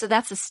 Yes, and so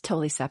that's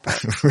totally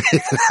separate.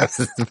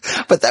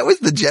 But that was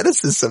the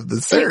genesis of the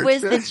search. It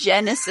was the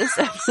genesis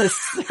of the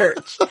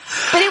search. But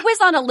it was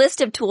on a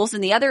list of tools,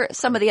 and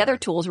some of the other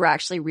tools were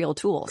actually real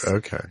tools.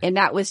 Okay. And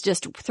that was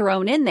just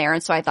thrown in there,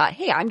 and so I thought,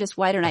 hey,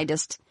 why don't I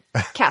just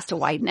cast a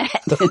wide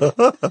net?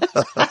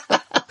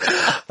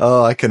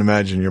 Oh, I can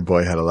imagine your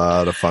boy had a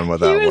lot of fun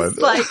with that one. He was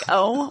like,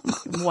 oh,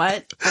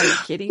 what? Are you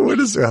kidding me? What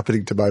is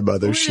happening to my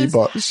mother? She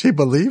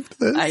believed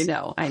this? I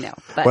know.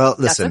 But well,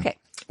 listen, that's okay.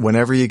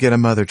 whenever you get a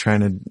mother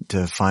trying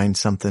to find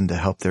something to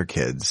help their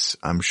kids,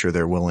 I'm sure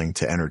they're willing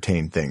to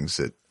entertain things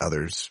that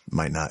others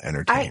might not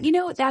entertain.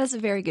 That is a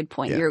very good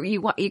point. Yeah.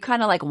 You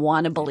kind of like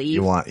want to believe.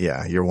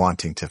 You're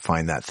wanting to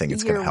find that thing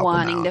that's going to help them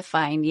out. You're wanting to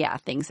find,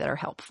 things that are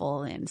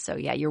helpful. And so,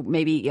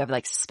 maybe you have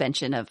like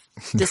suspension of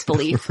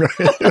disbelief.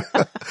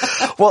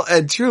 Well,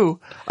 and true.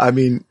 I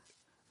mean,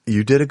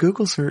 you did a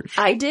Google search.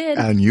 I did.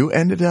 And you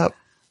ended up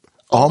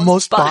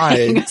almost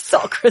buying a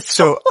salt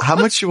crystal. So how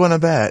much you want to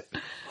bet?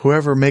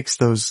 Whoever makes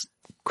those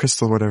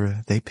crystal,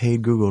 whatever, they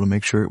paid Google to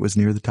make sure it was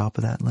near the top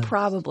of that list.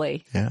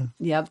 Probably. Yeah.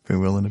 Yep. Be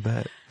willing to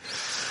bet.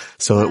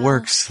 So it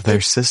works.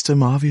 Their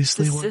system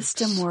obviously works. The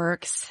system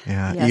works.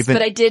 Yeah. Yes,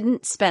 but I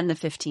didn't spend the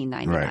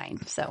 $15.99.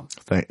 Right. So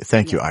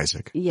thank you,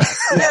 Isaac. Yes.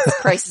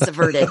 Crisis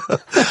averted.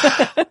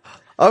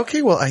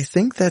 Okay. Well, I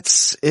think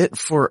that's it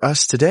for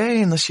us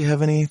today, unless you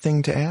have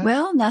anything to add.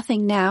 Well,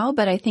 nothing now,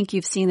 but I think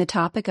you've seen the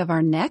topic of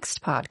our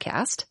next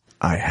podcast.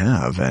 I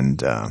have.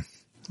 And,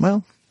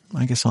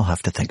 I guess I'll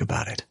have to think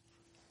about it.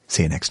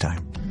 See you next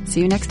time.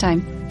 See you next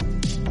time.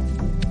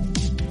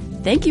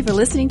 Thank you for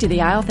listening to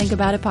the I'll Think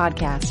About It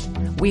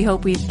podcast. We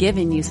hope we've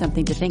given you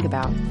something to think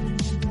about.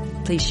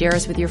 Please share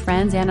us with your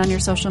friends and on your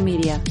social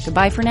media.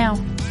 Goodbye for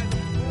now.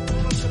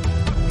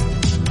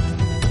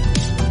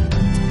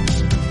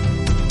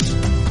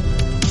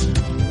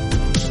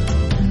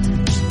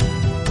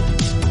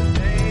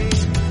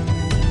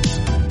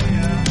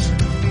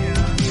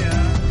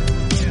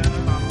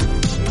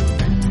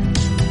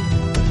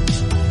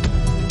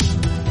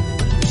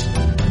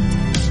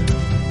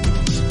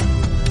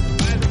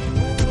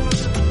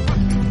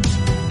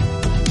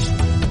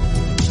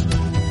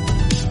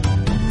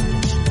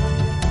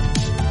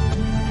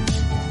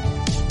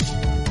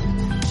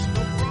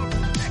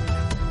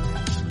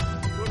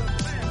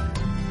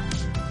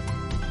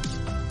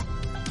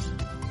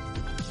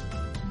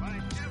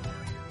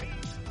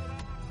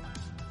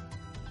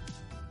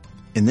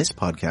 In this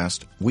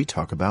podcast, we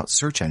talk about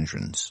search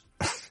engines.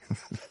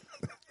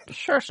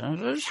 Search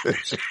engines?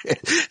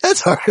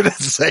 That's harder to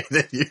say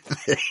than you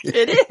think.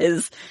 It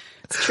is.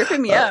 It's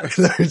tripping me up.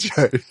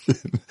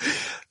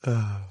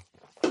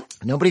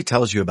 Nobody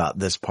tells you about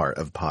this part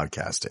of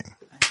podcasting.